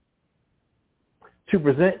to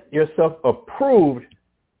present yourself approved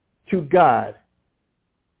to God,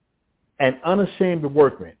 an unashamed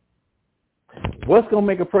workman. What's going to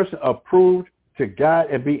make a person approved to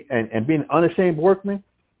God and be an unashamed workman?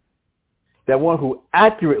 That one who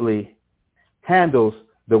accurately handles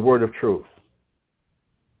the word of truth.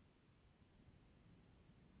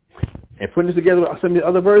 And putting this together with some of the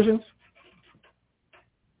other versions,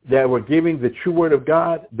 that we're giving the true word of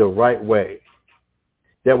God the right way.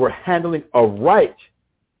 That we're handling aright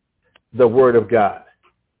the word of God.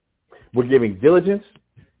 We're giving diligence.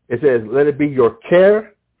 It says, let it be your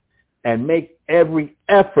care and make every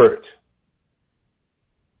effort.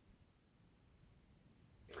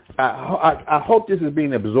 I hope this is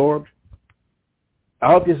being absorbed.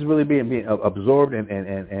 I hope this is really being absorbed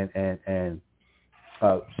and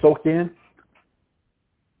soaked in.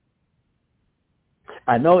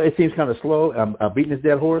 I know it seems kind of slow. I'm beating this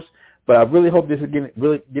dead horse, but I really hope this is getting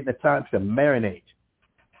the time to marinate,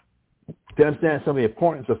 to understand some of the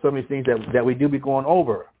importance of some of these things that we do be going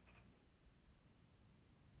over,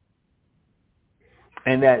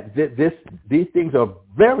 and that these things are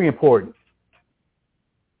very important.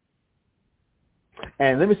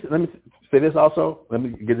 And let me say this also. Let me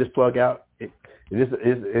get this plug out.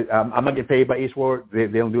 I'm not getting paid by Eastward. They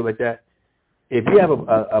don't do it like that. If you have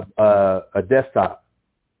a desktop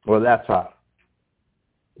or a laptop,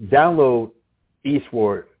 download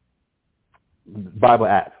Eastward Bible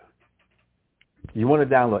app. You want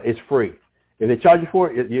to download. It's free. If they charge you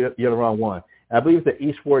for it, you're the wrong one. I believe it's at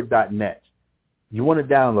eastward.net. You want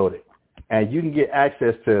to download it, and you can get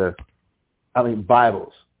access to,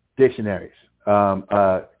 Bibles, dictionaries,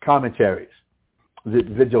 commentaries,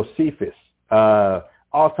 the Josephus,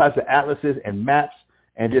 all types of atlases and maps,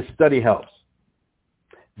 and just study helps.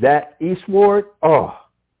 That Eastward,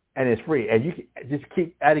 and it's free, and you can just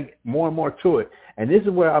keep adding more and more to it. And this is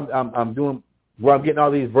where I'm getting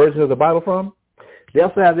all these versions of the Bible from. They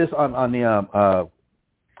also have this on the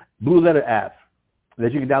Blue Letter app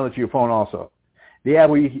that you can download to your phone also. They have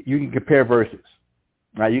where you can compare verses.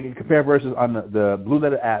 Right? You can compare verses on the Blue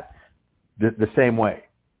Letter app the same way.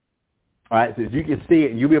 All right? So you can see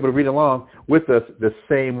it and you'll be able to read along with us the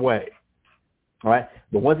same way. All right?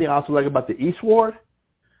 But one thing I also like about the Eastward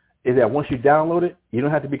is that once you download it, you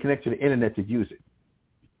don't have to be connected to the internet to use it.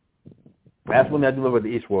 That's one thing I do love about the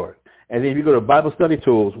Eastward. And then if you go to Bible Study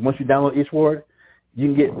Tools, once you download Eastward, you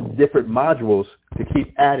can get different modules to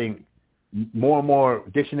keep adding more and more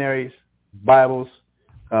dictionaries, Bibles,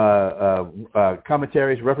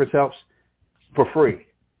 commentaries, reference helps for free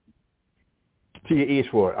to your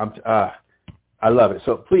Eastward. I love it.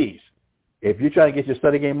 So please, if you're trying to get your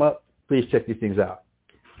study game up, please check these things out.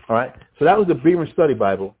 All right? So that was the Beamer Study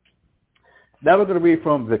Bible. Now we're going to read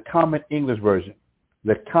from the Common English Version.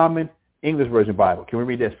 The Common English Version Bible. Can we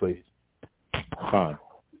read this, please? Fine.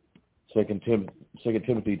 2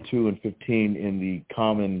 Timothy 2:15 in the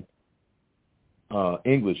Common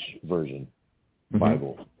English Version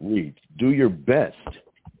Bible reads, Do your best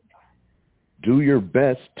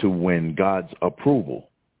to win God's approval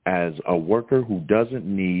as a worker who doesn't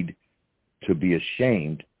need to be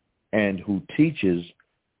ashamed and who teaches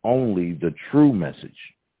only the true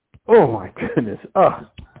message. Oh, my goodness. I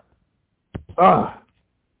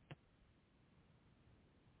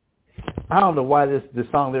don't know why this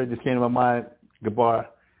song lyric just came to my mind, Gabar.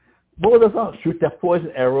 What was the song? Shoot that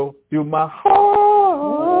poison arrow through my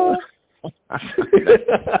heart. That's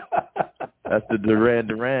the Duran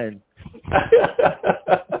Duran.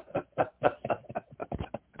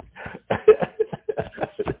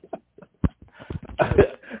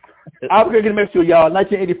 Albuquerque, New Mexico, y'all,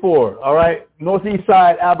 1984, all right? Northeast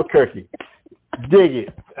side, Albuquerque. Dig it.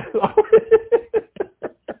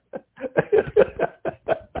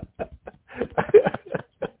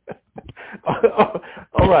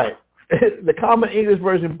 All right. The Common English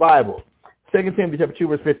Version Bible, 2 Timothy chapter 2,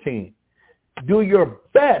 verse 15. Do your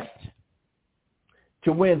best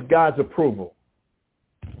to win God's approval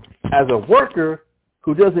as a worker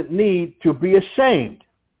who doesn't need to be ashamed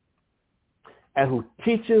and who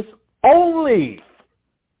teaches only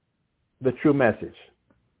the true message.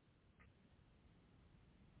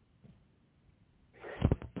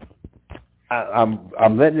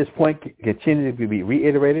 I'm letting this point continue to be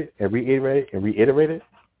reiterated and reiterated and reiterated,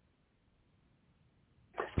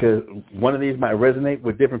 because one of these might resonate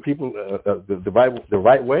with different people the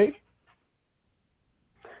right way.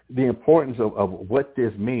 The importance of what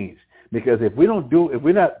this means, because if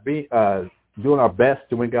we're not doing our best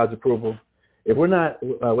to win God's approval, if we're not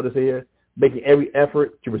making every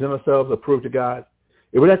effort to present ourselves approved to God,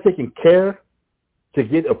 if we're not taking care to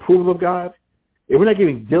get approval of God, if we're not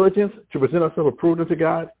giving diligence to present ourselves approved unto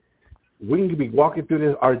God, we can be walking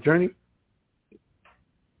through our journey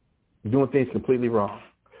doing things completely wrong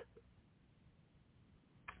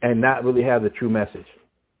and not really have the true message.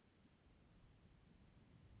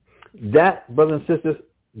 That, brothers and sisters,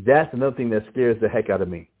 that's another thing that scares the heck out of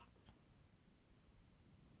me.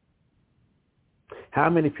 How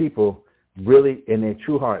many people really, in their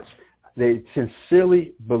true hearts, they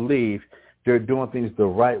sincerely believe they're doing things the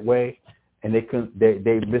right way, and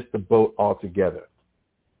they missed the boat altogether?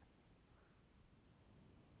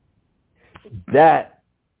 That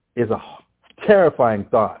is a terrifying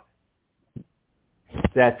thought.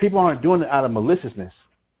 That people aren't doing it out of maliciousness.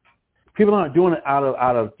 People aren't doing it out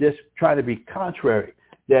of just trying to be contrary.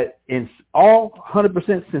 That in all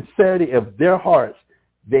 100% sincerity of their hearts,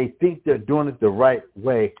 they think they're doing it the right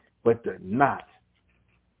way, but they're not.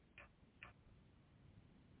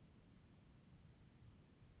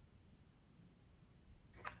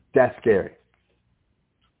 That's scary.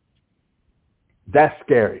 That's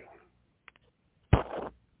scary.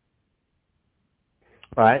 All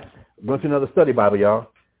right, going to another study Bible,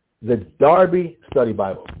 y'all. The Darby Study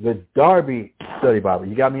Bible. The Darby Study Bible.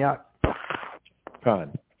 You got me out?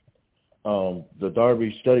 Fine. The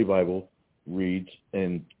Darby Study Bible reads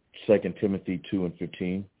in 2 Timothy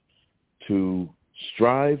 2:15, to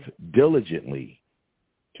strive diligently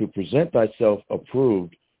to present thyself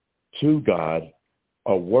approved to God,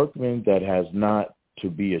 a workman that has not to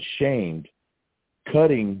be ashamed,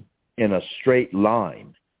 cutting in a straight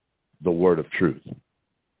line the word of truth.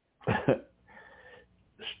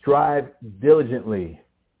 Strive diligently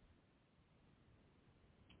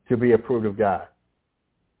to be approved of God.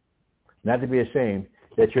 Not to be ashamed,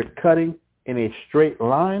 that you're cutting in a straight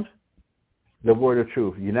line the word of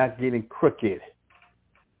truth. You're not getting crooked.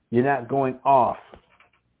 You're not going off.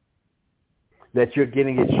 That you're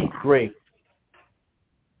getting it straight.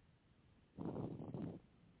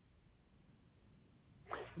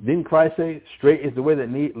 Didn't Christ say, straight is the way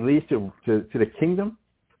that leads to the kingdom?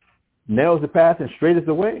 Narrow is the path and straight is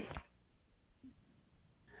the way?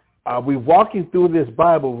 Are we walking through this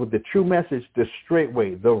Bible with the true message, the straight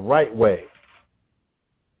way, the right way?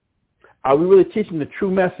 Are we really teaching the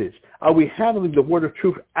true message? Are we handling the word of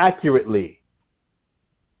truth accurately?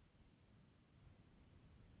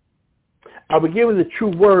 Are we giving the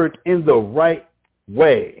true word in the right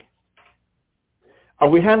way? Are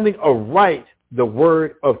we handling aright the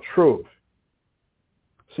word of truth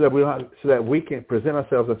so that we can present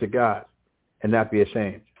ourselves unto God and not be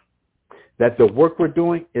ashamed? That the work we're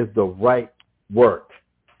doing is the right work.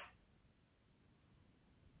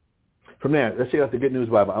 From there, let's check out the Good News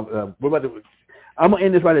Bible. I'm going to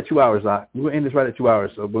end this right at 2 hours. We're going to end this right at 2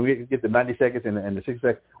 hours. So when we get the 90 seconds and the 60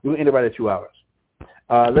 seconds, we're going to end it right at 2 hours.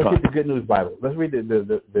 Let's get the Good News Bible. Let's read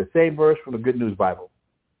the same verse from the Good News Bible.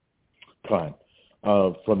 Fine.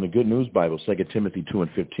 From the Good News Bible, 2 Timothy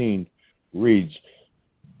 2:15 reads,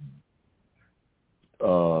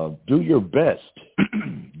 do your best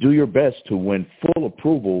to win full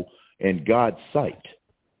approval in God's sight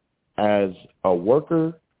as a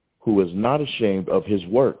worker who is not ashamed of his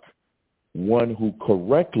work, one who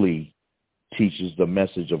correctly teaches the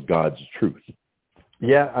message of God's truth.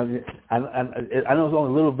 Yeah, I know it's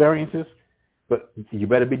only little variances, but you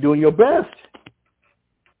better be doing your best.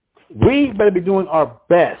 We better be doing our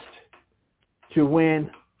best to win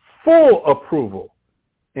full approval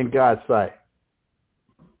in God's sight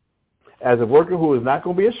as a worker who is not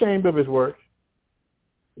going to be ashamed of his work.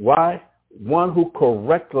 Why? One who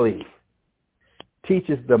correctly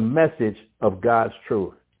teaches the message of God's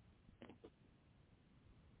truth.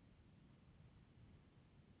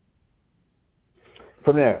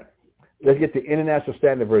 From there, let's get the International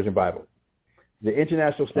Standard Version Bible. The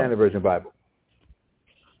International Standard Version Bible.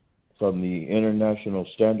 From the International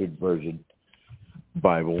Standard Version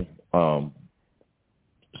Bible, 2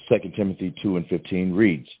 Timothy 2:15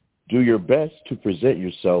 reads, do your best to present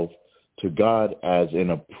yourself to God as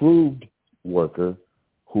an approved worker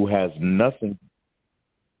who has nothing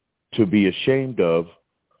to be ashamed of,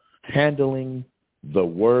 handling the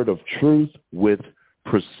word of truth with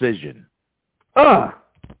precision. Do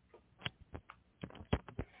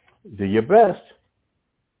your best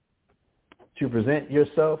to present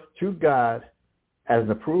yourself to God as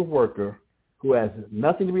an approved worker who has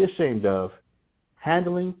nothing to be ashamed of,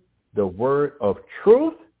 handling the word of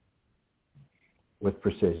truth with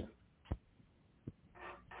precision.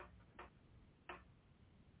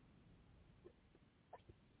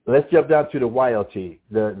 Let's jump down to the YLT,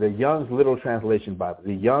 the Young's Literal Translation Bible.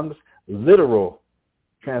 The Young's Literal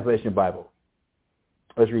Translation Bible.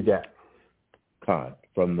 Let's read that.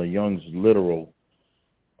 From the Young's Literal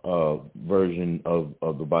version of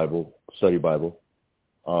the Bible, study Bible,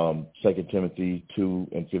 2 Timothy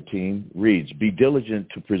 2:15 reads, be diligent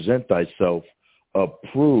to present thyself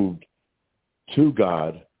approved to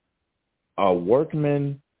God, a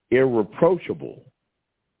workman irreproachable,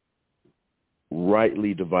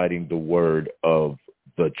 rightly dividing the word of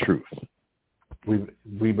the truth.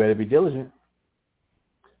 We better be diligent.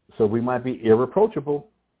 So we might be irreproachable,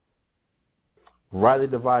 rightly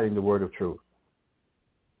dividing the word of truth.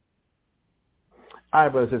 All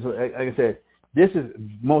right, brothers and sisters, like I said, this is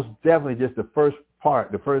most definitely just the first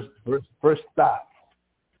part, the first stop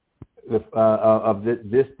of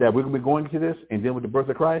this that we're going to be going to this, and then with the birth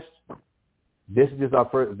of Christ. This is just our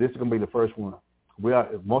first. This is going to be the first one. We are,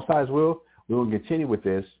 most times we're going to continue with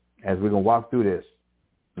this as we're going to walk through this.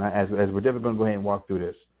 Right? As we're definitely going to go ahead and walk through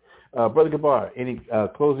this. Brother Gabar, any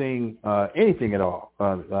closing, anything at all,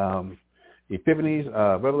 epiphanies,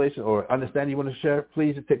 revelation, or understanding you want to share?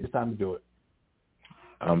 Please take the time to do it.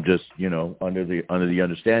 I'm just, under the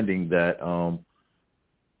understanding that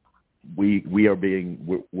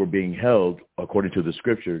we're being held according to the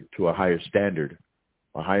Scripture to a higher standard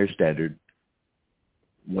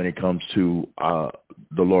when it comes to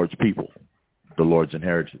the Lord's people, the Lord's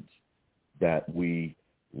inheritance. That we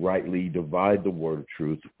rightly divide the word of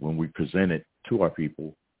truth when we present it to our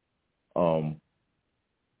people.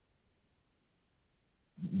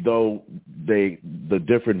 Though the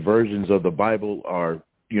different versions of the Bible are,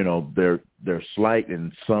 they're slight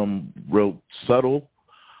and some real subtle,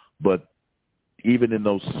 but even in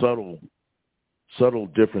those subtle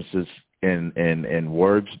differences in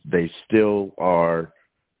words, they still are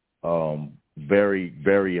very,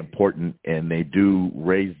 very important, and they do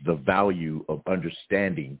raise the value of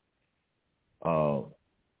understanding the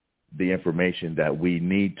information that we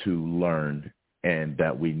need to learn and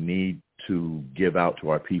that we need to give out to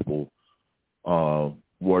our people.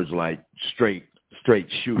 Words like straight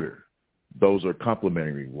shooter, those are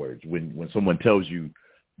complimentary words. When someone tells you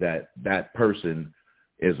that person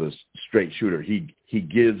is a straight shooter, he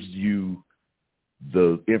gives you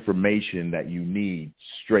the information that you need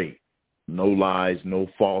straight. No lies, no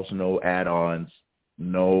false, no add-ons,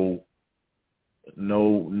 no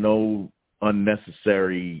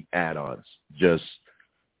unnecessary add-ons, just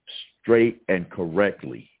straight and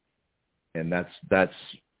correctly. And that's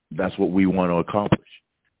what we want to accomplish.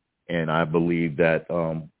 And I believe that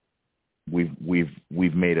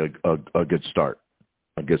we've made a good start.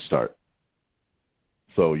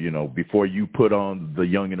 So, before you put on the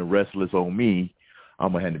young and the restless on me,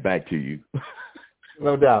 I'm going to hand it back to you.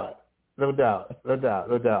 No doubt. All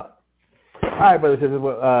right, brothers and sisters.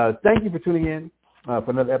 Well, thank you for tuning in for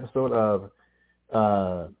another episode of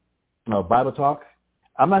Bible Talk.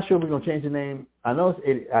 I'm not sure if we're going to change the name. I know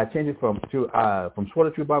I changed it from Sword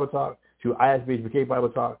of Truth Bible Talk to ISBHBK Bible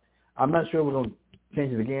Talk. I'm not sure we're going to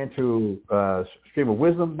change it again to Stream of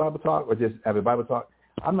Wisdom Bible Talk or just have a Bible Talk.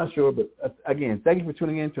 I'm not sure, but again, thank you for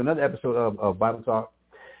tuning in to another episode of Bible Talk.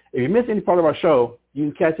 If you missed any part of our show,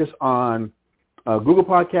 you can catch us on Google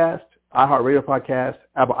Podcast, iHeartRadio Podcast,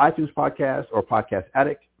 Apple iTunes Podcast, or Podcast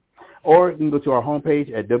Addict. Or you can go to our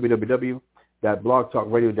homepage at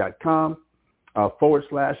www.blogtalkradio.com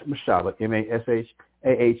 /Mashaba, Mashahba.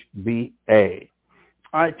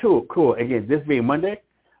 All right, cool. Again, this being Monday,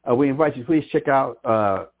 we invite you to please check out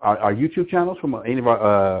our YouTube channels from any of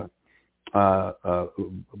our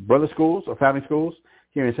brother schools or family schools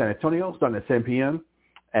here in San Antonio, starting at 7 p.m.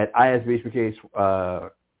 at ISBHBK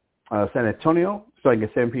San Antonio, starting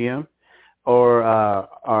at 7 p.m. Or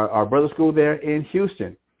our brother school there in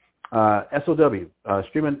Houston, SOW,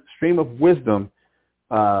 Stream of Wisdom,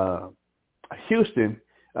 Houston,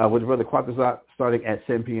 with Brother Quatazat, starting at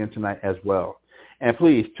 7 p.m. tonight as well. And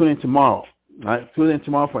please tune in tomorrow. Right? Tune in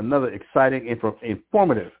tomorrow for another exciting,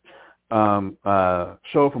 informative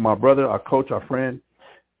show from our brother, our coach, our friend.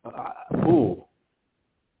 I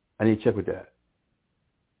need to check with that.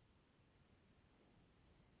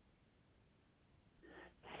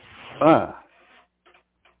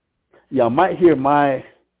 Y'all might hear my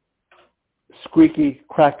squeaky,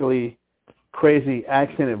 crackly, crazy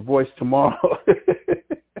accented voice tomorrow.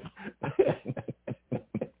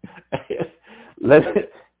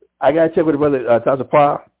 I gotta check with brother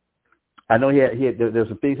Tazapar. I know there's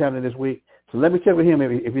some things happening this week, so let me check with him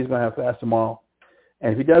if he's gonna have fast tomorrow.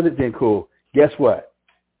 And if he does it, then cool. Guess what?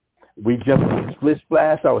 We jumped in split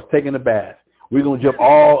splash. I was taking a bath. We're gonna jump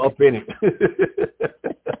all up in it.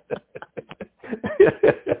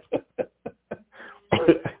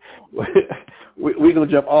 We're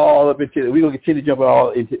gonna jump all up into it. We're gonna continue to jump all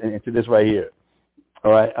into this right here.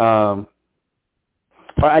 All right. All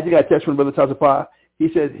right. I just got a text from Brother Tazapar. He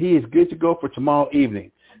says he is good to go for tomorrow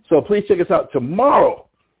evening. So please check us out tomorrow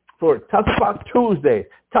for Tazapar Tuesdays.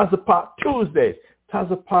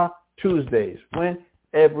 When?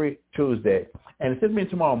 Every Tuesday. And it's just being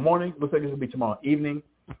tomorrow morning. Looks like it's gonna be tomorrow evening.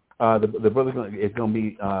 The brother is gonna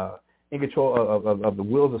be in control of the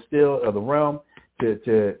wheels of steel of the realm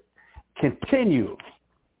to continue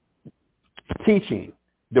teaching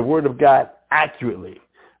the Word of God accurately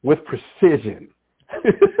with precision.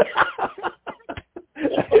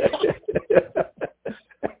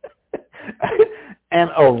 And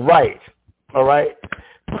all right.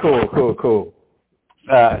 Cool.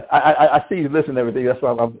 I see you listen to everything. That's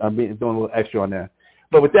why I'm doing a little extra on there.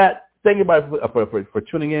 But with that, thank you everybody for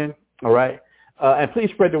tuning in. All right. And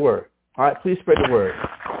please spread the word. All right. Please spread the word.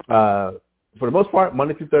 For the most part,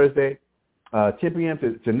 Monday through Thursday, 10 p.m.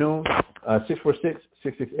 to noon,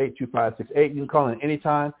 646-668-2568. You can call in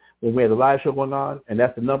anytime when we have the live show going on, and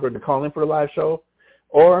that's the number to call in for the live show,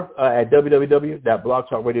 or at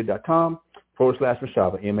www.blogtalkradio.com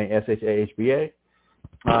 /Mashahba,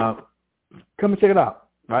 Mashahba. Come and check it out.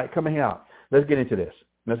 All right, come and hang out. Let's get into this.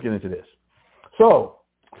 So,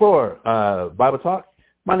 for Bible Talk,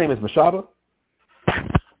 my name is Mashahba.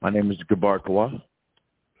 My name is Gabar Kawa.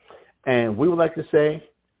 And we would like to say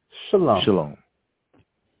shalom. Shalom.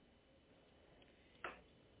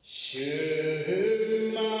 Hear,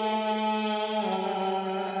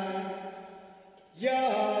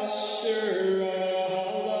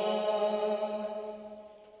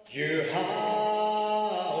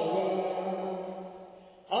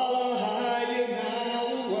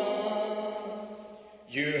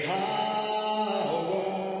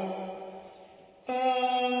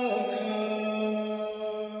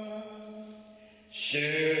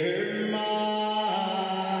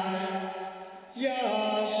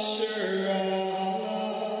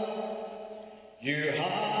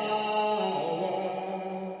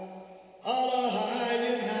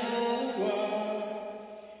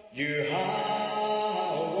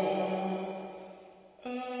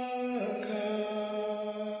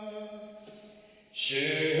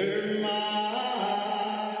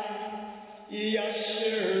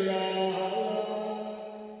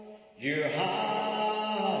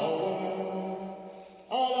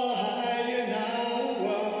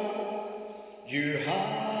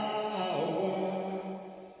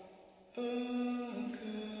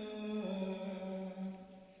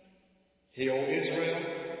 O Israel,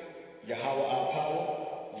 Yahweh our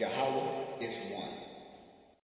power, Yahweh is one.